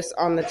focus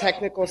on the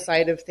technical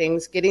side of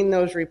things, getting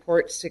those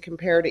reports to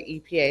compare to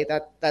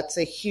EPA. That's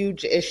a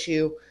huge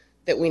issue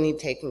that we need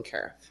taken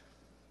care of.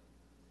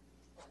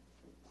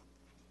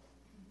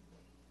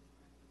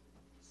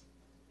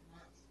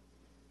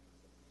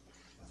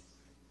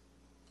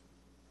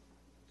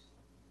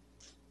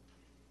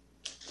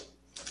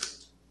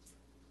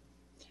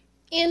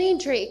 Annie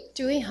Drake,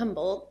 Dewey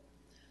Humboldt.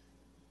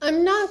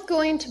 I'm not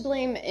going to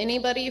blame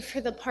anybody for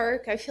the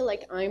park. I feel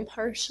like I'm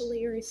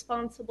partially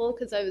responsible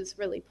because I was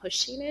really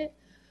pushing it.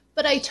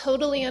 But I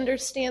totally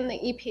understand the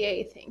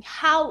EPA thing.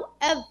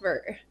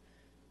 However,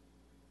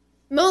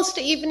 most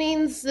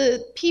evenings,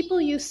 the people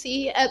you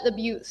see at the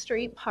Butte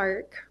Street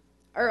Park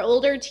are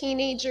older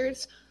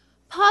teenagers,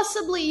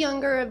 possibly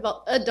younger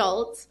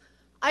adults.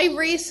 I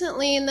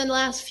recently, in the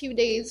last few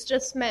days,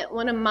 just met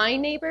one of my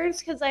neighbors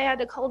because I had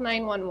to call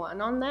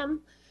 911 on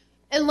them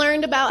and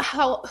learned about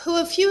who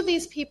a few of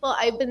these people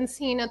I've been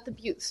seeing at the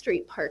Butte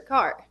Street Park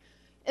are.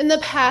 In the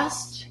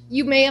past,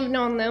 you may have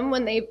known them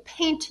when they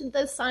painted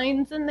the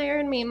signs in there,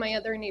 and me and my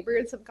other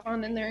neighbors have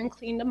gone in there and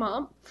cleaned them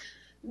up.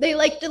 They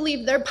like to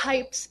leave their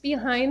pipes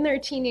behind. Their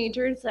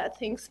teenagers that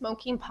think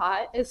smoking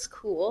pot is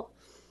cool.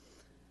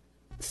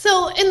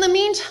 So in the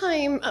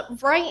meantime,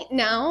 right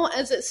now,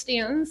 as it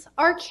stands,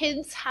 our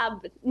kids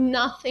have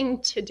nothing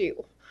to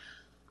do.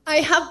 I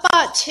have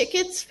bought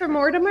tickets for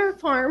Mortimer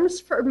Farms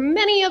for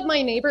many of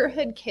my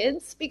neighborhood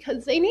kids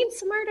because they need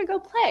somewhere to go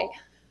play.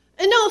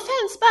 And no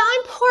offense, but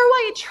I'm poor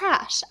white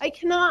trash. I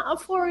cannot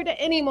afford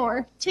any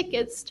more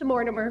tickets to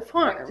Mortimer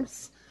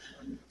Farms.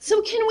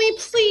 So can we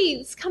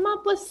please come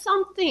up with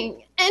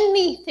something,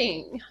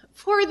 anything,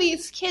 for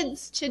these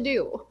kids to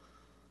do?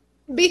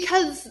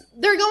 Because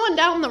they're going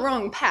down the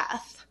wrong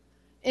path.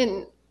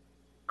 And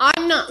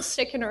I'm not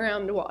sticking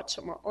around to watch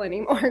them all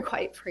anymore,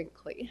 quite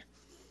frankly.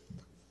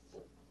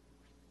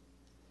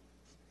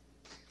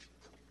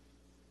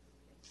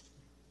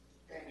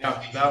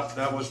 Yeah,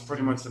 that was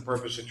pretty much the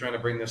purpose of trying to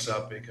bring this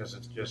up because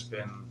it's just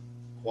been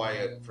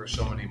quiet for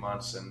so many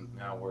months and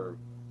now we're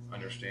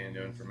understanding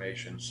the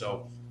information.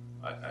 So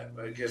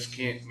I guess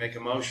can't make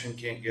a motion,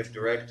 can't give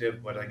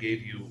directive, but I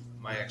gave you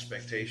my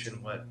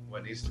expectation,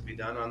 what needs to be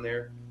done on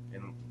there.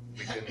 And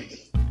we can,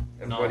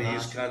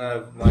 everybody's kind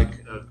of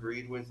like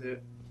agreed with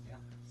it.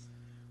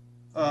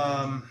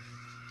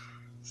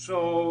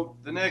 So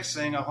the next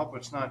thing, I hope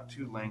it's not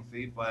too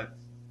lengthy, but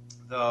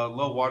the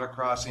low water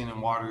crossing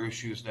and water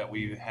issues that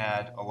we've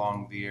had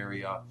along the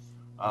area.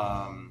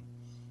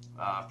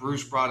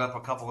 Bruce brought up a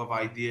couple of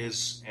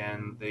ideas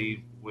and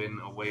they went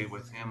away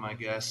with him, I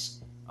guess,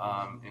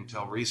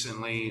 until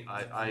recently.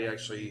 I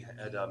actually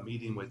had a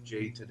meeting with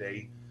Jay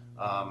today,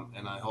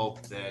 and I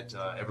hope that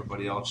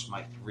everybody else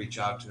might reach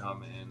out to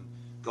him and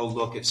go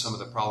look at some of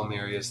the problem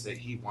areas that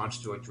he wants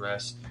to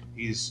address.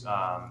 He's,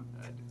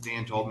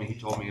 Dan told me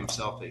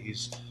himself that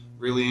he's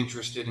really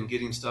interested in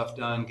getting stuff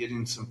done,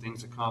 getting some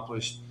things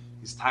accomplished.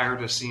 He's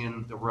tired of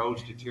seeing the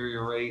roads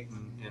deteriorate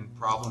and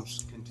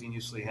problems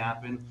continuously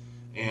happen.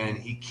 And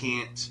he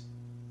can't,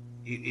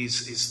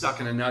 he's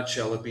stuck in a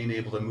nutshell of being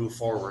able to move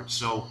forward.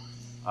 So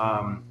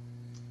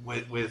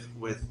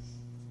with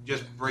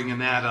just bringing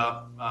that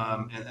up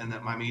and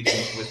that my meeting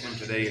with him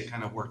today, it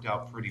kind of worked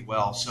out pretty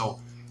well. So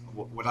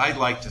what I'd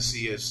like to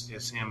see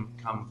is him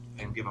come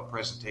and give a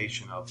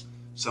presentation of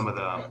some of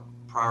the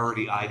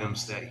priority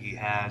items that he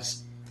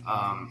has,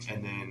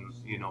 and then,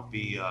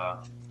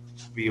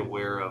 be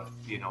aware of,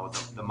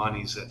 the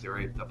monies that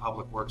the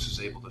Public Works is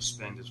able to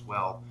spend as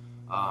well.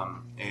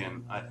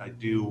 And I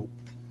do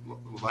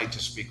like to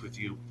speak with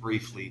you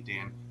briefly,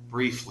 Dan,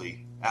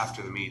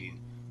 after the meeting,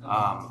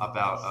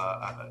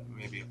 about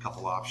maybe a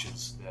couple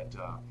options that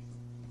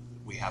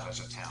we have as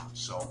a town.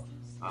 So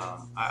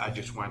I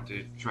just wanted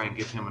to try and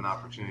give him an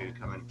opportunity to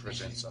come and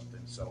present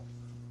something. So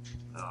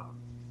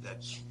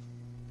that's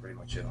pretty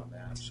much it on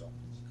that, so.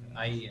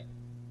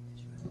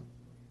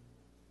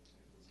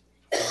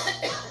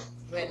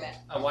 Go ahead,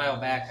 Matt. A while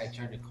back, I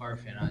turned to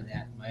Carfin on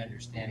that. My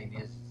understanding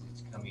is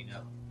it's coming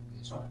up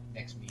this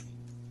next meeting.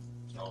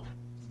 So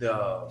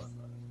The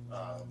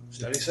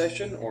study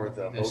session or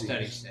the the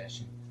study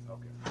session.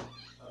 Okay.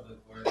 Public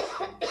Works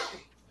and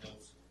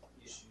those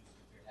issues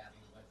that they're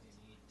having, what they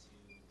need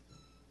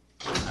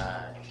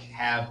to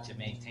have to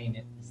maintain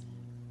it.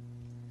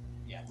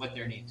 Yeah, what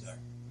their needs are.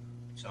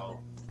 So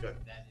Good.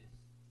 that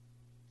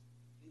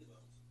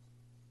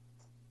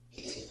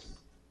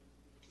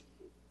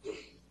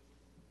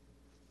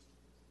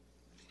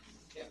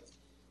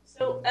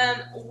So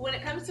when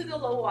it comes to the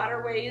low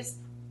waterways,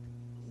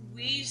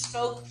 we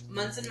spoke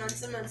months and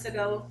months and months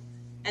ago,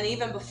 and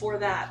even before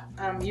that,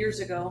 years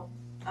ago,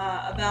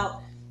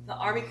 about the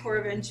Army Corps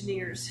of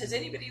Engineers. Has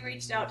anybody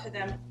reached out to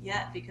them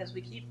yet? Because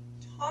we keep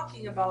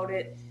talking about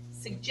it,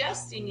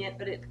 suggesting it,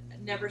 but it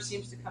never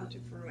seems to come to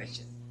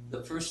fruition.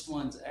 The first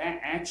ones,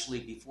 actually,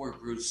 before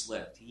Bruce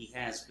left, he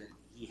had been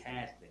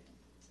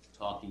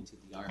talking to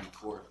the Army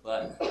Corps,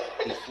 but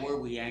before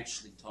we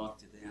actually talk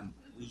to them,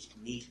 we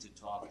need to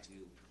talk to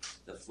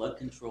the Flood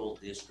Control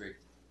District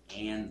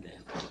and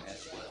them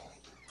as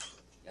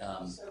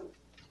well.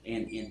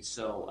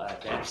 So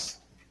that's,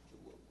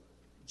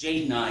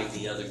 Jay and I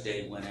the other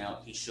day went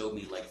out, he showed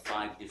me like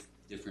 5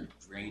 different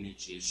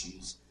drainage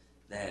issues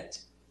that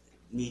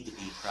need to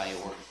be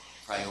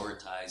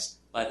prioritized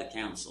by the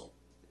council.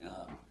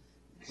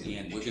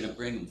 And we're going to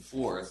bring them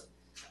forth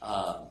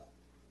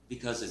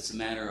because it's a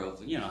matter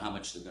of, how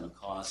much they're going to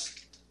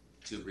cost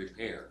to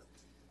repair.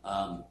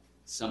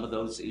 Some of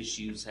those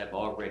issues have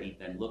already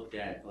been looked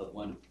at, but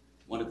one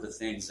of the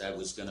things I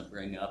was going to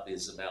bring up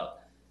is about,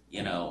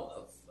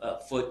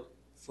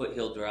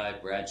 Foothill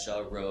Drive,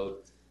 Bradshaw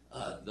Road.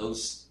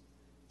 Those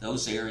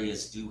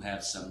areas do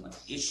have some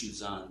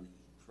issues on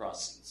the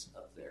crossings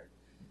up there.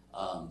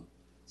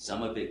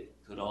 Some of it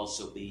could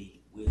also be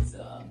with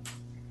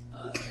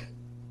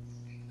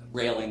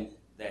railing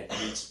that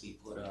needs to be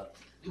put up.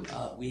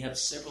 We have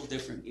several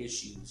different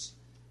issues.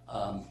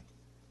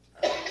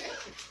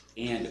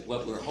 And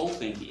what we're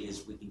hoping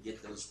is we can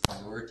get those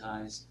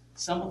prioritized.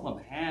 Some of them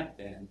have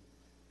been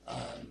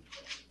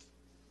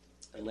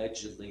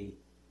allegedly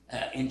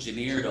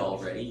engineered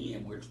already,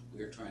 and we're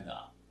trying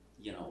to,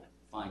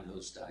 find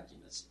those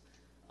documents.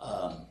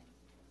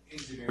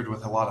 Engineered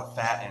with a lot of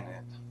fat in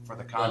it for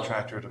the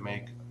contractor to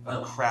make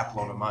a crap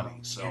load of money.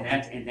 So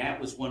and that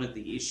was one of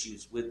the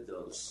issues with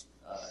those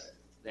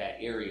that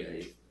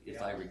area,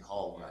 if I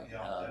recall right.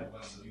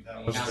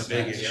 That was the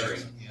big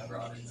issue.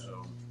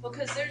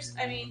 Because there's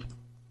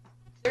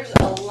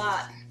a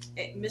lot.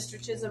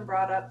 Mr. Chisholm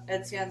brought up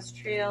Ed Sands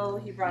Trail.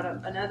 He brought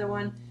up another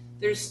one.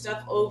 There's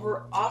stuff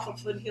over off of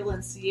Foothill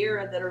and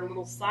Sierra that are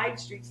little side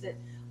streets that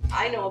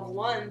I know of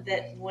one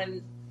that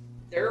when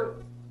their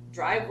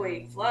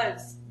driveway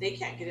floods, they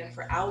can't get in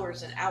for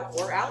hours and out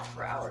for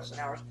hours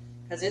and hours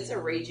because it's a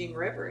raging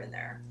river in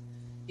there,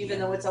 even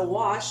though it's a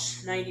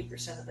wash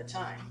 90% of the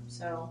time.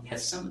 So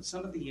yes,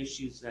 some of the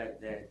issues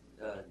that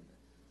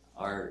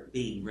are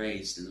being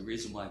raised, and the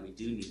reason why we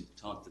do need to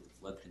talk to the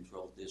Flood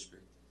Control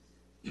District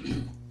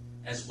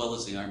as well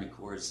as the Army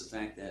Corps is the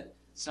fact that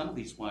some of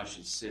these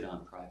washes sit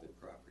on private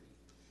property,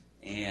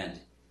 and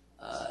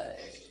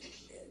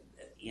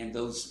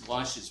those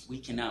washes, we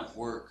cannot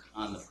work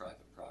on the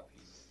private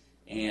property,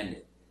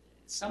 and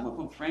some of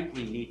them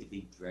frankly need to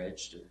be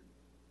dredged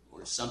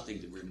or something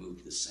to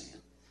remove the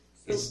sand.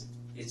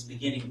 It's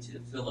beginning to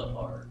fill up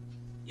our,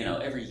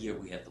 every year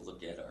we have to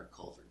look at our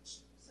culverts.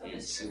 So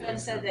Mr. Gunn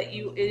said that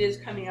it is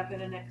coming up at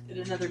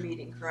another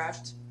meeting,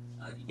 correct?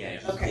 Yeah.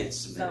 Okay. It's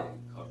submitted.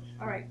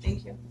 All right.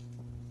 Thank you.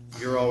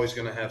 You're always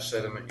going to have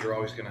sediment. You're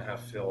always going to have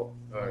fill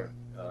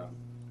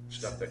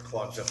stuff that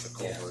clogs up the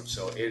culvert.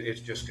 So it's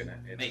just going to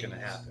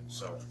happen.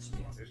 So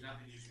there's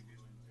nothing you can do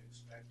to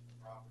expect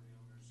the property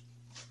owners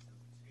to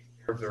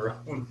take care of their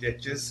own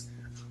ditches.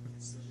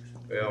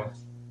 Well,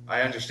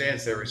 I understand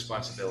it's their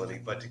responsibility,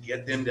 but to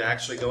get them to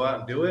actually go out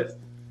and do it,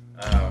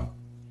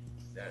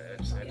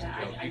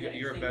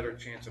 you're a better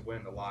chance of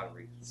winning the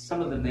lottery.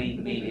 Some of the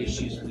main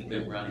issues we've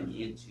been running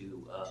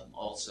into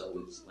also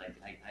is like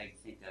I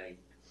think I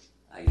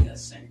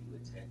sent you a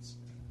text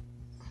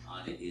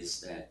on it, is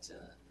that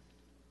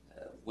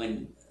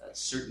when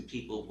certain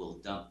people will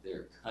dump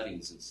their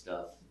cuttings and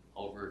stuff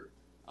over,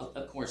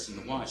 of course in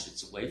the wash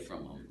it's away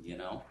from them,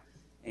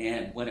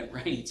 and when it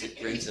rains it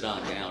brings it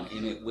on down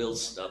and it will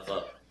stuff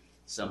up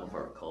some of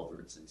our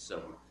culverts, and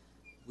so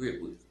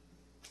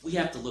we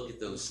have to look at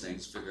those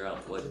things, figure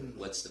out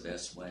what's the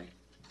best way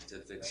to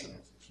fix them.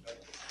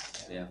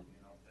 Yeah.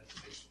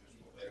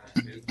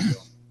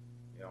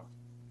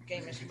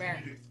 Okay, Mr.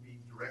 Mayor.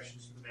 The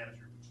directions to the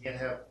manager. We can't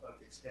have an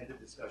extended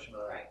discussion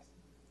on that.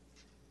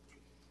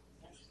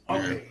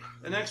 Okay,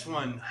 the next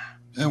one.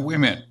 Wait a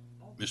minute,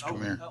 Mr.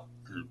 Mayor.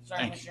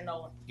 Sorry, Thank Mr. you.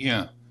 Nolan.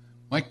 Yeah,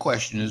 my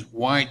question is,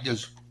 why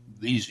does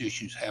these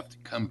issues have to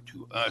come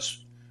to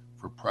us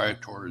for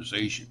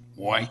prioritization?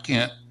 Why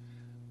can't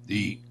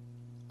the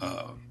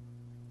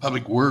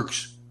Public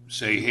Works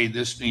say, hey,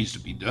 this needs to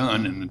be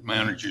done, and the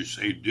managers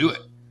say, do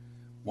it.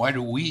 Why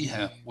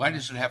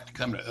does it have to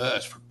come to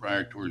us for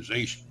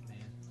prioritization?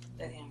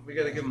 We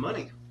got to give them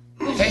money.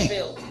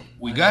 Hey,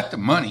 we got the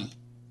money.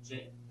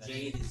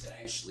 Jade is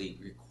actually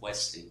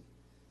requesting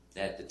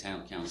that the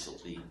town council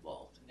be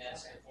involved. And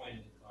that's the point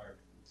of the card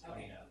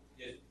coming up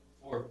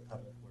for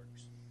Public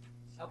Works.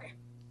 Okay.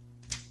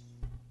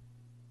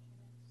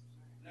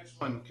 Next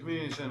one,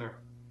 community center.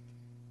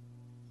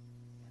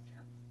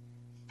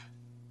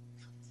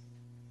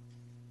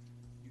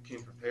 You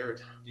came prepared.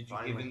 Did you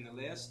Finally. give him the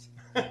list?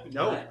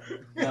 No.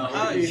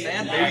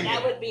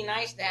 That would be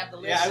nice to have the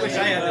list. Yeah, I wish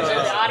I had so the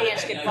the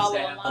audience I could follow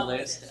have the along.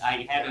 list.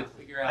 I had to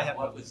figure out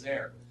what was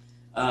there.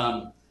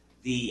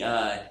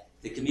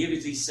 The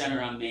community center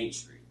on Main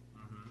Street,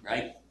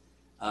 right?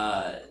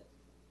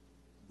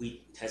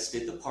 We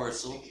tested the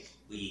parcel.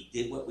 We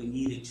did what we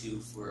needed to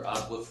for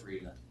Agua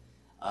Frida,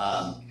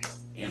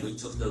 and we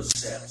took those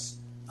steps.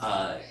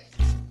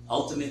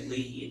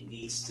 Ultimately, it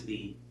needs to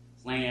be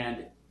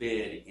planned,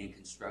 bid, and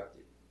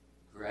constructed,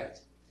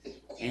 correct?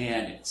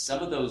 And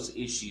some of those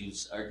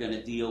issues are going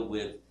to deal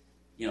with,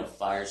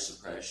 fire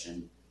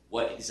suppression,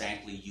 what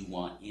exactly you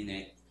want in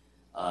it.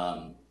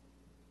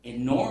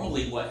 And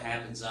normally what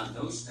happens on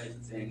those type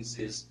of things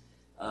is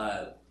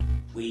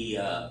we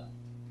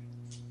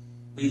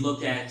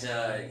look at,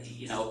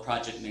 a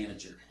project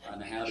manager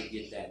on how to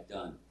get that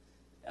done.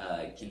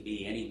 It can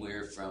be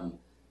anywhere from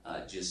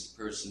just a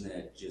person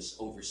that just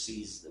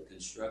oversees the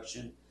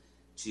construction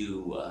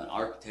to an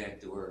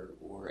architect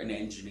or an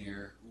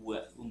engineer,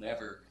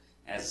 whomever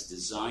has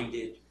designed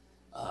it,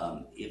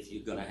 if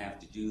you're going to have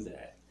to do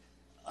that.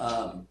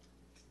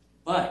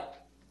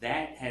 But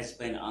that has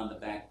been on the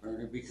back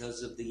burner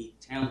because of the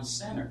town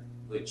center,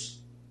 which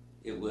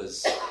it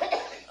was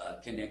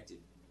connected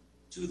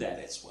to that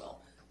as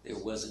well. There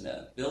was an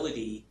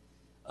ability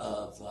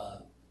of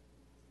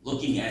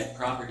looking at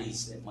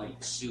properties that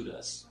might suit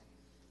us.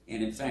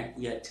 And in fact,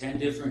 we had 10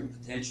 different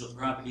potential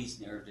properties,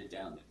 narrowed it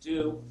down to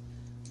 2.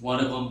 One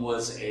of them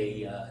was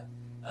a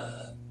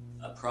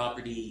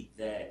property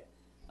that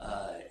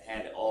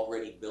had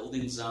already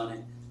buildings on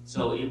it.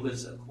 So it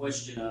was a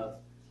question of,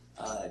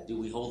 do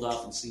we hold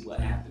off and see what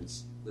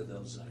happens with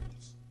those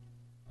items?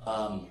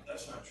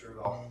 That's not true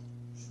at all.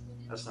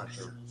 That's not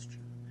true.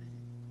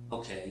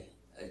 Okay.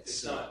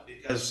 It's not,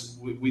 because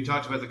we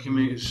talked about the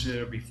community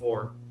center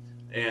before,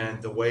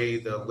 and the way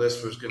the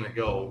list was going to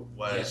go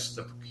was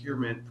the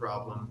procurement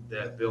problem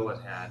that Bill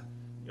had.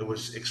 It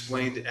was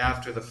explained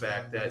after the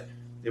fact that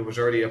there was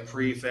already a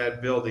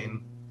prefab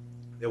building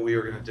that we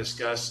were going to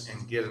discuss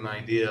and get an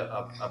idea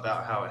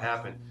about how it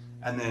happened.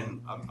 And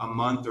then a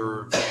month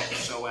or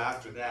so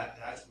after that,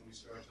 that's when we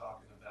started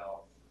talking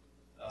about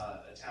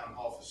the town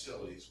hall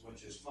facilities,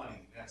 which is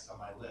funny, next on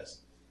my list.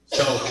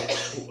 So,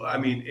 I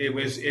mean,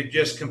 it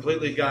just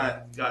completely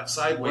got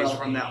sideways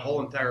from that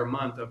whole entire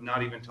month of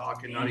not even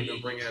talking, not even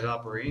bringing it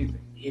up or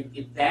anything.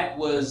 If that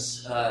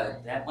was,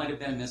 that might have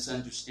been a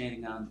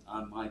misunderstanding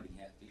on my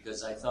behalf,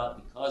 because I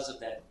thought because of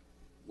that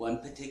one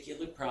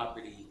particular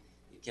property,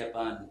 it kept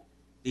on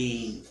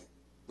being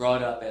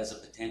brought up as a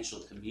potential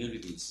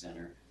community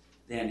center,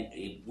 then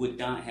it would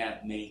not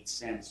have made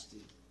sense to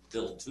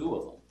build 2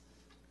 of them.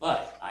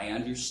 But I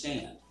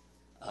understand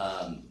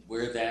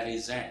where that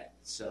is at.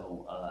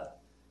 So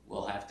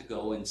we'll have to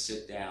go and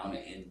sit down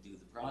and do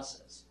the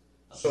process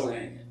of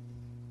planning it.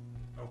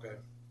 Okay.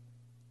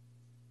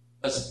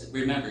 But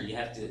remember, you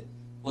have to,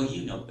 well,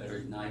 you know better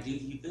than I do,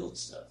 you build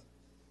stuff.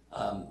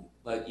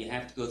 But you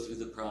have to go through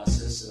the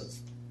process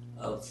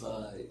of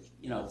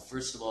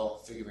first of all,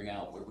 figuring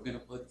out where we're going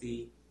to put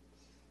the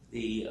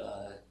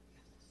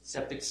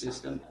septic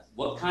system,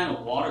 what kind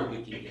of water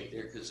we can get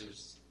there,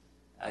 because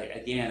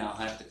I'll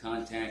have to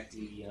contact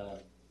the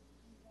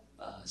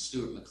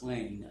Stuart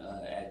McLean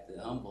at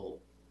the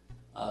Humboldt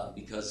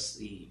because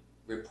the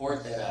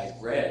report that I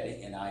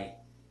read, and I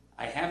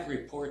have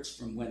reports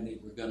from when they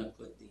were going to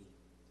put the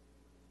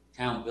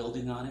town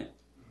building on it.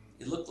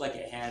 It looked like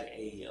it had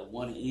a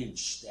 1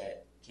 inch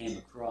that came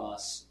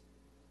across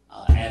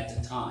at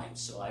the time,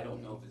 so I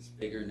don't know if it's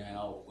bigger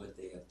now or what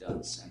they have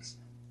done since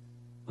then.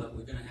 But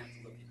we're going to have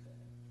to look at that.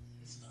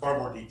 It's far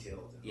more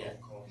detailed than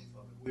calling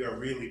public. We are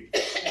really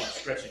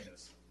stretching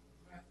this.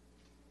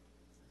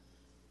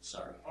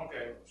 Sorry.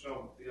 Okay,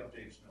 so the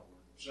update's nowhere.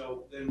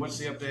 So then what's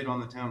the update on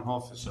the town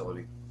hall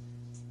facility?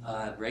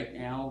 Right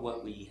now,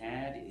 what we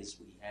had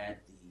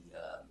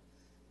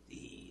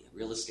the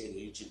real estate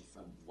agent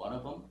from one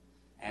of them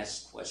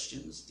ask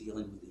questions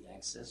dealing with the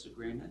access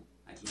agreement.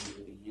 I gave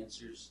her the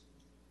answers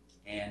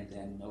and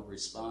then no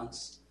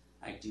response.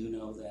 I do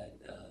know that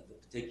the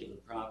particular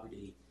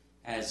property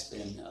has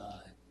been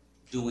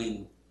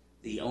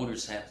the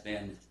owners have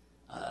been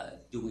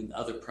doing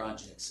other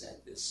projects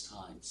at this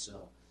time.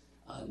 So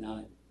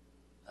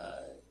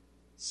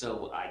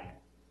so I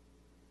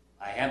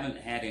haven't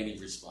had any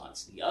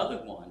response. The other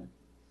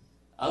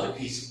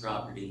piece of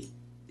property,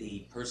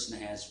 the person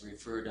has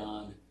referred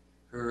on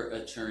her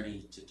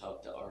attorney to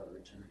talk to our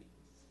attorney.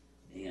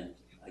 And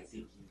I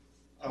think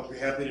I'll be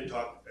happy to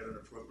talk at an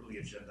appropriately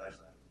agendized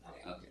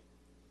item. Okay.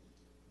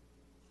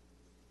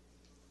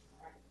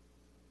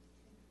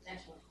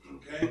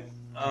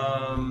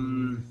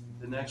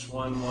 The next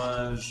one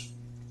was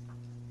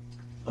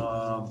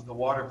the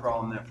water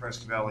problem that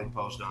Prescott Valley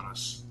posed on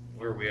us.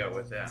 Where are we at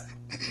with that?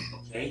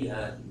 Okay,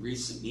 the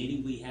recent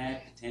meeting we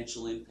had,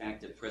 potential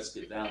impact of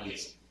Prescott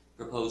Valley's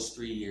proposed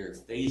 3-year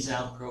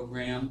phase-out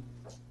program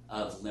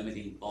of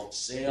limiting bulk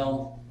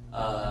sale.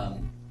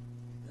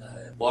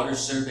 Water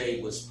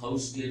survey was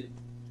posted.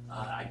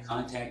 I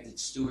contacted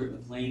Stuart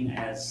McLean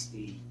as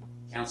the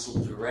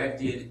council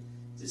directed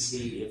to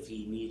see if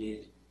he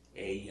needed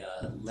a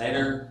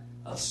letter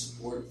of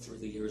support for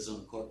the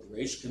Arizona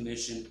Corporation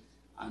Commission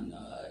on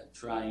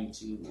trying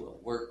to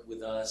work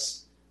with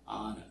us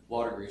on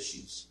water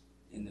issues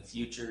in the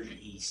future.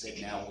 He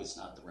said now was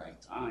not the right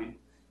time.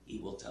 He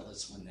will tell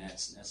us when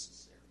that's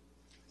necessary.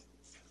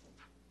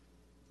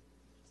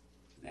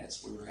 And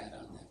that's where we're at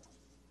on that.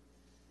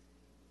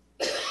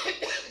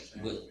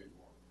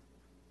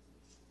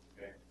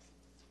 Okay.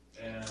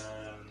 And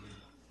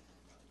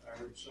I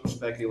heard some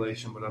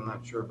speculation, but I'm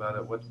not sure about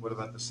it. What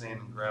about the sand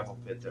and gravel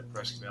pit that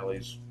Prescott Valley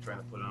is trying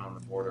to put on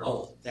the border?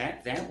 Oh,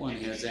 that one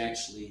has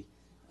actually,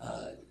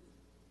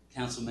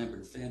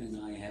 Councilmember Finn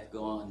and I have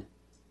gone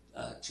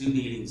 2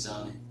 meetings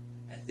on it.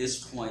 At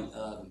this point,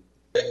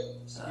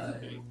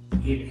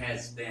 it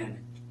has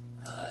been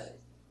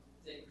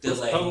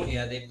delayed.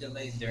 Yeah, they've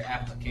delayed their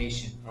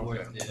application for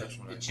Okay, that's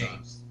what I the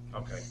change.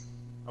 thought. Okay.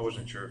 I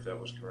wasn't sure if that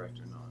was correct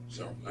or not,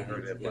 so I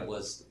heard it. It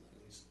was.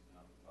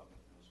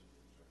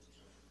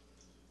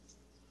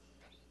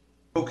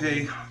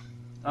 Okay.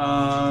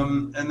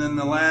 And then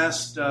the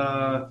last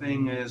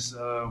thing is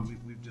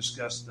we've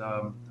discussed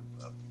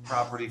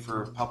property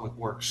for public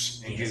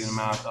works and getting them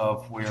out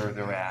of where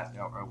they're at.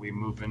 Are we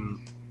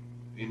moving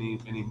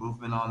any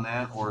movement on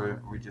that, or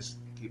are we just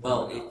keep?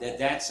 Well,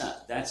 that's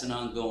an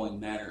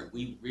ongoing matter.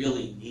 We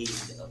really need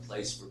a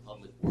place for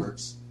public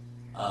works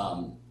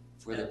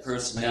for the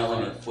personnel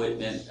and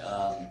equipment.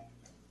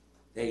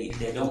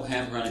 They don't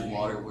have running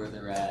water where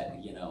they're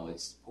at. You know,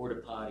 it's porta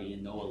potty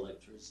and no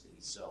electricity,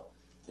 so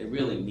they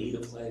really need a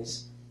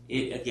place.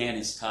 It again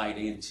is tied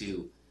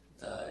into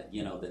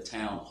the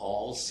town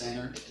hall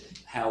center.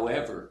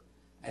 However,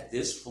 at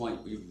this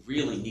point, we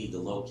really need to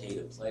locate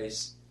a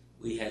place.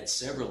 We had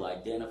several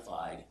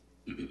identified,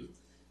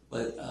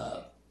 but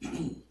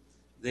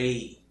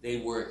they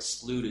were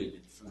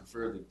excluded from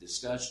further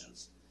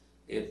discussions.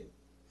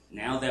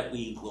 Now that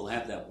we will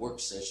have that work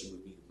session, we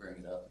need to bring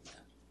it up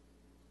again.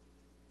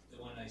 The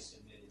one I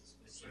submitted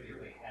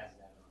specifically has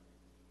that on it.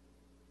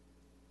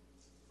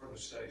 For the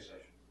study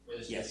session. For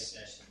the study Yes.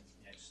 session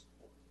next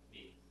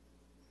meeting.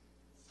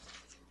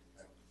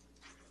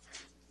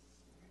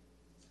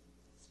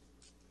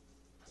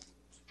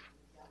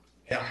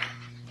 Yeah.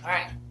 All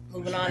right,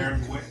 moving on.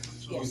 Mayor, quick,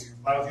 so Yes.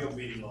 biofuel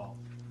meeting law,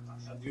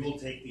 we will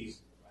take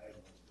these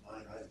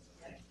line items,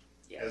 I think,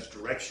 as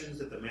directions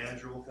that the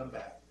manager will come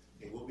back.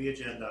 It will be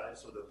agendized,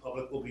 so the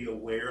public will be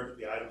aware that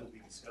the items will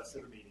be discussed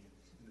at a meeting,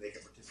 and they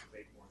can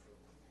participate more fully.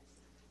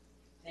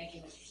 Thank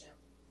you, Mr. Sim.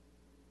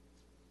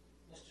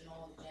 Mr.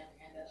 Nolan, did you have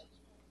your hand up?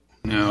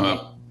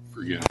 No,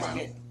 forget about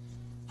it. Okay.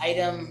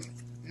 Item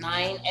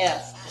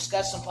 9F,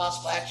 discuss some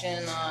possible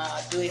action,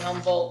 Dewey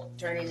Humboldt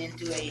turning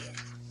into a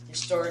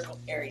historical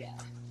area.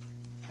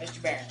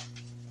 Mr. Barron.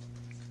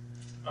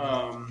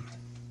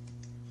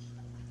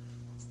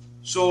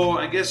 So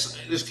I guess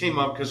this came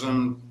up because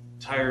I'm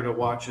tired of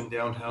watching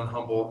downtown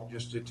Humboldt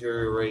just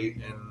deteriorate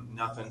and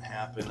nothing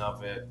happen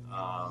of it.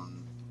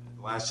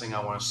 The last thing I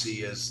want to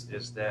see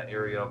is that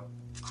area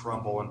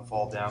crumble and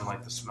fall down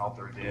like the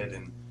smelter did,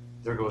 and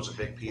there goes a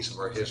big piece of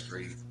our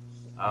history.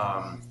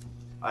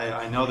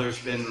 I know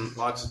there's been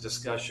lots of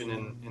discussion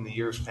in the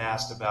years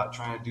past about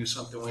trying to do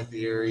something with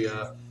the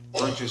area,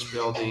 purchase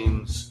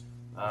buildings,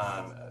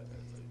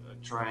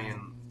 try and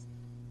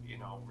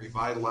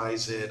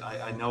revitalize it.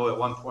 I know at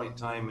one point in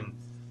time in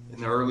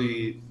the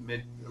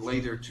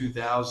later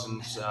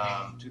 2000s,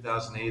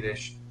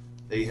 2008ish,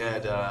 they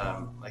had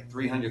like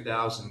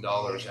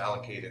 $300,000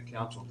 allocated,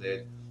 council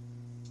did,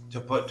 to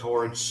put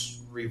towards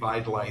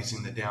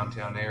revitalizing the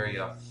downtown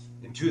area.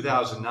 In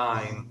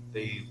 2009,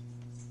 they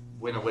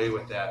went away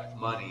with that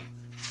money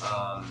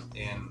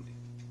and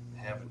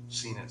haven't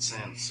seen it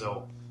since.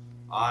 So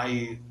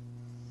I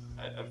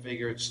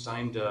figure it's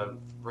time to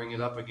bring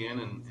it up again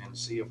and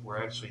see if we're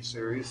actually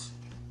serious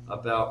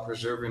about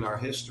preserving our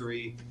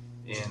history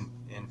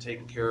and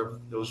taking care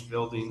of those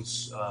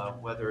buildings,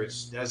 whether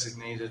it's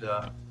designated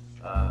a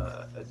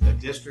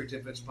district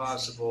if it's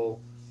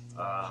possible,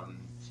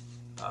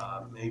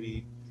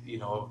 maybe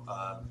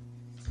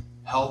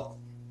help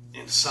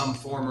in some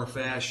form or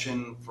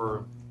fashion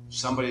for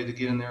somebody to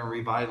get in there and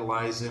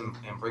revitalize them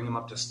and bring them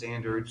up to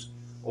standards,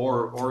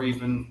 or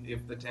even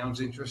if the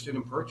town's interested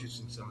in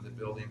purchasing some of the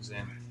buildings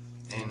and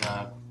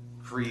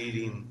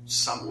creating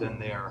something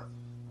there,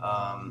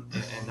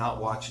 and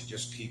not watch it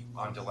just keep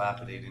on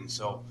dilapidating.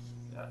 So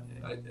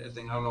I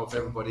don't know if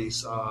everybody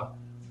saw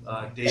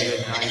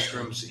David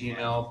Nystrom's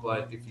email,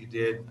 but if you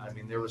did, I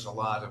mean, there was a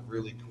lot of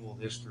really cool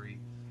history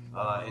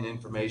and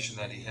information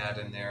that he had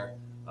in there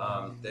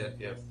that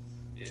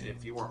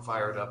if you weren't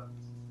fired up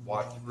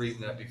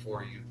reading that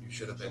before, you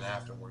should have been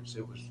afterwards.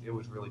 It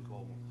was really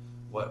cool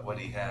what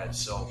he had.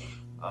 So,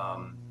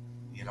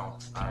 you know,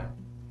 I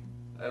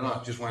don't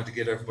know. Just wanted to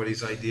get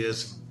everybody's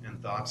ideas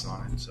and thoughts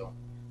on it. So,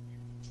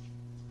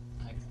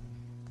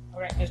 All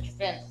right, Mr.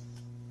 Finn.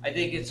 I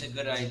think it's a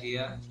good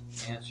idea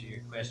to answer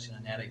your question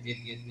on that. I did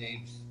get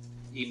Dave's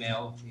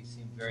email. He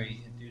seemed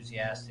very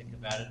enthusiastic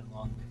about it,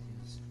 along with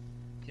his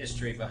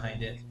history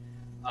behind it.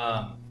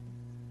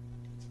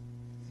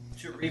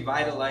 To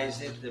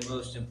revitalize it, the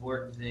most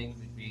important thing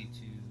would be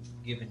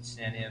to give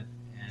incentive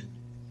and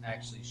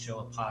actually show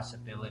a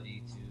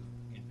possibility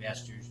to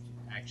investors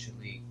to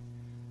actually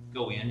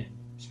go in and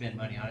spend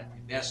money on it,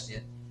 invest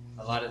it.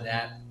 A lot of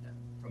that,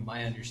 from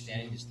my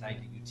understanding, is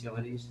tied to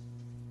utilities,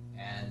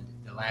 and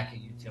the lack of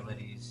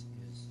utilities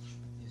is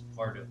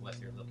part of what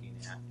they're looking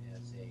at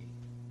as a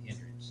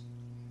hindrance.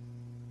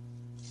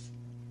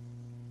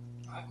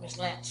 All right, Ms.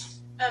 Lance.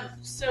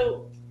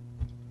 So,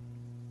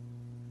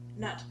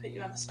 not to put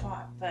you on the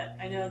spot, but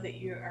I know that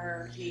you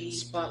are the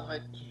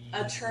Spotlight.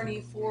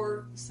 attorney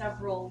for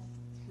several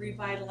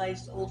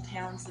revitalized old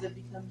towns that have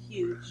become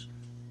huge.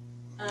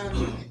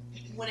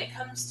 When it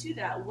comes to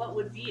that, what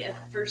would be a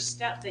first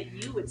step that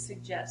you would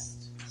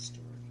suggest?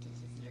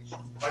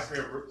 Vice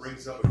Mayor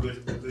brings up a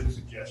good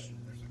suggestion.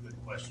 There's a good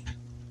question.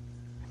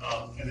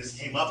 And this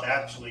came up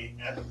actually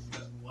at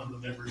one of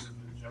the members of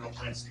the General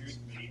Plan Steering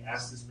Committee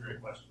asked this very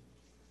question.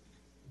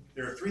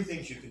 There are three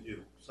things you can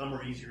do. Some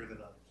are easier than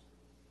others.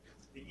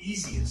 The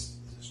easiest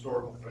is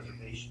historical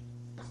preservation.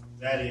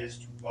 That is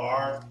to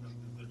bar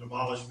the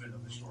demolishment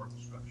of historical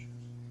structures.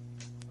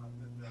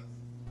 The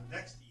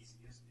next easiest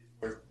is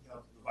where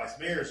the Vice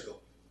Mayor's going,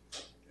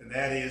 and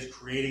that is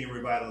creating a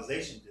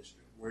revitalization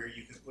district where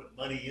you can put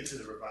money into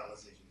the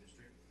revitalization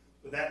district.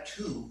 But that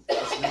too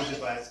is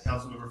limited by, as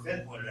Councilmember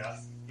Fenn pointed out,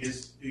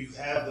 is do you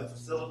have the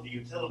facility,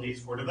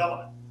 utilities for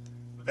development?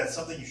 But that's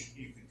something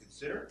you can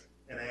consider.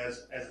 And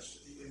as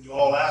you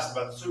all asked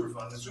about the sewer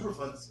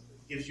fund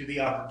gives you the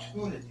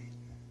opportunity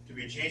to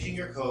be changing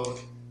your code,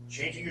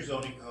 changing your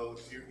zoning code,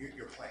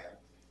 your plan,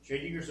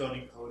 changing your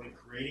zoning code, and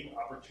creating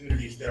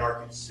opportunities that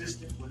are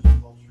consistent with the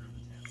culture of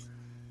the town.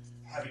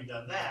 Having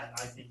done that,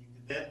 I think you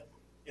could then,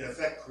 in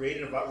effect,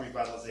 create a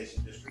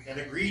revitalization district and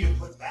agree to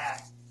put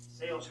back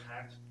sales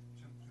tax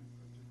to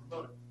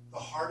promote it. The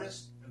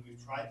hardest, and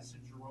we've tried this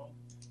in Jerome,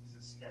 is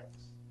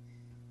aesthetics.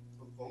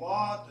 The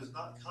law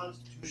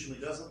constitutionally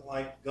doesn't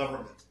like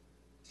government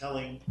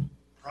telling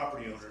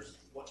property owners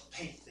what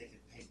paint they can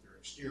paint their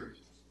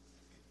exteriors.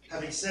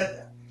 Having said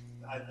that,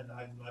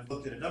 I've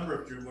looked at a number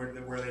of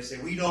where they say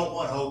we don't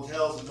want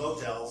hotels and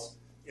motels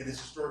in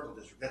this historical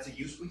district. That's a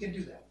use, we can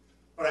do that.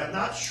 But I'm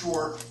not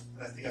sure,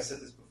 and I think I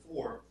said this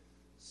before,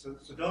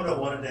 Sedona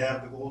wanted to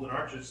have the Golden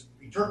Arches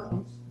be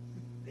turquoise.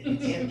 And you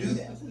can't do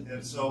that.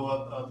 And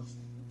so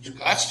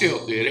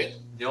Scottsdale did it.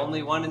 The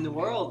only one in the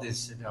world is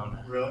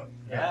Sedona. Really?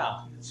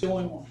 Yeah. It's the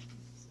only one.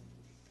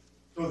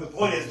 So the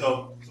point is,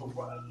 though,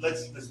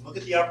 let's look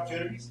at the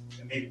opportunities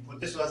and maybe put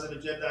this as an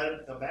agenda item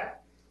to come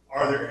back.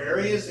 Are there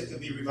areas that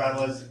could be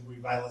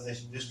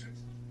revitalization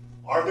districts?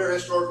 Are there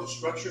historical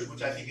structures,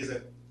 which I think is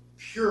a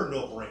pure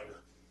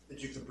no-brainer,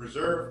 that you can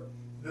preserve?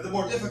 And then the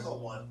more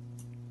difficult one,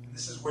 and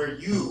this is where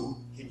you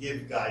can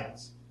give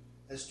guidance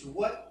as to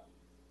what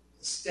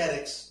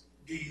aesthetics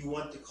do you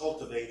want to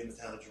cultivate in the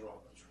town of Jerome?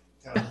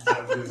 Town of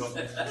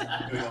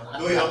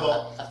Louis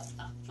Humboldt.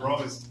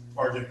 Jerome is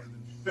far different.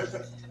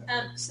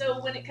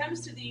 So when it comes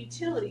to the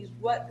utilities,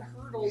 what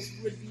hurdles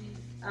would be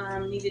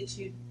needed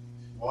to?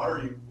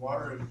 Water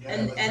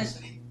and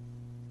electricity.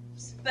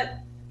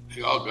 But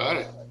You all got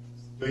it.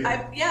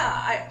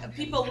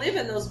 people live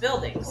in those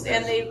buildings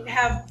and they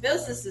have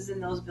businesses in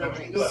those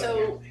buildings.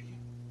 So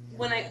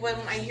when I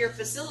hear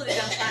facilities,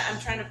 I'm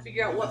trying to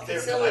figure out what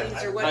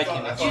facilities or what I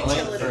can explain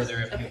utilities.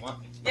 further if you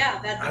want.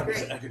 Yeah, that'd be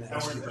great.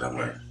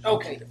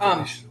 Okay.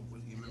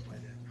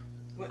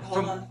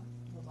 Hold on.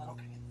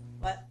 Okay.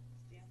 What?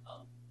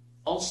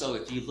 Also,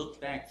 if you look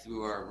back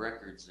through our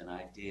records, and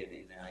I did,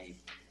 and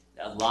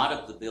a lot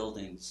of the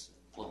buildings,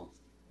 well,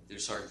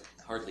 there's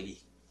hardly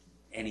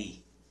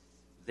any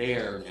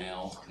there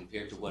now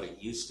compared to what it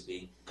used to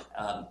be.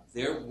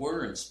 There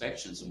were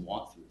inspections and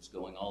walkthroughs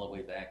going all the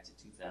way back to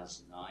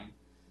 2009,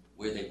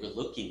 where they were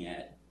looking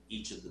at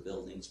each of the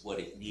buildings, what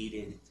it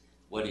needed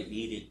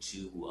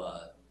to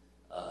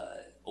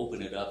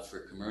open it up for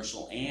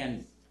commercial,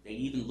 and they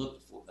even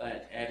looked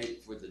at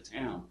it for the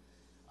town.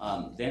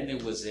 Then there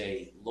was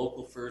a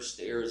Local First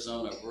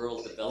Arizona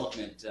Rural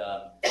Development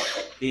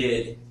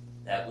bid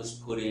that was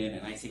put in,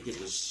 and I think it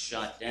was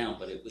shot down,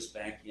 but it was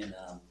back in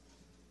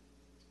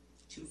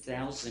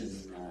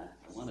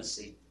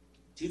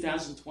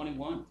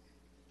 2021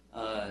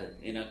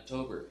 in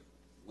October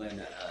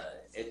when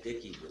Ed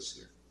Dickey was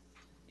here.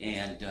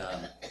 And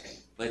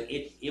but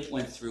it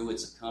went through.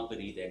 It's a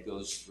company that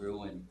goes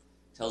through and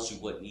tells you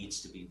what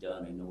needs to be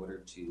done in order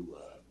to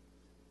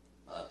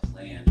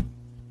plan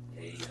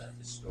a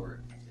historic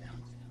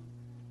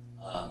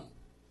downtown.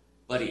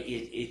 But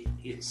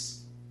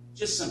it's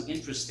just some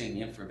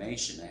interesting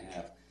information to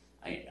have.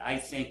 I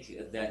think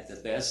that the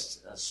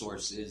best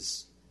source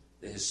is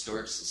the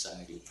Historic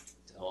Society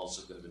to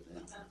also go to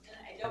them.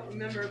 I don't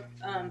remember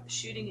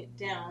shooting it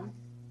down,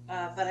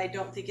 but I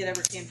don't think it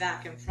ever came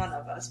back in front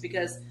of us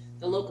because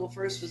the local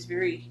first was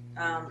very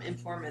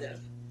informative.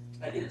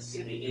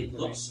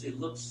 It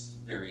looks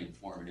very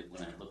informative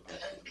when I looked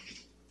at the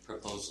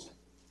proposal.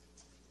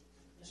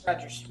 Ms.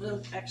 Rogers.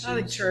 No, I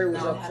actually, think Terry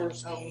was No, up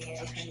first.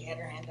 she had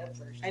her hand up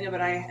first. I know,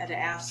 but I had to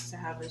ask to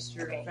have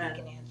Mr. Okay, Fenn.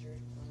 you can answer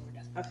it when we're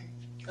done. Okay.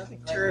 I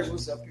think Terry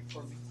was up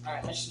before me. All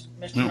right,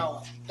 Mr. No.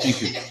 Nolan.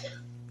 Thank you.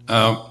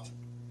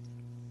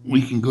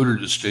 We can go to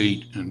the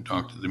state and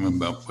talk to them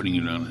about putting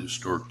it on a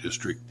historic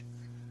district.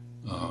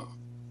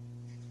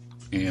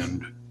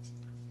 And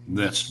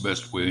that's the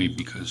best way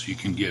because you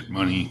can get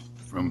money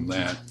from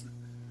that,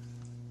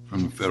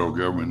 from the federal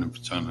government if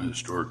it's on the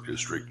historic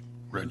district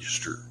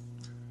register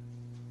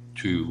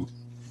to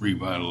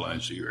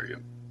revitalize the area.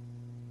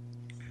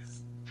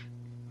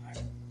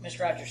 Ms.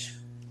 Rogers.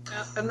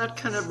 And that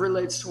kind of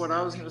relates to what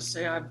I was going to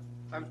say. I've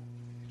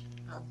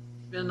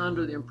been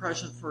under the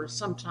impression for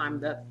some time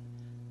that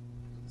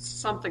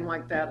something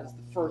like that is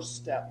the first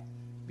step,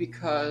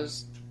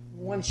 because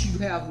once you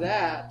have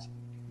that,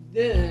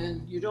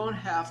 then you don't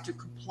have to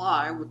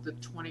comply with the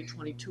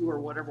 2022 or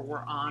whatever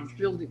we're on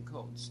building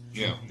codes.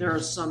 Yeah. There are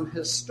some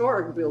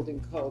historic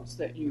building codes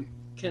that you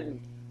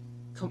can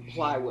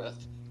comply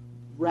with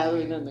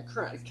rather than the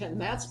current. And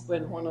that's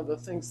been one of the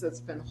things that's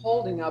been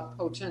holding up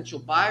potential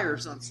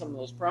buyers on some of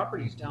those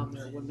properties down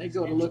there. When they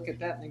go to look at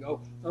that and they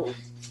go, oh,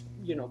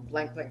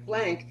 blank, blank,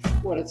 blank,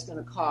 what it's going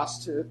to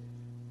cost to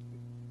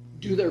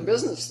do their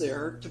business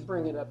there to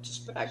bring it up to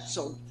spec.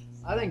 So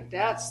I think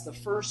that's the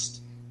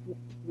first,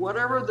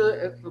 whatever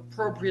the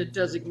appropriate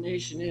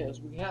designation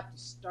is, we have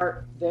to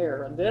start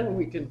there, and then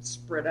we can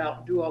spread out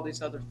and do all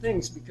these other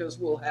things because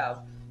we'll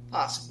have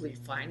possibly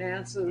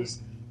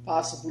finances,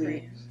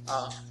 possibly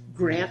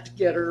grant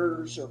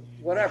getters or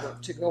whatever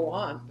to go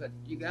on, but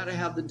you got to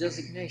have the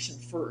designation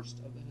first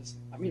of this.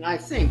 I mean, I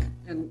think,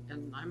 and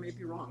I may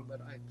be wrong, but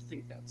I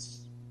think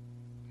that's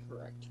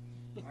correct.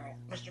 All right,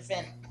 Mr.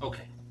 Finn.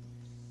 Okay.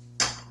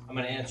 I'm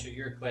going to answer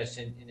your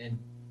question, and then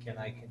can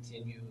I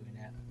continue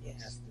and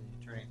ask the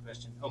attorney a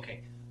question?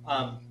 Okay.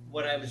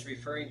 What I was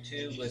referring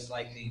to was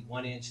like the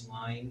 1-inch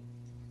line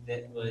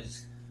that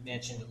was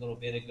mentioned a little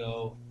bit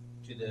ago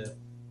to the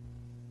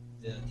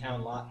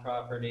town lot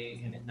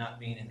property, and it not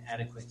being an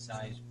adequate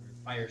size for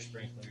fire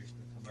sprinklers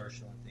for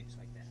commercial and things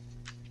like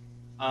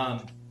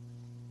that.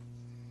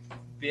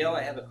 Bill,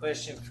 I have a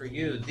question for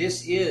you.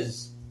 This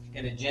is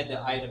an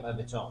agenda item of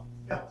its own.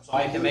 Yeah. So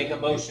I can make a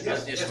motion on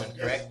this Yes, one, yes,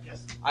 correct?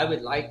 yes. I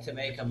would like to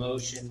make a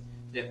motion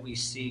that we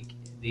seek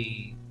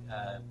the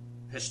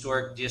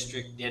historic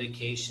district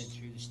dedication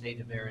through the state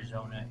of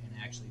Arizona and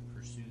actually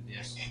pursue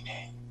this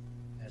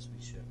as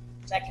we should.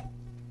 Second.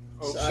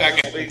 Oh,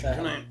 Second. wait,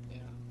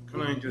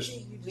 can I just,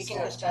 We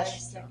can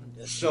discuss.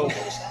 so,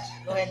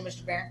 Go ahead,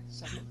 Mr. Barron.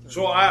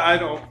 so I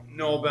don't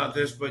know about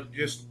this, but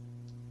just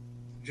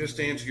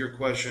to answer your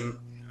question,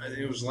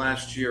 it was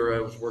last year I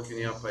was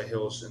working out by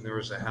Hills, and there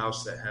was a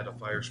house that had a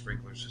fire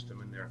sprinkler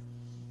system in there.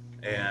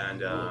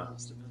 And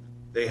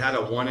they had a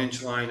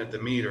 1-inch line at the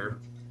meter,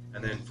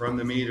 and then from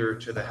the meter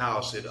to the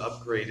house, it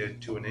upgraded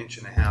to an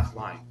 1.5-inch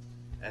line.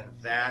 And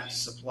that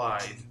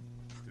supplied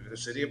through the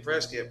city of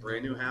Prescott, a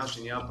brand new house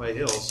in Yavapai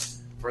Hills,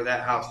 for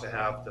that house to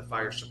have the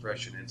fire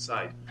suppression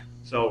inside.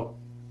 So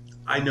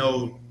I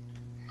know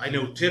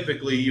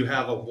typically you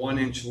have a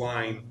 1-inch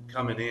line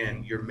coming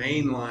in, your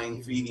main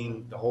line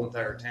feeding the whole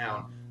entire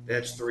town,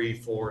 that's 3,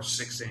 4,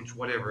 6-inch,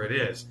 whatever it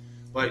is.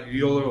 But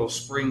your little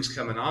springs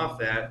coming off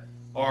that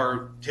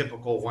are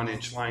typical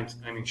 1-inch lines.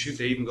 I mean, shoot,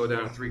 they even go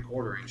down to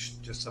 3/4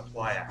 inch to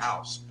supply a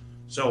house.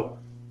 So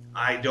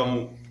I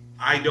don't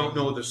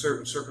know the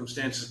certain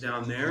circumstances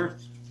down there,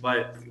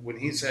 but when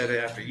he said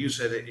it, after you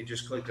said it, it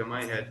just clicked in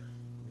my head.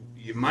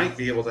 You might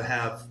be able to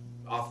have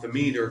off the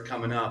meter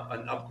coming up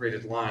an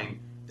upgraded line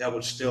that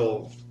would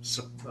still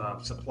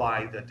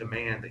supply the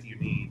demand that you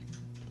need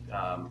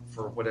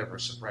for whatever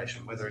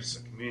suppression, whether it's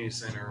a community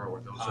center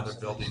or those other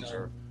buildings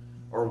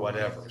or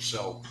whatever.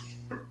 So,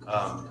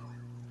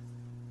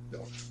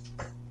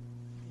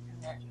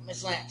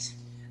 Ms. Lance.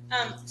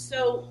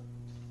 So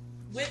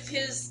with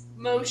his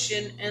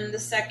motion and the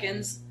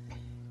seconds,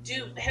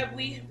 have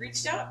we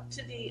reached out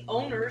to the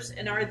owners,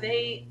 and are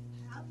they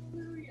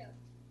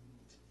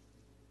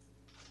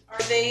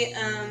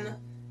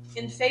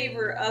in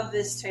favor of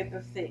this type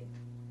of thing?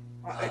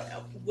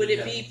 Would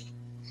it be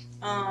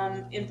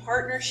in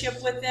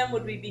partnership with them?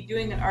 Would we be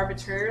doing it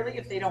arbitrarily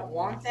if they don't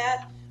want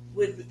that?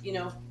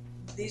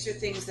 These are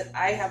things that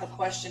I have a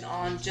question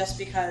on, just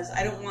because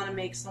I don't want to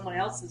make someone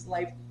else's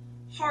life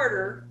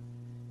harder,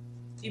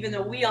 even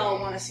though we all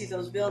want to see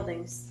those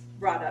buildings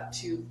brought up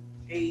to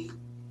a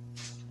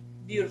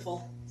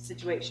beautiful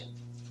situation.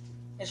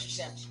 Mr.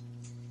 Sims.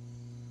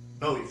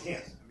 No, you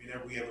can't. I mean,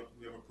 we have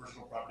a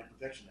Personal Property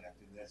Protection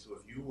Act in that. So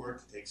if you were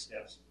to take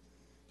steps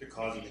to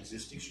cause an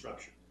existing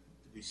structure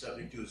to be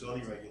subject to a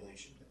zoning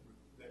regulation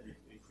that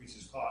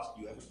increases cost,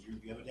 you have a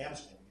damage claim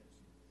against you.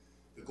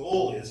 The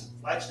goal is,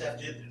 Flagstaff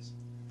did this,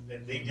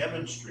 that they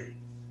demonstrated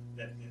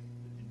that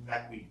in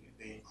fact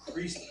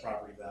increase the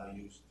property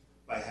values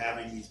by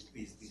having these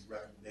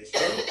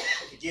recommendations.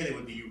 Again, it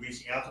would be you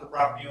reaching out to the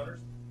property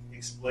owners,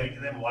 explaining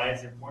to them why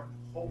it's important,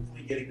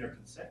 hopefully getting their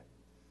consent.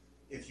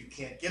 If you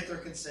can't get their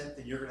consent,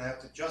 then you're going to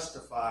have to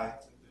justify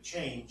the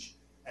change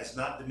as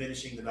not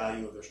diminishing the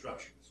value of their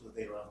structure so that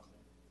they don't have to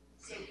claim.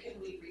 So can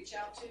we reach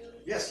out to?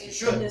 Yes, you in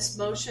should. this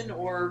motion,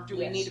 or do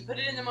we Yes. need to put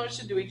it in the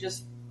motion? Do we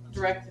just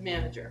direct the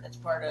manager? That's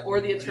part of.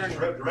 Or the attorney?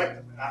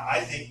 Direct,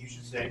 I think you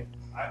should say,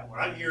 what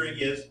I'm hearing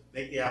is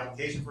make the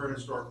application for an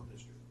historical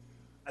district.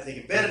 I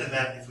think embedded in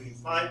that, if we can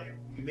find,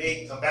 we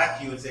may come back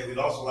to you and say we'd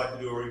also like to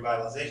do a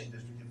revitalization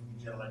district if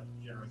we can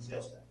generate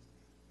sales tax.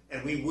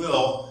 And we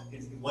will,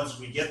 once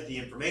we get the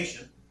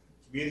information,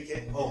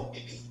 communicate,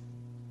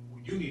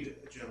 we do need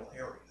a general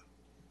area.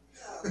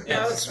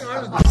 Yeah, that's what I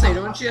was going to say.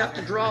 Don't you have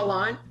to draw a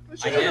line?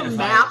 Don't you have a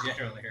map? Identify a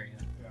general area.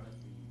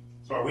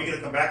 So are we going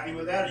to come back to you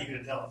with that, or are you going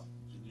to tell us?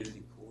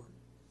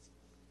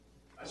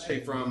 I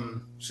say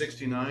from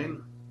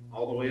 69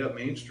 all the way up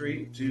Main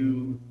Street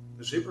to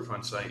the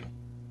Superfund site.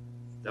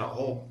 That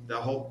whole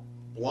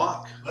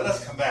block. Let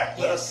us come back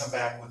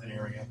with an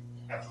area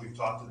after we've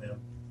talked to them.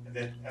 And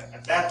then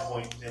at that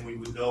point, then we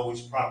would know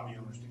which property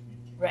owners to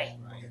communicate. Right.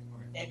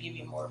 That'd give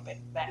you more back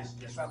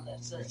from the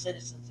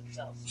citizens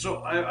themselves.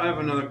 So I have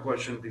another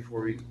question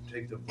before we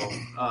take the vote.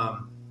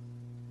 Are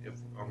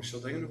we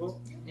still taking the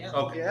vote? Yeah.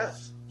 Okay.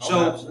 Yes.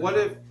 So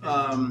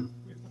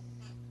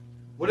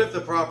what if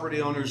the property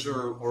owners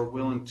are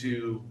willing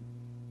to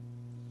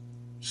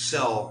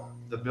sell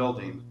the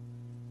building?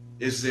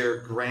 Is there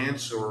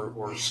grants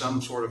or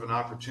some sort of an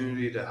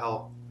opportunity to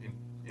help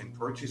in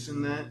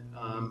purchasing that?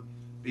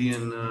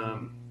 Being a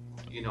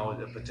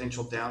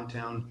potential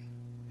downtown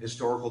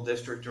historical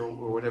district or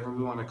whatever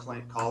we want to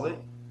call it.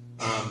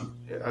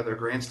 Are there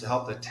grants to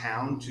help the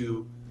town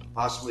to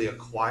possibly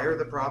acquire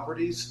the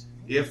properties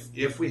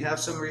if we have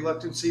some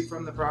reluctancy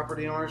from the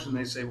property owners and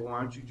they say, well,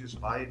 why don't you just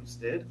buy it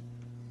instead?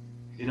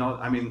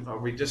 Are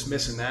we just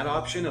missing that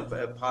option of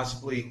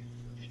possibly?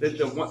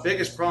 The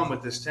biggest problem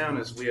with this town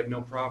is we have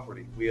no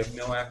property. We have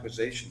no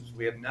acquisitions.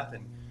 We have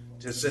nothing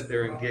to sit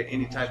there and get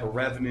any type of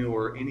revenue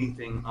or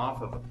anything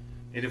off of it.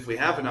 And if we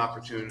have an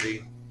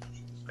opportunity,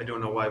 I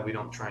don't know why we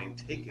don't try and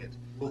take it.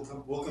 We'll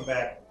come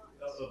back.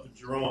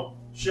 Jerome,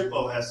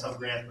 SHPO has some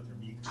grants, but they're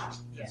meager.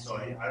 Yes. So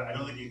I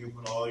don't think you can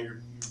put all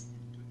your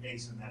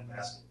eggs in that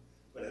basket.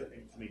 But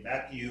coming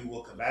back to you,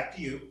 we'll come back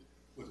to you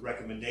with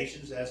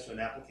recommendations as to an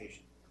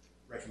application,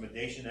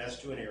 recommendation as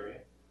to an area,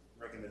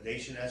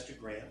 recommendation as to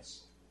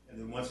grants, and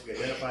then once we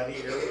identify the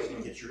areas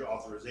and get your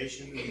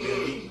authorization, we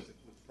will meet with the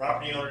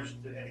property owners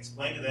and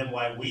explain to them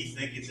why we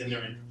think it's in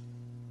their interest.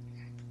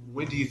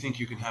 When do you think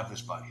you can have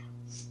this by?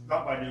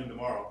 Not by noon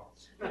tomorrow.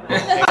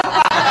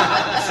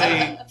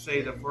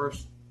 Say the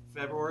first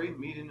February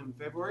meeting in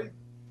February,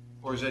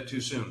 or is that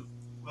too soon?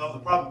 Well, the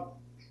problem,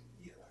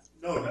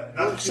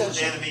 not too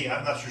Dan and me.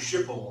 I'm not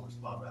sure SHPO will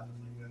respond rapidly,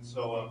 and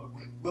so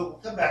we'll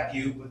come back to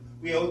you.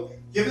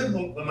 Given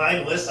the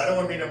 9 list, I don't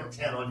want to be number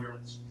 10 on your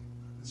list,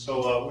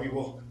 so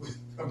we'll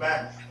come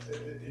back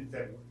in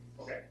February.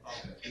 Okay.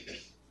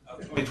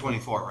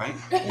 2024, right?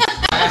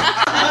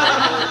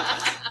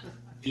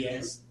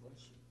 Yes.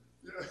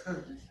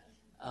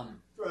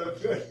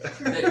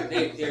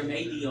 There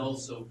may be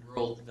also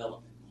rural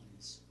development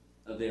monies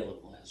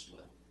available as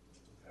well.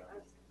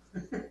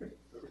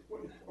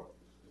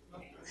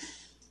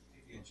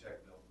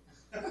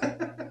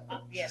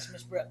 Yes,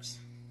 Ms. Brooks.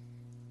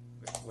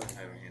 What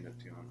I have a hand up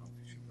to you, I don't know if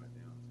you should write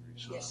down.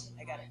 Yes,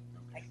 I got it.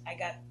 I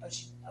got.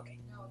 Okay.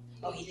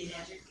 Oh, he didn't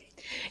answer.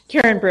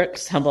 Karen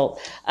Brooks, Humboldt.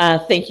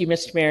 Thank you,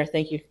 Mr. Mayor.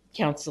 Thank you,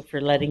 Council,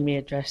 for letting me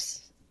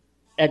address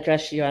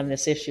you on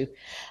this issue.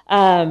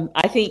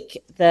 I think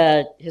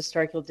the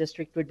historical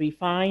district would be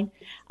fine.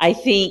 I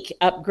think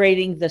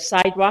upgrading the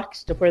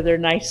sidewalks to where they're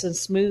nice and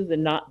smooth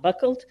and not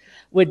buckled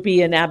would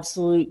be an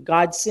absolute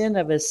godsend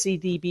of a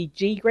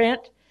CDBG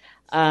grant.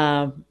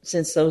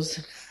 Since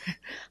those,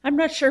 I'm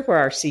not sure where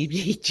our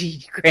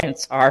CDBG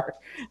grants are.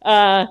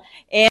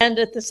 And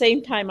at the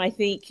same time, I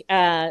think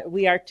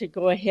we are to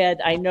go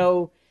ahead. I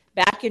know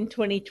back in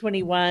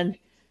 2021,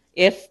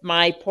 if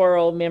my poor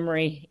old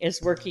memory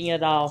is working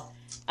at all,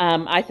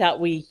 I thought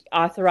we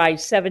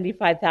authorized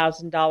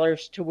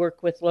 $75,000 to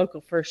work with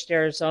Local First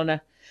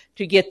Arizona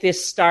to get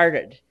this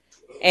started.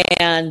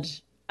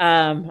 And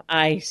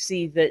I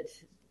see that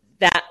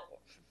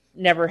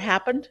never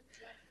happened.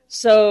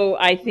 So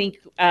I think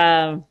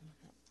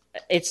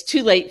it's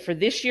too late for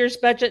this year's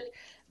budget,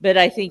 but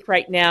I think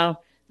right now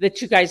that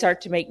you guys are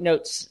to make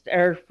notes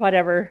or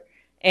whatever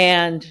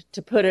and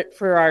to put it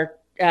for our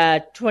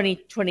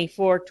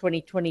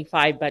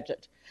 2024-2025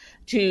 budget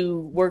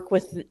to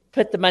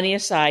put the money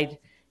aside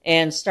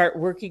and start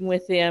working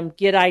with them,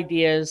 get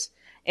ideas,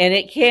 and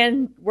it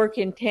can work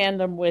in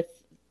tandem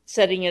with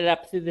setting it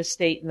up through the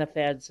state and the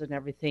feds and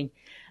everything.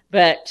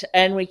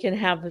 And we can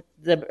have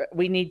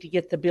we need to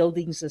get the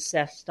buildings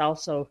assessed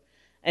also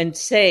and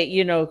say,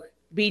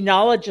 be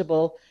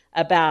knowledgeable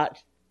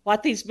about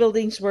what these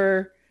buildings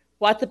were,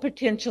 what the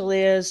potential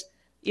is,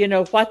 I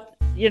know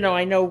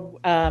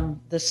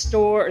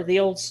the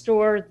old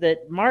store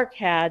that Mark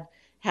had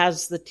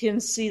has the tin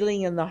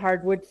ceiling and the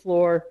hardwood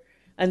floor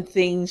and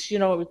things. You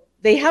know,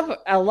 they have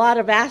a lot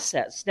of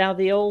assets. Now,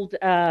 the old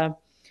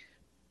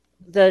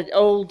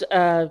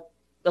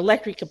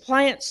electric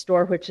appliance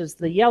store, which is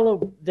the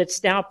yellow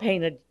that's now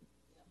painted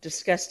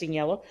disgusting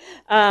yellow.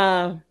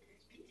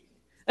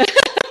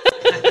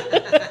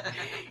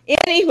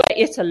 Anyway,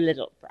 it's a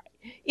little bright.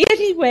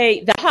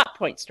 Anyway, the Hot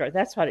Point store,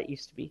 that's what it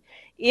used to be.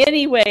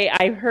 Anyway,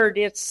 I heard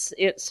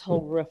its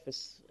whole roof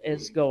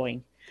is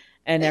going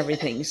and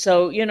everything.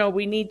 So, you know,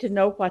 we need to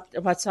know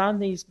what's on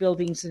these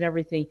buildings and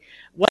everything.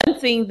 One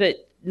thing that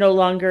no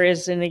longer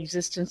is in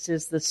existence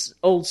is this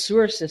old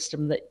sewer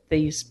system that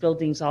these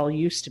buildings all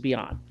used to be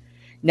on.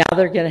 Now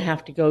they're going to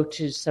have to go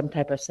to some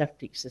type of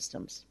septic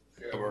systems.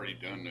 I've already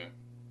done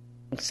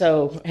that.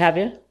 So, have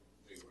you?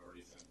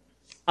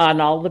 On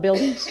all the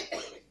buildings?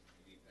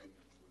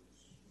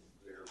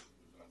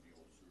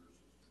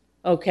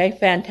 Okay,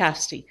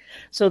 fantastic.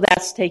 So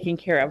that's taken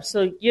care of.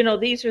 So, you know,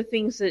 these are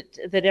things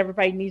that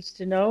everybody needs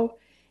to know,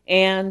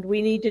 and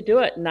we need to do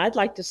it. And I'd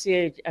like to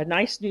see a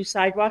nice new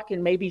sidewalk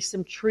and maybe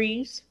some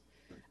trees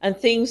and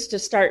things to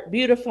start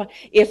beautifying.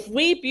 If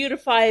we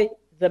beautify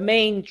the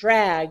main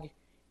drag,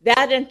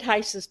 that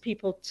entices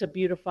people to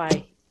beautify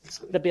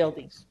the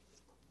buildings.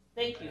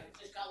 Thank you.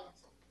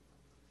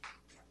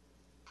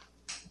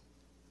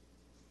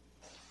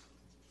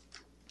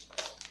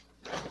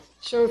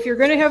 So if you're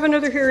going to have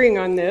another hearing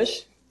on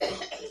this,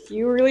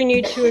 you really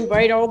need to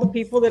invite all the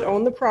people that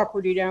own the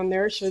property down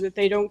there so that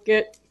they don't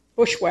get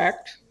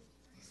bushwhacked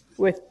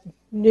with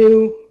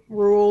new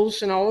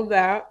rules and all of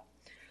that.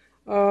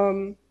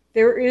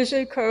 There is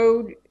a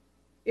code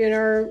in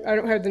I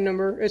don't have the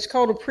number, it's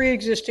called a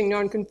pre-existing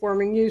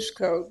non-conforming use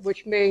code,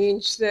 which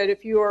means that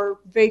if you are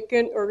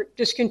vacant or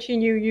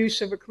discontinue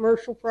use of a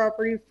commercial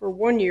property for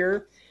 1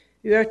 year,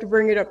 you have to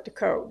bring it up to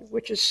code,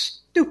 which is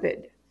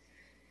stupid.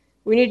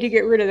 We need to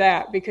get rid of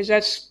that because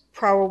that's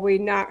probably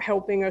not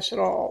helping us at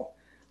all.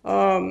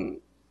 You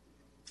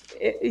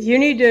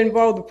need to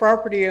involve the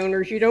property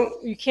owners.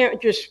 You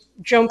can't just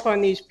jump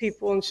on these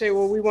people and say,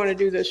 well, we want to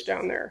do this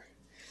down there.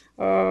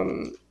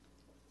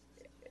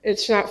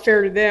 It's not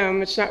fair to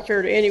them. It's not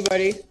fair to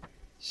anybody.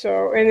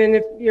 So, and then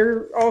if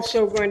you're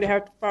also going to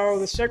have to follow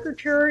the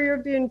Secretary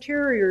of the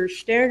Interior's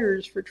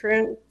standards for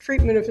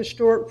treatment of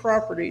historic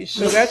properties.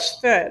 So that's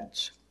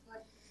feds,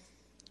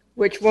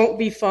 which won't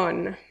be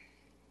fun.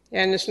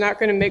 And it's not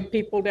going to make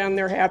people down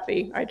there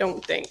happy, I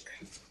don't think.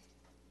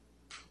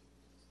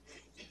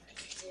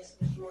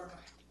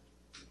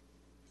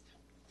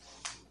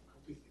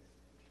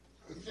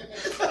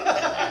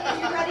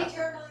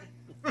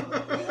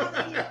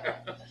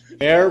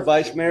 Mayor,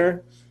 Vice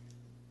Mayor,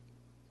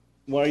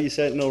 why are you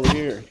sitting over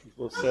here?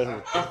 We'll sit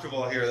here.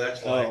 Comfortable here,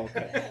 that's why. Oh,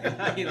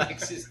 okay. He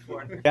likes his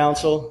corner.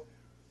 Council,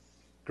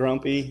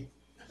 grumpy.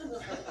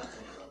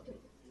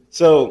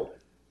 So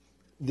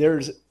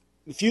there's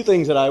a few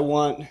things that I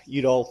want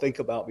you to all think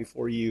about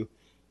before you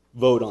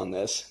vote on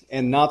this.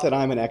 And not that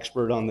I'm an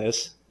expert on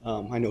this.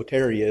 I know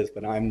Terry is,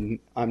 but I'm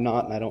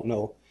not, and I don't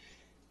know.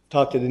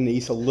 Talked to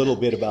Denise a little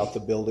bit about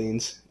the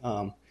buildings.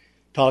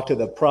 Talked to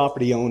the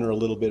property owner a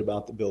little bit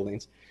about the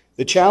buildings.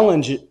 The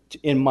challenge,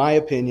 in my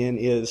opinion,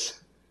 is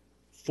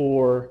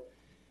for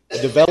a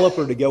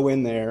developer to go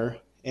in there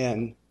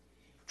and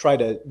try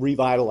to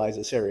revitalize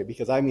this area.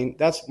 Because, I mean,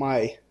 that's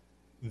my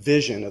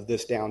vision of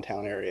this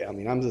downtown area. I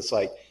mean, I'm just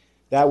like,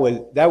 that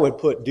would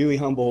put Dewey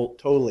Humboldt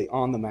totally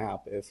on the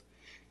map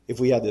if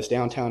we had this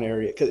downtown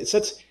area. Because it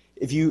sits,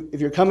 if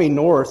you're coming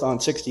north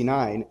on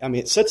 69, I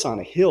mean, it sits on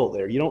a hill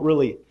there. You don't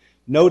really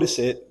notice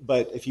it,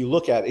 but if you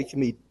look at it, it can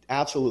be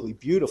absolutely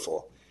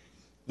beautiful.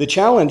 The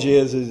challenge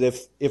is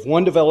if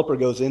one developer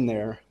goes in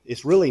there,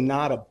 it's really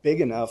not a big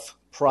enough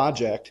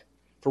project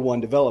for one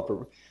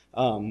developer.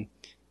 The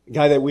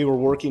guy that we were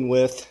working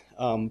with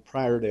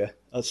prior to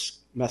us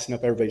messing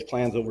up everybody's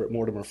plans over at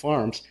Mortimer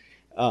Farms,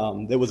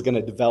 that was going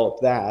to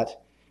develop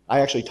that.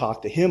 I actually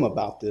talked to him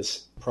about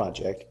this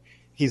project.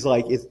 He's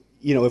like,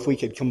 if we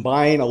could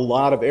combine a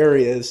lot of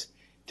areas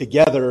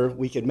together,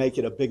 we could make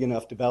it a big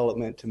enough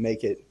development to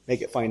make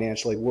it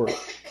financially work.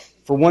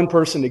 For one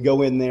person to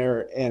go in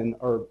there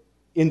or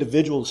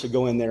individuals to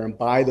go in there and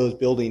buy those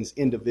buildings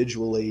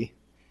individually,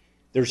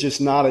 there's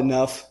just not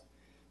enough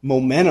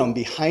momentum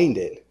behind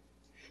it.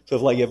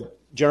 So if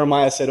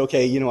Jeremiah said,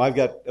 okay, I've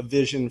got a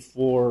vision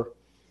for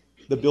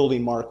the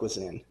building Mark was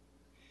in,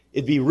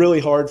 it'd be really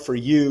hard for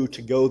you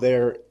to go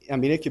there. I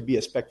mean, it could be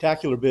a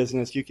spectacular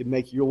business. You could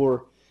make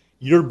your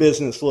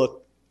business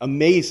look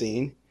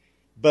amazing,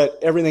 but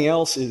everything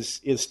else is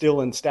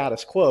still in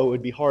status quo. It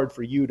would be hard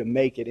for you to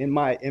make it, in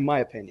my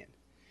opinion,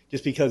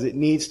 just because it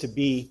needs to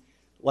be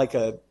like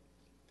a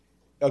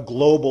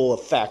global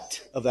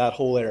effect of that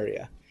whole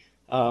area.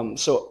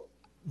 So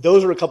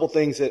those are a couple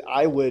things that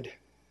I would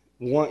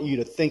want you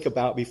to think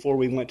about before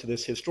we went to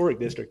this historic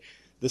district.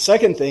 The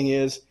second thing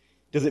is,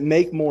 does it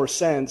make more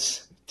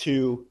sense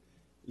to,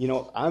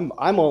 I'm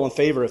all in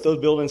favor if those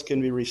buildings can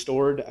be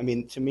restored. I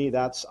mean, to me,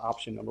 that's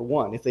option number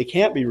one. If they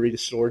can't be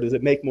restored, does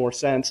it make more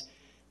sense?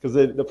 Because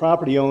the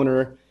property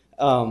owner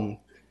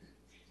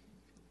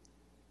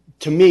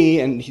to me,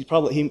 and he's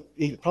probably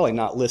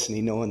not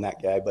listening, knowing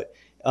that guy, but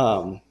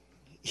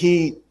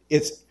he's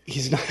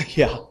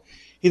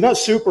not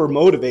super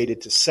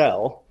motivated to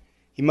sell.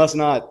 He must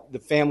not. The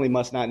family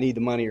must not need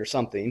the money or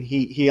something.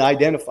 He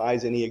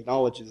identifies and he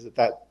acknowledges that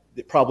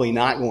they're probably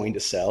not going to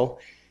sell.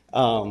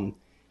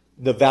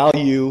 The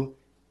value,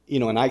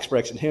 and I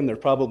expressed to him, there's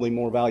probably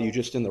more value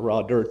just in the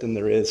raw dirt than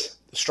there is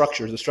the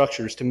structures. The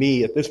structures, to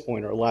me, at this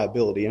point, are a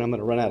liability, and I'm going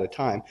to run out of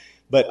time.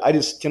 But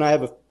can I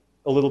have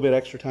a little bit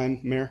extra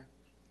time, Mayor?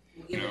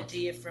 We'll give it to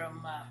you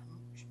from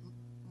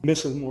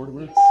Mrs.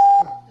 Mortimer.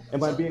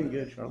 Am I being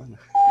good, Charlotte?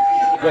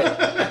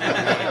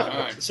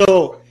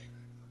 So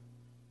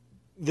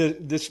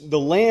the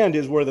land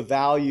is where the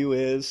value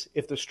is.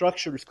 If the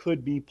structures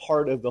could be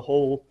part of the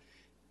whole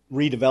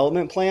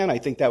redevelopment plan, I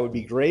think that would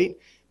be great.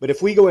 But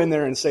if we go in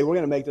there and say we're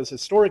going to make this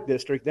historic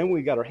district, then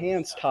we've got our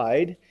hands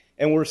tied,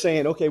 and we're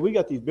saying, okay, we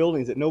got these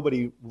buildings that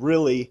nobody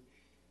really,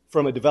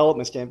 from a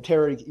development standpoint,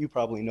 Terry, you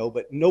probably know,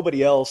 but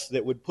nobody else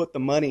that would put the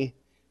money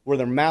where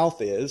their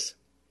mouth is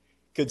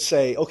could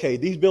say, okay,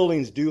 these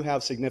buildings do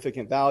have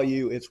significant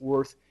value. It's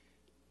worth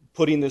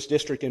putting this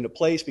district into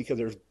place because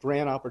there's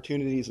grant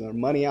opportunities and there's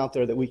money out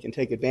there that we can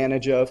take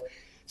advantage of.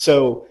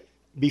 So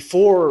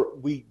before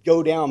we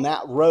go down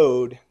that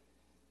road,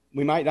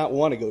 we might not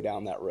want to go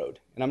down that road.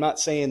 And I'm not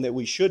saying that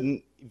we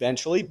shouldn't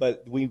eventually,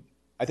 but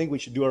I think we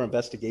should do our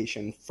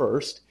investigation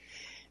first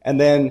and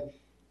then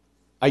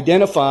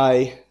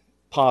identify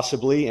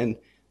possibly, and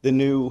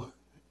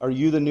are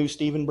you the new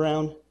Stephen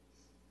Brown?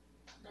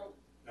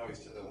 No, he's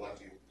to the left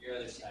of you. Your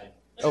other side.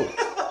 Oh,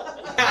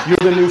 you're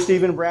the new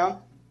Stephen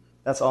Brown?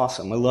 That's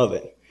awesome. I love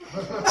it.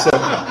 So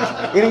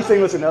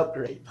anything was an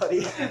upgrade,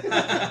 buddy.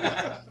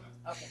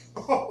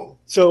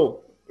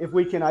 So if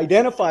we can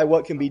identify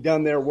what can be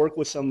done there, work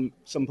with some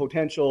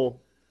potential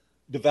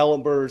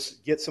developers,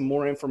 get some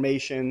more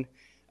information,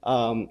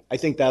 I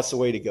think that's the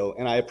way to go.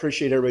 And I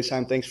appreciate everybody's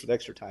time. Thanks for the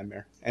extra time,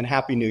 Mayor. And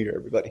Happy New Year,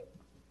 everybody.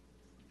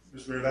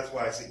 Mr. Mayor, that's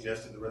why I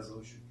suggested the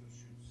resolution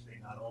should say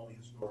not only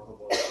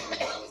historical, but also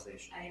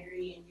revitalization. I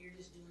agree, and you're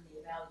just doing the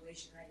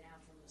evaluation right now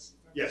from this.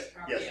 Yes,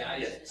 property yes,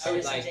 owners yes. and the I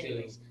would citizens like to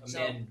anyways.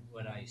 amend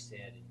what I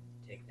said and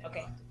take that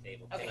off the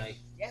table. Can I?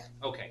 Yeah.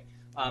 Okay.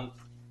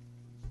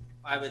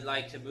 I would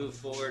like to move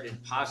forward in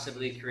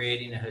possibly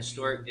creating a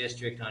historic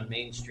district on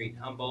Main Street,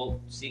 Humboldt.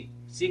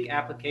 Seek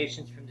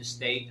applications from the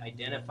state,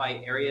 identify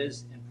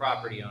areas and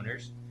property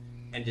owners,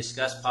 and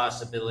discuss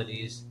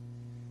possibilities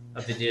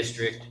of the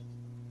district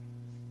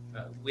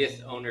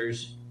with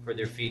owners for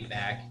their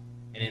feedback,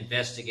 and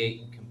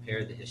investigate and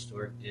compare the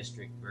historic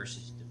district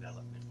versus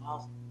development.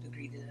 I'll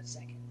agree to that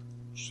second.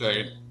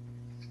 Second.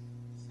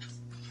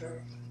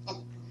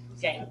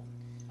 Okay.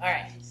 All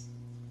right.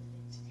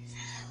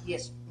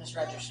 Yes, Ms.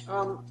 Rogers.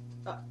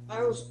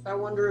 I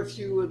wonder if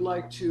you would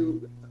like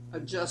to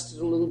adjust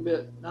it a little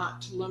bit,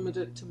 not to limit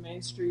it to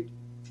Main Street,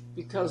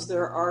 because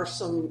there are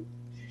some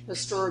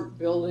historic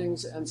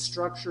buildings and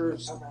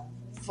structures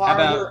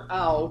farther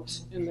out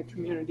in the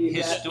community.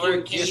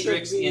 Historic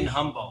districts in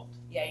Humboldt.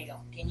 Yeah, you go.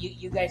 Can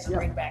you guys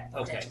bring back the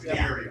Okay. text?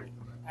 Yeah. All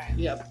right.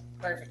 Yep.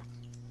 Perfect.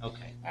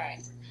 Okay. All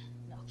right.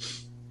 No.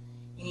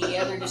 Any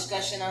other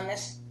discussion on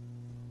this?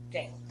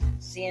 Okay.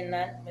 Seeing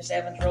none, Ms.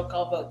 Evans, roll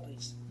call vote,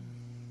 please.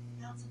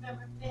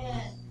 Councilmember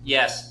Finn.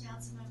 Yes.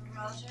 Councilmember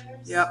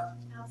Rogers. Yep.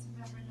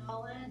 Councilmember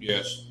Nolan.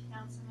 Yes.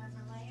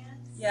 Councilmember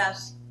Lance.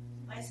 Yes.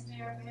 Vice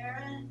Mayor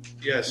Barron.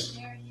 Yes.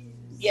 Mayor Hughes.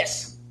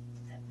 Yes.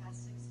 That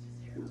passed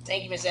 6-0.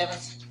 Thank you, Ms.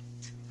 Evans.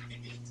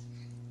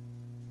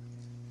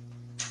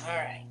 All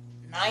right.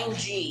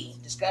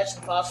 9G, discussion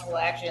and possible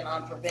action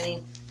on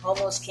preventing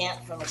homeless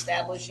camp from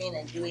establishing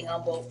in Dewey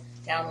Humboldt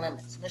town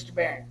limits. Mr.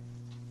 Barron.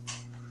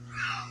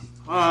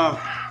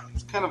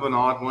 It's kind of an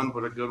odd one,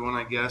 but a good one,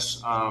 I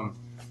guess.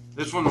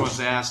 This one was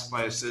asked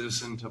by a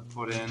citizen to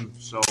put in,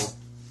 so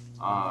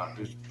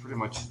it's pretty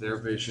much their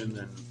vision,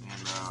 and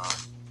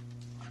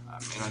I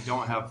mean, I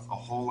don't have a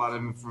whole lot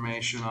of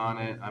information on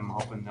it. I'm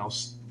hoping they'll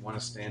want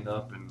to stand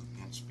up and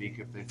speak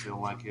if they feel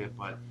like it,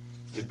 but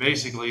it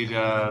basically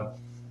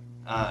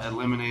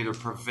eliminate or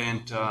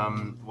prevent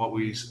what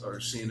we are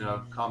seeing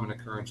a common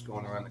occurrence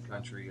going around the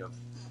country of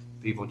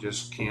people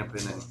just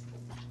camping and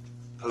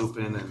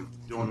pooping and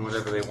doing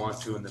whatever they want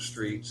to in the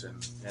streets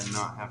and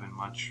not having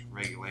much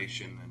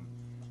regulation and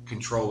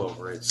control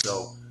over it.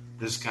 So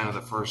this is kind of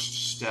the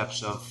first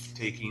steps of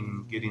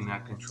getting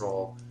that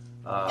control,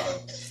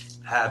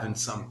 having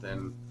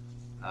something.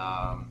 But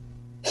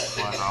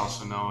I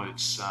also know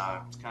it's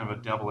kind of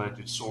a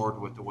double-edged sword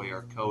with the way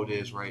our code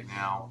is right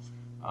now.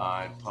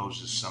 It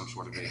poses some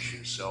sort of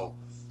issue. So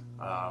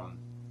I'm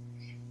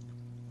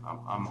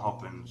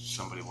hoping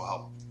somebody will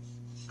help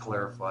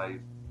clarify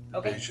the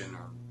Okay. vision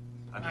or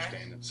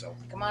understand it. So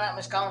Come on up,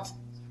 Ms. Collins.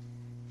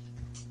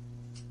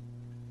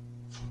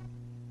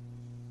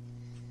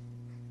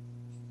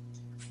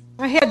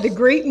 I had the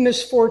great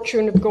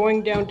misfortune of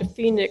going down to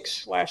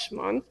Phoenix last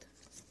month.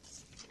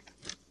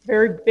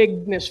 Very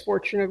big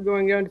misfortune of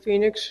going down to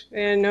Phoenix.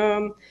 And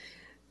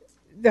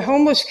the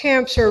homeless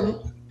camps are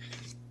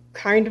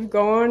kind of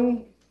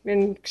gone,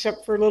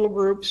 except for little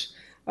groups.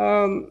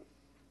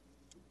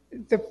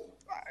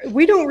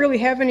 we don't really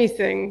have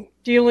anything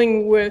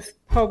dealing with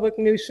public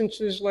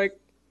nuisances like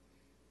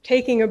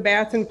taking a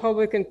bath in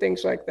public and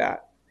things like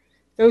that.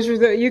 Those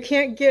are you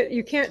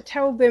can't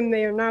tell them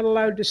they are not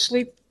allowed to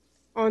sleep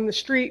on the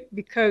street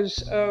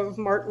because of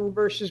Martin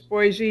versus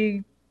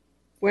Boise.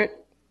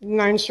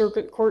 Ninth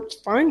Circuit Court's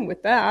fine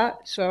with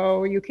that.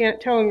 So you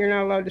can't tell them you're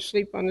not allowed to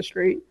sleep on the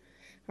street,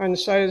 on the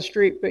side of the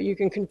street, but you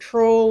can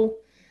control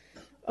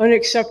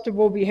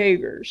unacceptable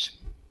behaviors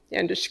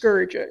and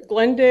discourage it.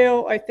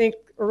 Glendale, I think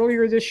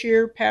earlier this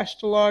year,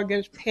 passed a law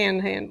against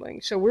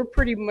panhandling. So we're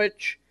pretty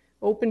much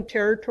open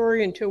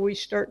territory until we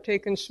start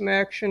taking some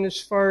action as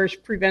far as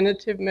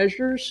preventative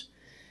measures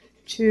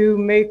to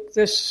make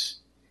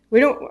this.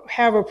 We don't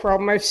have a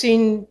problem. I've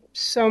seen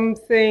some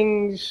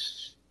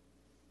things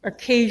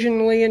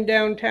occasionally in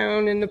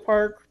downtown in the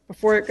park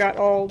before it got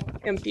all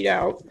emptied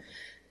out.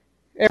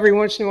 Every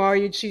once in a while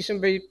you'd see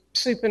somebody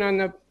sleeping on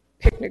the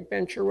picnic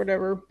bench or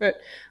whatever. But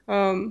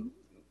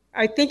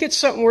I think it's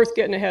something worth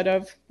getting ahead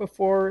of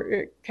before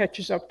it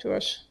catches up to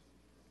us.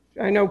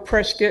 I know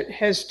Prescott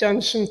has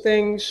done some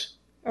things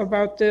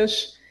about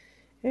this.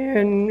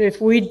 And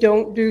if we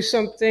don't do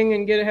something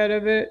and get ahead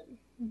of it,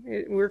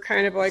 we're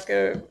kind of like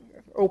a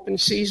open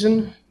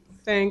season.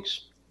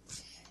 Thanks.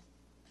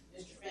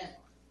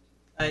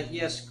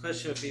 Yes,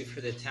 question would be for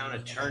the town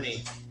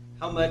attorney.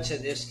 How much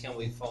of this can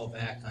we fall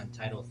back on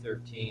Title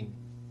 13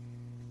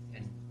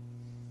 and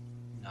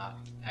not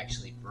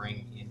actually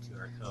bring into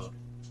our code?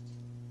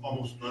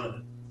 Almost none of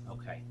it.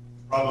 Okay.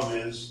 Problem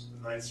is,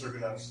 the Ninth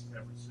Circuit out of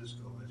San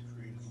Francisco has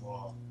created a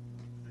law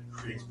that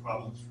creates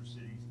problems for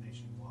cities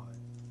nationwide.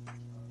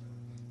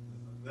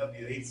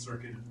 The Eighth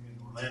Circuit in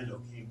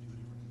Orlando came to a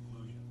different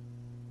conclusion.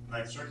 The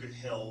Ninth Circuit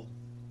held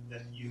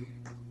that if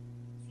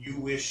you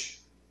wish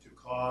to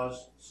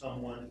cause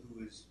someone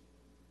who is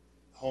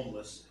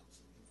homeless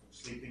from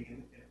sleeping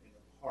in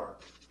a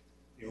park,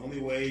 the only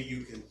way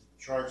you can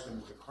charge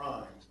them with a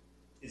crime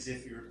is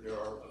if there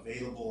are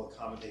available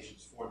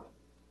accommodations for them.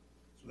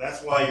 So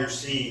that's why you're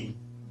seeing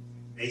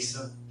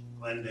Mesa,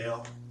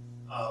 Glendale,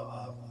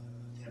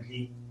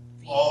 Tempe,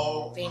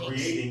 all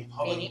creating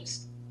public.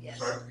 Phoenix. Yes.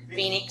 Sorry,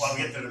 Phoenix. Well, I'll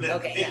get there in a minute.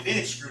 Okay, yeah.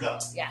 Phoenix screwed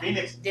up. Yeah.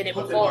 Phoenix did it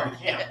put before. them on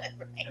camp,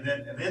 Right. and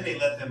then they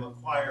let them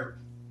acquire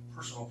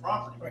personal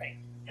property. Right.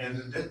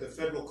 And the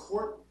federal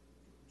court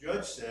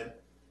judge said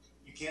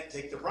you can't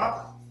take the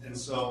property. And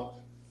so,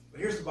 but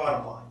here's the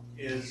bottom line: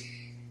 is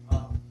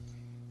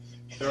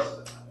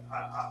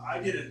I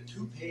did a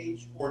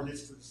 2-page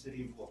ordinance for the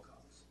city of Wilcox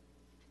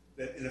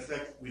that, in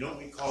effect, we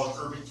call it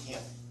urban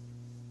camping,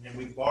 and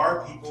we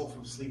bar people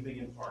from sleeping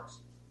in parks.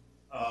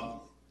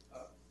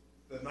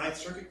 The Ninth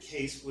Circuit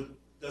case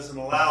doesn't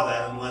allow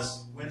that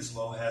unless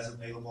Winslow has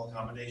available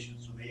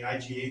accommodations. So they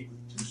IGA'd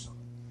with Tucson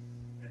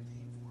and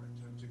paid for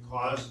it to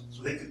cause,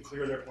 so they could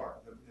clear their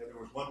park. There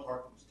was one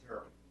park that was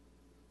terrible.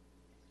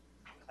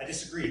 I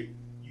disagree.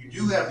 You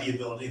do have the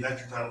ability, that's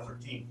your Title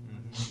 13.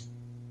 It's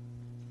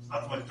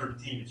not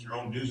 2013, it's your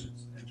own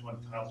nuisance in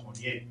Title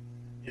 28.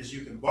 Is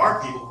you can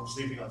bar people from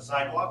sleeping on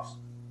sidewalks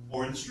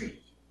or in the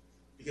street,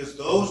 because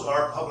those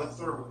are public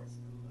thoroughways.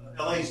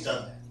 LA's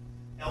done that.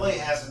 LA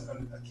has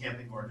a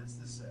camping ordinance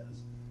that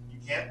says you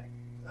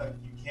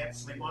can't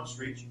sleep on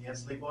streets, you can't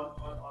sleep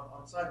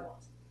on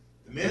sidewalks.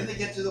 The minute they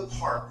get to the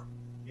park,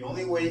 the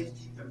only way to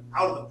keep them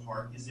out of the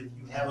park is if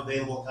you have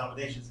available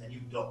accommodations, and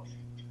you don't.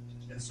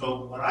 And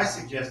so what I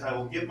suggest, I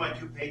will give my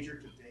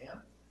 2-pager to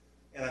Dan,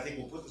 and I think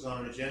we'll put this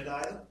on an agenda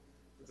item.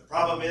 But the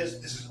problem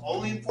is, this is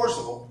only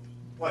enforceable.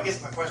 Well, I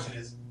guess my question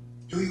is,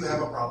 do you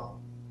have a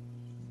problem?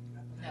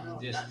 No,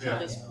 Yes.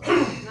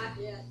 not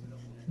yet.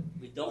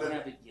 We don't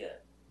have it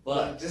yet,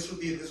 but this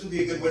would be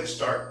a good way to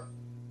start.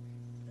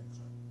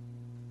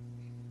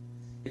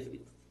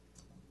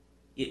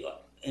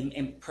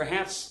 And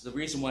perhaps the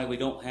reason why we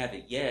don't have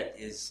it yet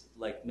is,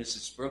 like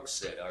Mrs. Brooks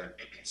said, our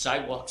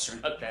sidewalks are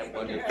not that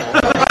wonderful.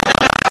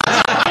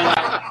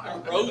 Our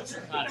roads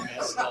are kind of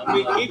messed up.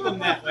 We keep them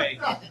that way.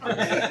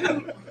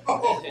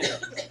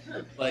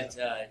 But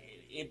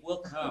it will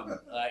come.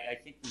 I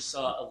think we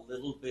saw a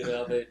little bit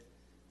of it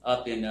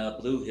up in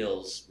Blue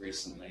Hills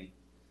recently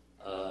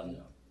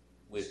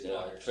with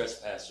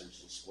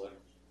trespassers and squatters.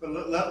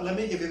 But let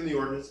me give him the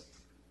ordinance,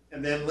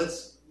 and then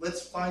let's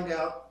find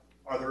out,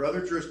 are there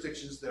other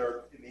jurisdictions that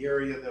are in the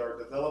area that are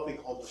developing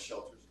homeless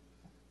shelters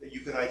that you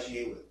could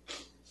IGA with?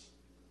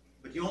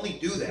 But you only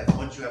do that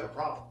once you have a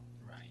problem.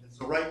 Right. And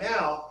so right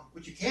now,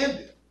 what you can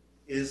do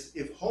is,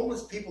 if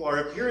homeless people are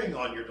appearing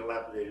on your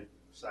dilapidated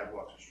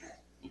sidewalks or streets,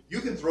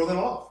 you can throw them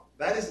off.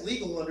 That is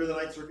legal under the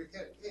Ninth Circuit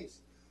case.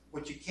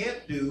 What you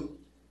can't do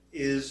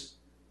is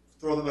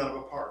throw them out of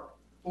a park.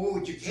 But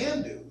what you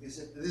can do is,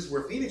 this is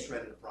where Phoenix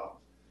ran into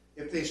problems.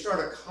 If they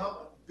start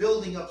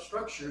building up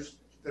structures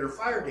that are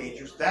fire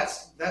dangerous,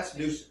 that's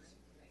nuisance.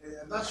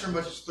 I'm not sure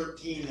much it's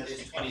 13.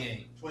 It's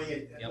 28.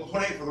 28. Yep. Well,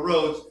 28 for the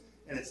roads,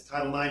 and it's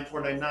Title IX,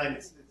 499.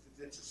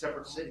 It's a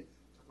separate city.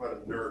 Talk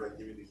about a nerd, I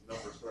give you these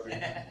numbers.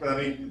 But I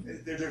mean,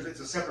 it's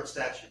a separate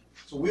statute.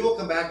 So we will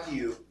come back to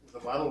you with a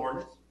final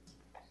ordinance.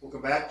 We'll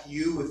come back to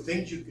you with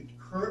things you can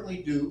currently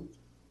do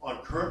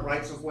on current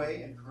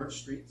rights-of-way and current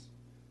streets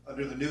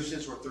under the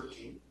nuisance or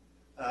 13.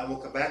 We'll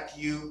come back to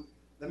you.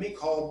 Let me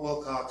call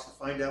Wilcox and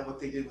find out what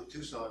they did with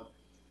Tucson.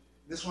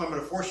 This one, I'm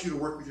going to force you to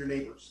work with your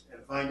neighbors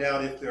and find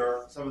out if there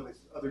are some of the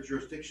other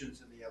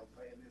jurisdictions in the valley,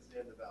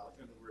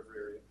 in the river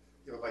area,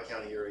 Yavapai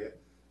County area,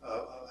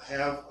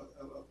 have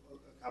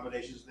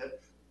accommodations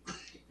that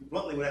you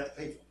bluntly would have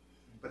to pay for.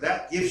 But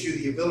that gives you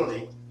the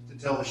ability to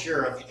tell the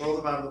sheriff, throw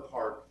them out of the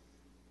park,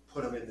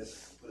 put them in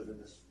this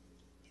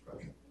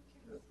structure.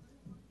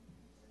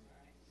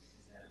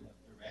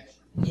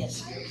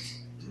 Yes.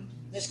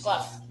 Ms.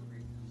 Clough.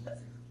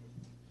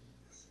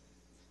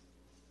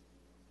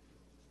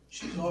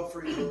 She's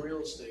offering the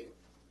real estate.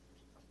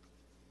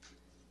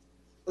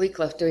 Lee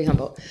Cliff, Dewey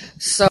Humboldt.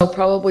 So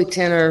probably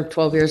 10 or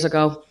 12 years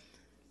ago,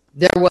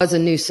 there was a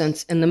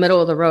nuisance in the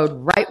middle of the road,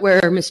 right where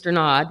Mr.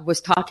 Nod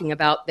was talking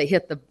about. They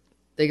hit the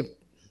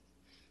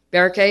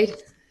barricade.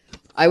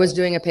 I was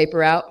doing a paper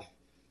route.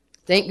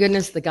 Thank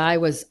goodness the guy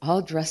was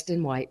all dressed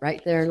in white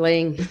right there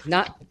laying,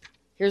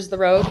 here's the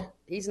road.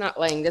 He's not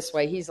laying this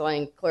way. He's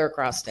laying clear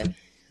across it.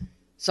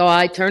 So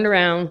I turned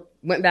around,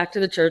 went back to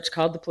the church,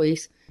 called the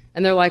police,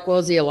 and they're like, well,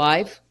 is he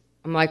alive?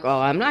 I'm like, well,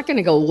 I'm not going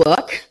to go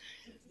look.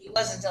 He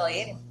wasn't until I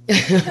hit him.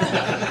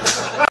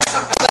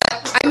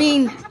 I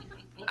mean,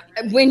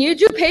 when you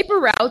do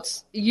paper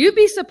routes, you'd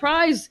be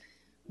surprised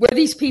where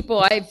these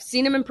people, I've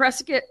seen them in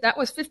Prescott. That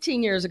was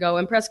 15 years ago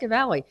in Prescott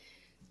Valley.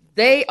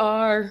 They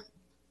are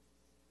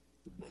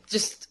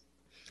just,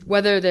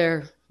 whether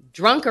they're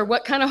drunk or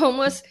what kind of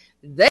homeless,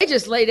 they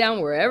just lay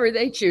down wherever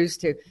they choose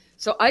to.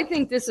 So I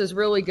think this is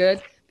really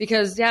good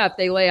because, yeah, if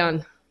they lay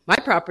on my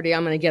property,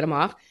 I'm going to get them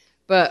off.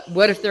 But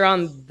what if they're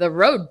on the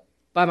road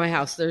by my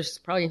house? There's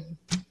probably,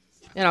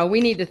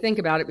 we need to think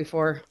about it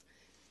before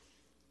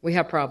we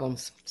have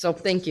problems. So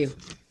thank you.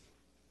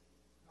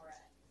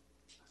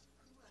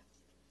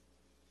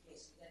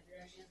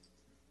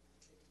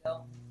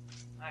 All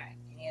right.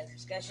 Any other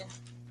discussion?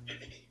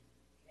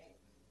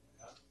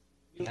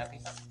 You happy?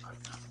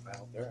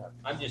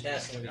 I'm just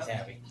asking if he's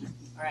happy.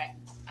 All right.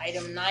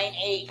 Item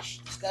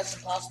 9H, discuss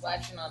the possible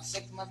action on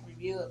 6-month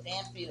review of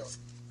Dan Field.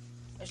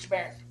 Mr.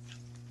 Barron.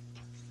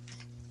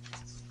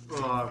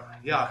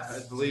 Yeah, I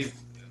believe,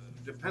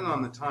 depending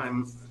on the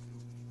time,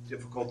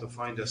 difficult to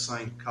find a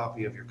signed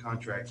copy of your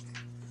contract.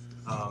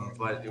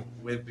 But it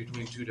went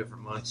between 2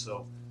 different months,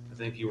 so I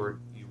think you were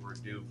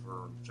due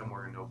for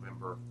somewhere in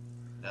November.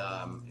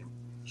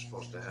 You're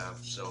supposed to have,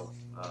 so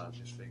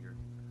just figured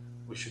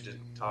we should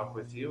talk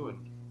with you and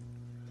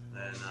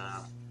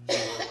see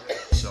where we're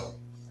at. So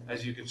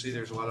as you can see,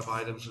 there's a lot of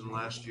items in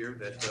last year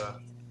that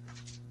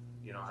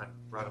I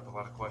brought up a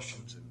lot of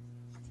questions and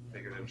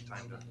figured it was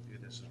time to do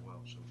this as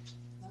well. So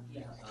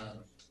yeah,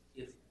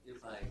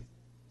 if I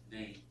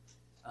may,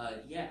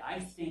 I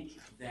think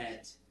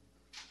that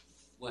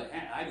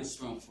I was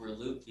thrown for a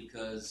loop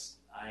because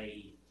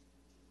I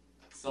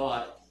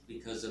thought,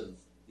 because of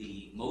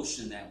the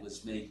motion that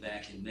was made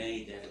back in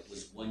May, that it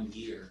was 1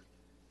 year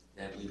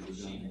that we were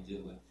going to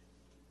do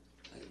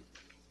it.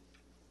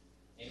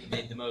 Amy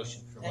made the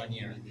motion for 1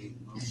 year.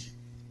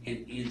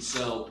 And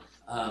so,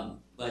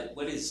 but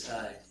what is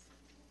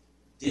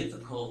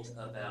difficult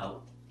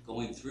about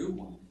going through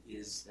one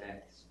is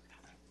that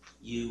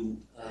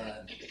you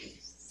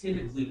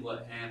typically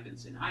what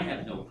happens, and I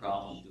have no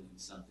problem doing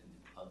something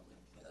in public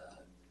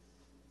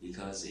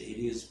because it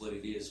is what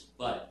it is,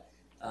 but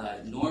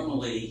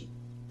normally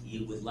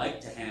you would like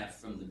to have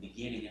from the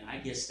beginning, and I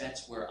guess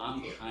that's where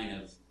I'm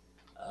kind of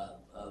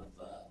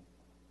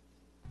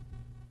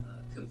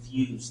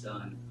confused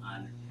on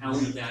how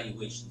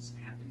evaluations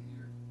happen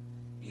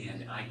here.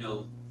 And I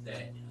know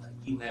that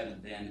you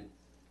haven't been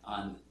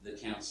on the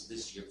council,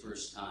 this is your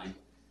first time,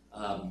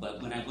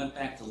 but when I went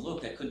back to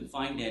look, I couldn't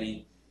find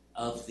any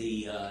of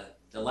the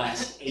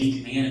last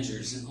 8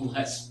 managers in the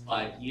last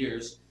 5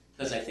 years,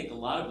 because I think a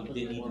lot of them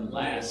didn't even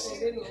last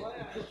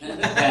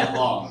that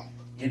long.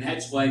 And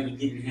that's why we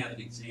didn't have an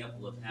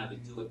example of how to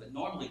do it. But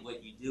normally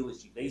what you do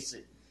is you base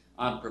it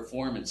on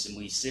performance, and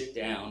we sit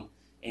down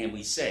and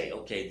we say,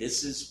 okay,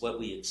 this is what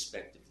we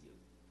expect of you.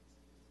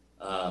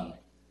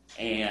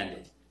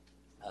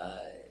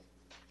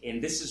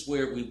 And this is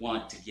where we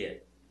want to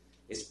get.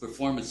 It's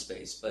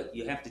performance-based, but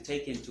you have to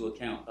take into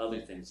account other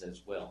things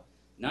as well.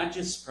 Not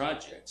just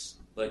projects,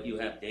 but you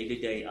have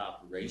day-to-day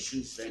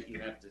operations that you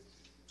have to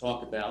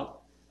talk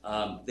about.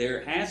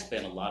 There has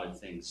been a lot of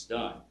things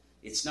done.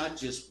 It's not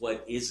just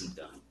what isn't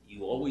done.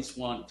 You always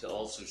want to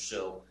also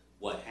show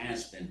what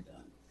has been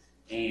done.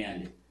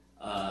 And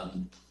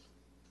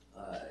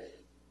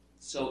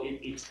so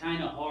it's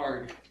kind of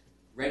hard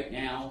right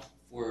now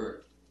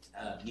for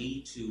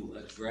me to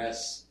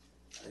address,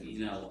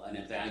 an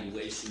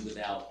evaluation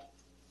without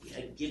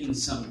giving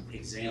some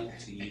example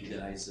to you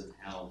guys of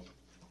how,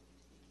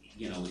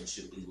 it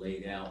should be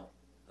laid out.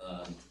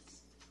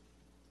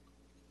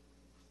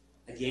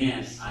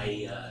 Again,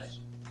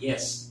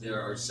 yes, there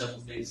are several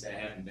things that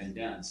haven't been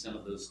done. Some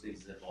of those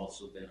things have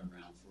also been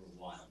around for a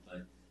while,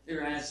 but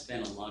there has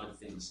been a lot of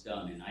things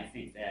done, and I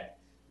think that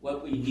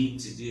what we need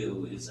to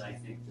do is, I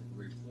think the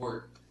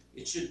report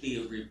it should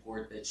be a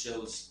report that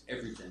shows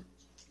everything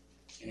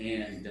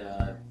and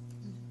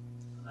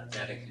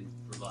that it can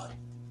provide.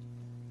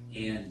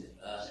 And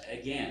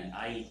again,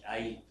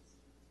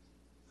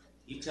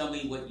 you tell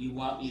me what you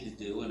want me to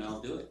do, and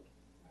I'll do it.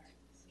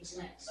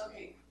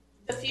 Okay.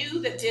 The few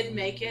that did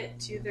make it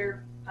to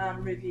their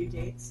review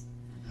dates,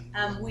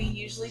 we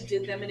usually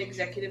did them in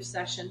executive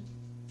session,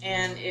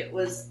 and it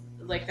was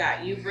like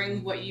that. You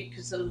bring what you,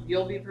 cause so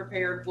you'll be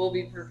prepared, we'll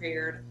be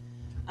prepared,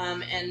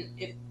 and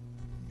if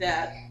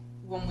that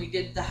when we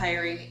did the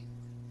hiring,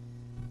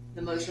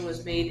 the motion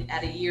was made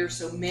at a year,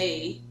 so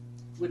May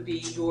would be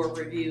your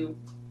review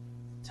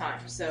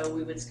time. So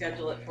we would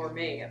schedule it for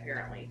May,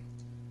 apparently.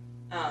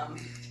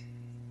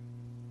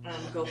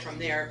 Go from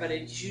there, but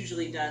it's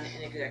usually done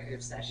in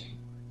executive session.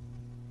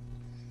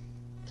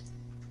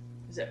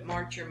 Is it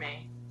March or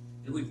May?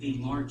 It would be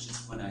March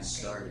is when I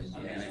started,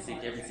 and I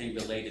think everything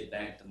related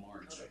back to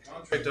March. The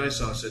contract I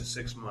saw said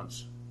 6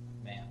 months.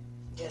 Man.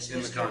 Yes,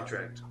 In the Mr.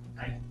 contract.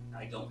 I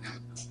don't have a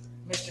contract.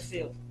 Mr.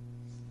 Field.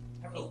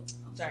 Oh,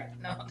 sorry,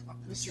 no,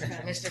 Mr.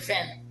 Fenn. Mr.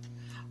 Fenn.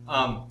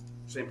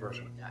 Same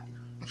person.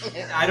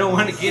 I don't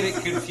want to get it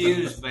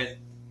confused, but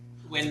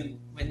when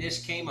this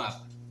came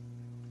up,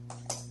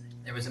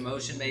 there was a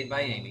motion made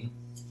by Amy.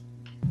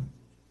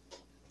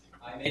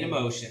 I made a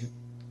motion.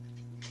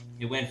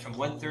 It went from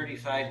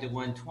 135 to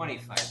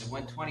 125. The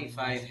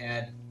 125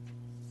 had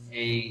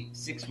a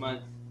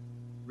 6-month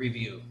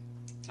review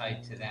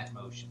tied to that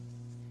motion.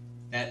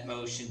 That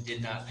motion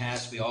did not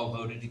pass. We all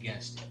voted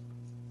against it.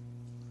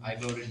 I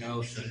voted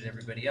no, so did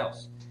everybody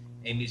else.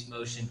 Amy's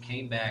motion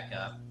came back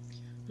up,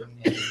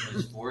 and it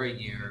was for a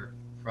year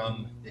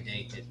from the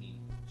date that he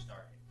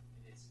started.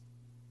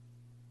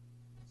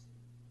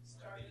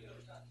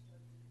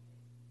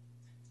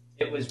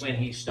 It was when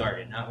he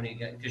started, not when he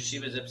got, because she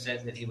was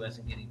upset that he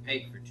wasn't getting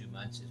paid for 2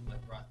 months is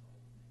what brought the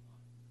whole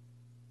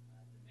thing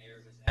on. The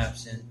mayor was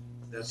absent.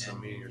 That's the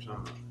meeting you're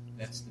talking about.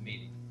 That's the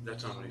meeting.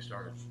 That's not when he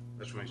started.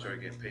 That's when he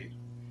started getting paid.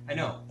 I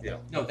know. Yeah.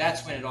 No,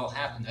 that's when it all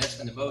happened. That's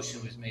when the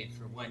motion was made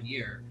for 1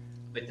 year,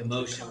 but the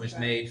motion was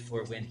made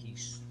for when he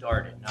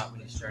started, not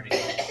when he started.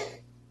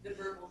 The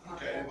verbal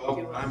Okay, contract. well,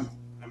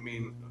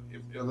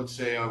 if, let's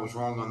say I was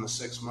wrong on the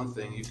 6-month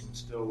thing, you can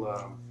still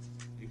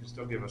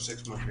give a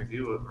 6-month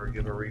review or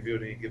give a review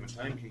at any given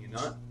time, can you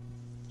not?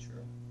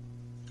 Sure.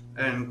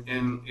 And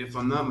if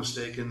I'm not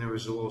mistaken, there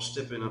was a little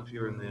stipend up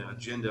here in the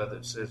agenda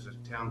that says the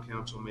town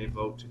council may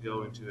vote to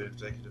go into an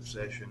executive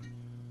session,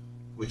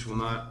 which will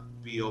not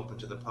be open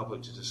to the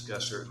public to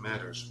discuss certain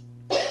matters.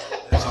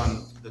 That's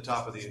on the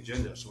top of the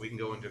agenda, so we can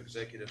go into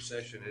executive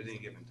session at any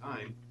given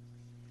time,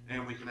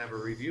 and we can have a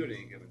review at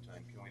any given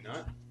time, can we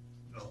not?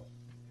 No.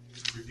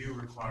 Review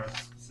requires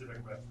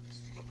specific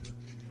reference.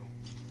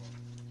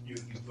 You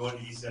can go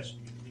into each session,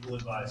 you get legal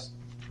advice,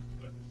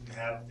 but to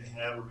have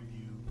a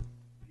review,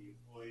 the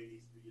employee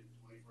needs to be given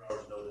 24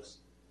 hours notice,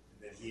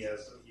 and then he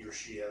or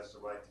she has the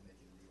right to make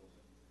it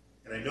reopen.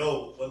 And I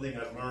know one thing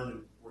I've learned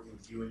in working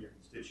with you and your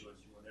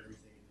constituents, you want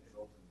everything in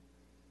open.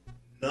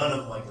 None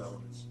of my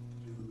governments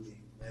do the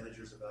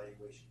manager's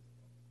evaluation.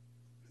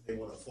 They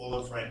want a full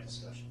and frank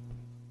discussion.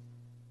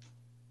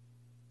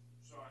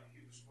 So he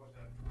was supposed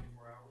to have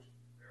 24 hours to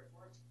prepare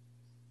for it?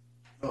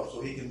 No,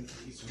 so he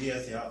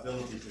has the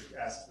ability to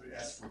ask for it to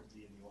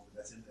be in the open.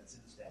 That's in the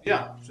statute.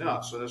 Yeah,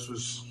 so this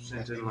was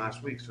sent in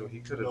last week, so he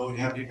could have, No, you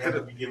have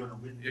to be given a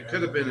written. it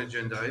could have been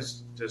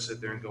agendized to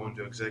sit there and go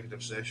into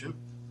executive session.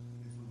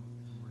 If we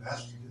were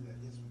asked to do that,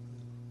 yes,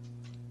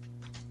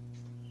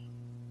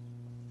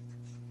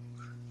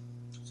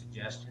 we could.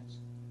 Suggestions?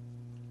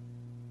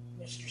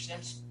 Mr.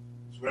 Sims?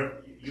 So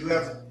whatever,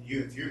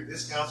 if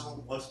this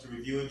council wants to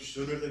review it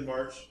sooner than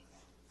March,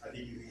 I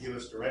think you can give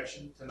us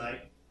direction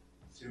tonight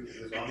because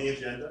it's on the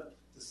agenda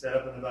to set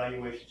up an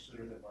evaluation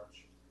sooner than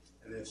March.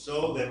 And if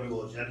so, then we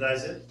will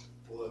agendize it.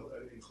 We'll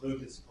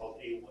include this called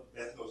A1.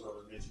 Beth goes over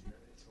and mentioned it.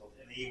 It's called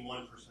an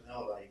A1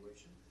 personnel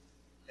evaluation.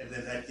 And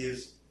then that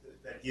gives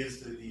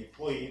the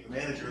employee, the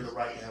manager, the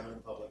right to have it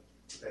in public.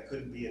 That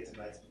couldn't be at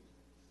tonight's meeting.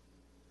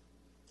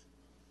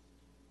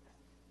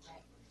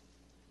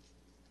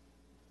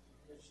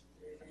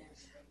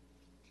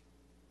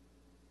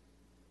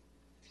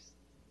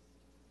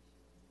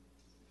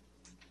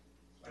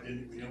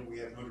 We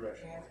have no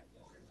direction. I have a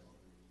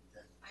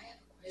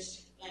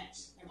question.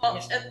 Thanks.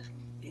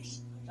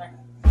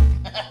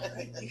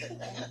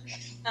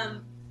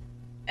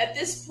 At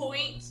this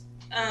point,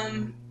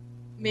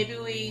 maybe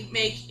we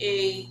make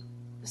a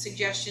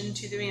suggestion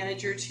to the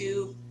manager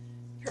to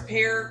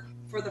prepare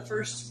for the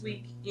first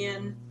week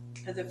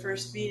the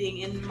first meeting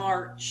in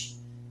March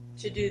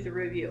to do the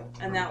review.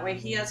 And that way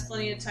he has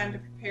plenty of time to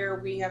prepare,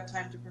 we have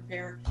time to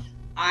prepare.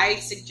 I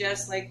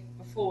suggest, like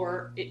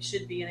before, it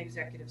should be an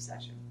executive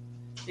session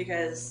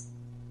because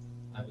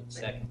I would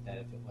second that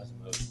if it was a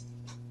motion.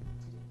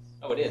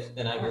 Oh, it is.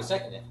 Then I will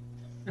second it.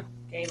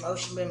 Okay,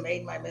 motion been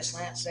made by Ms.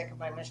 Lance, second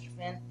by Mr.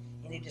 Finn.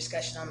 Any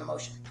discussion on the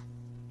motion?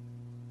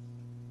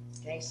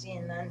 Okay,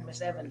 seeing none,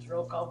 Ms. Evans,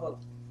 roll call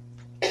vote.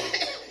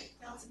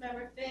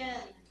 Councilmember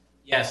Finn.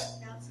 Yes.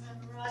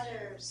 Councilmember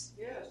Rogers.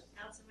 Yes.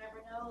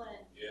 Councilmember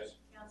Nolan. Yes.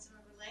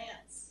 Councilmember Lamb.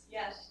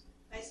 Yes.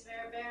 Vice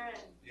Mayor Barron.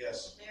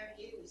 Yes. Mayor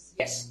Hughes.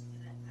 Yes.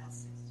 And that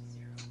passed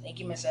 6-0. Thank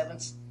you, Ms.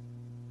 Evans.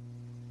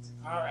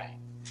 All right.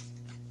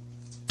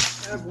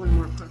 I have one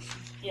more question.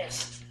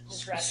 Yes,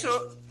 Ms. Rogers.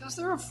 So,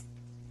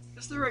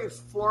 is there a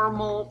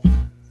formal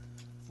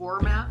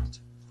format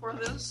for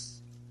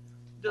this?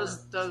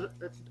 Does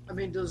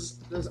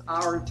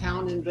our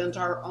town invent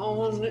our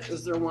own?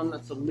 Is there one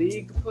that the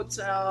league puts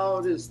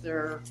out? Is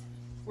there,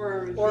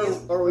 or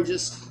we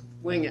just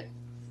wing it?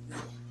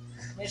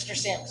 Mr.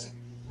 Sims.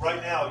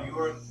 Right now,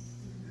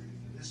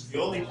 this is the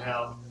only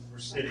town or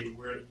city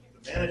where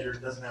the manager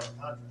doesn't have a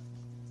contract.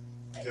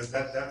 Because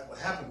that's what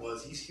happened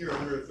was, he's here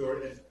under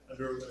authority,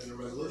 under a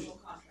resolution.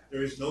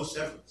 There is no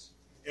severance.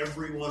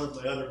 Every one of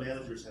my other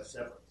managers have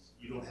severance.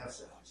 You don't have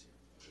severance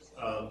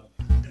here.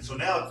 And so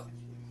now,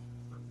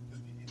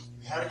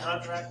 you had a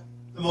contract.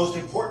 The most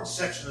important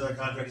section of that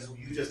contract is what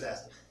you just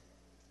asked me.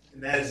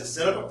 And that is to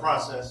set up a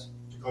process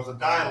to cause a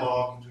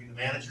dialogue between the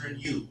manager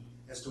and you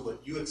as to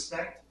what you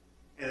expect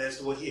and as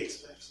to what he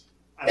expects.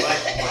 What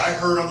I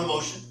heard on the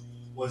motion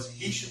was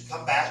he should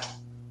come back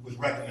with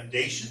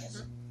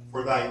recommendations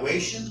for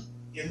evaluation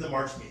in the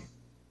March meeting.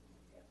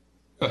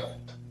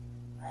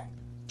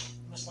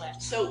 Ms.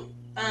 Lance. So,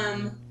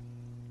 can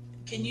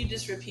you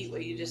just repeat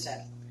what you just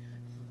said?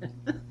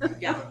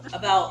 Yeah,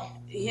 about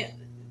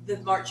the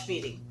March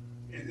meeting.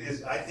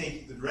 I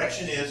think the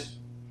direction is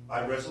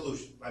by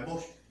resolution, by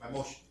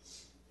motion,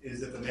 is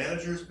that the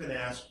manager's been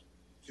asked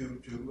to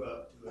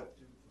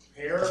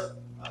prepare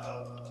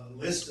a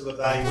list of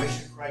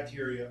evaluation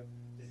criteria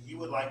that he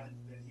would like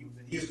that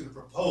he is going to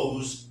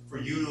propose for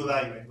you to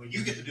evaluate. Well,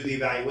 you get to do the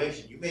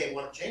evaluation. You may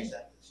want to change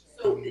that list.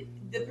 So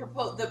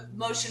the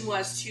motion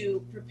was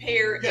to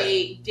prepare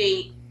a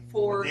date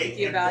for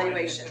the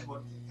evaluation. And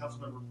what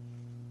Councilmember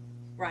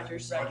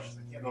Rogers. I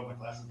can't know my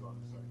glasses on.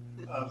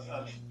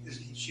 Sorry.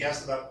 She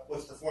asked about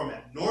what's the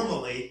format.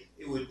 Normally,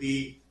 it would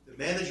be the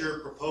manager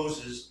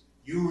proposes,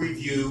 you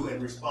review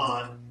and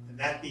respond, and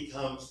that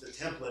becomes the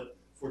template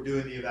for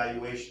doing the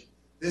evaluation.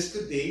 This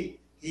could be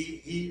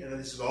and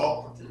this is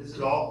all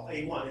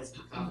A1. It's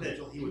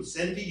confidential. He would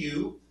send to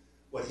you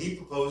what he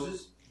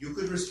proposes. You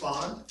could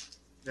respond.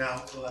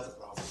 Now, well, that's a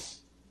problem.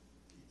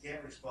 You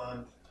can't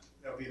respond.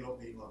 That would be an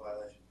open meeting law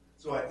violation.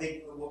 So I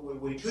think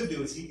what he could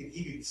do is he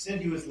could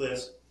send you his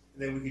list,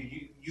 and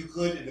then you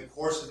could in the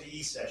course of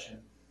the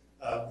session,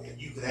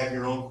 you could have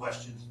your own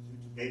questions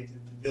to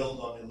build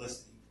on the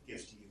list that he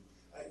gives to you.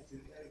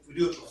 If we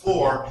do it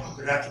before,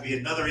 there'd have to be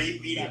another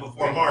meeting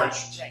before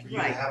March for you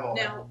to have all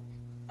that.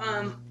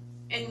 Now,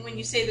 and when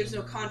you say there's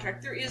no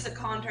contract, there is a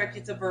contract.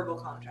 It's a verbal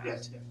contract.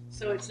 Yes.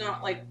 So it's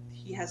not like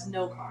he has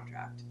no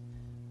contract,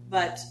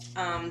 but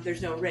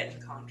there's no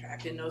written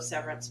contract and no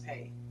severance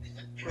pay.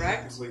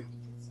 Correct?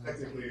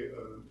 Technically,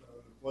 an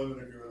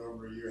employment agreement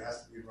over a year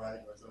has to be in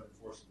writing or it's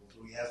unenforceable,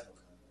 so he has no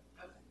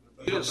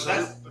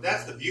contract. But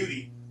that's the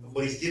beauty of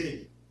what he's giving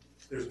you.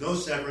 There's no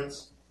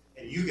severance,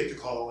 and you get to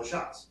call all the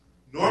shots.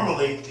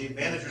 Normally, the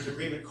manager's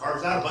agreement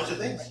carves out a bunch of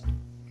things.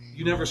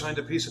 You never signed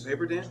a piece of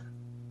paper, Dan?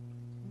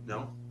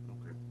 No?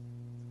 Okay.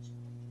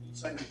 You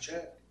signed a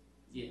check.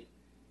 Yeah.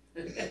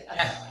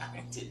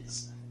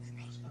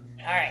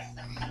 All right.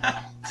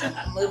 So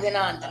moving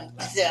on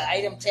to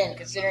item 10,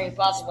 considering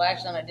possible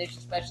action on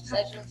additional special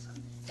sessions,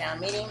 town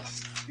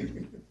meetings.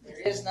 There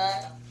is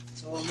none.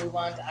 So we'll move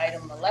on to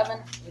item 11,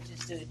 which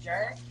is to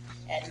adjourn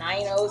at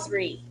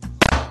 9:03.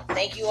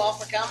 Thank you all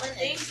for coming.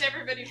 Thanks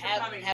everybody for coming.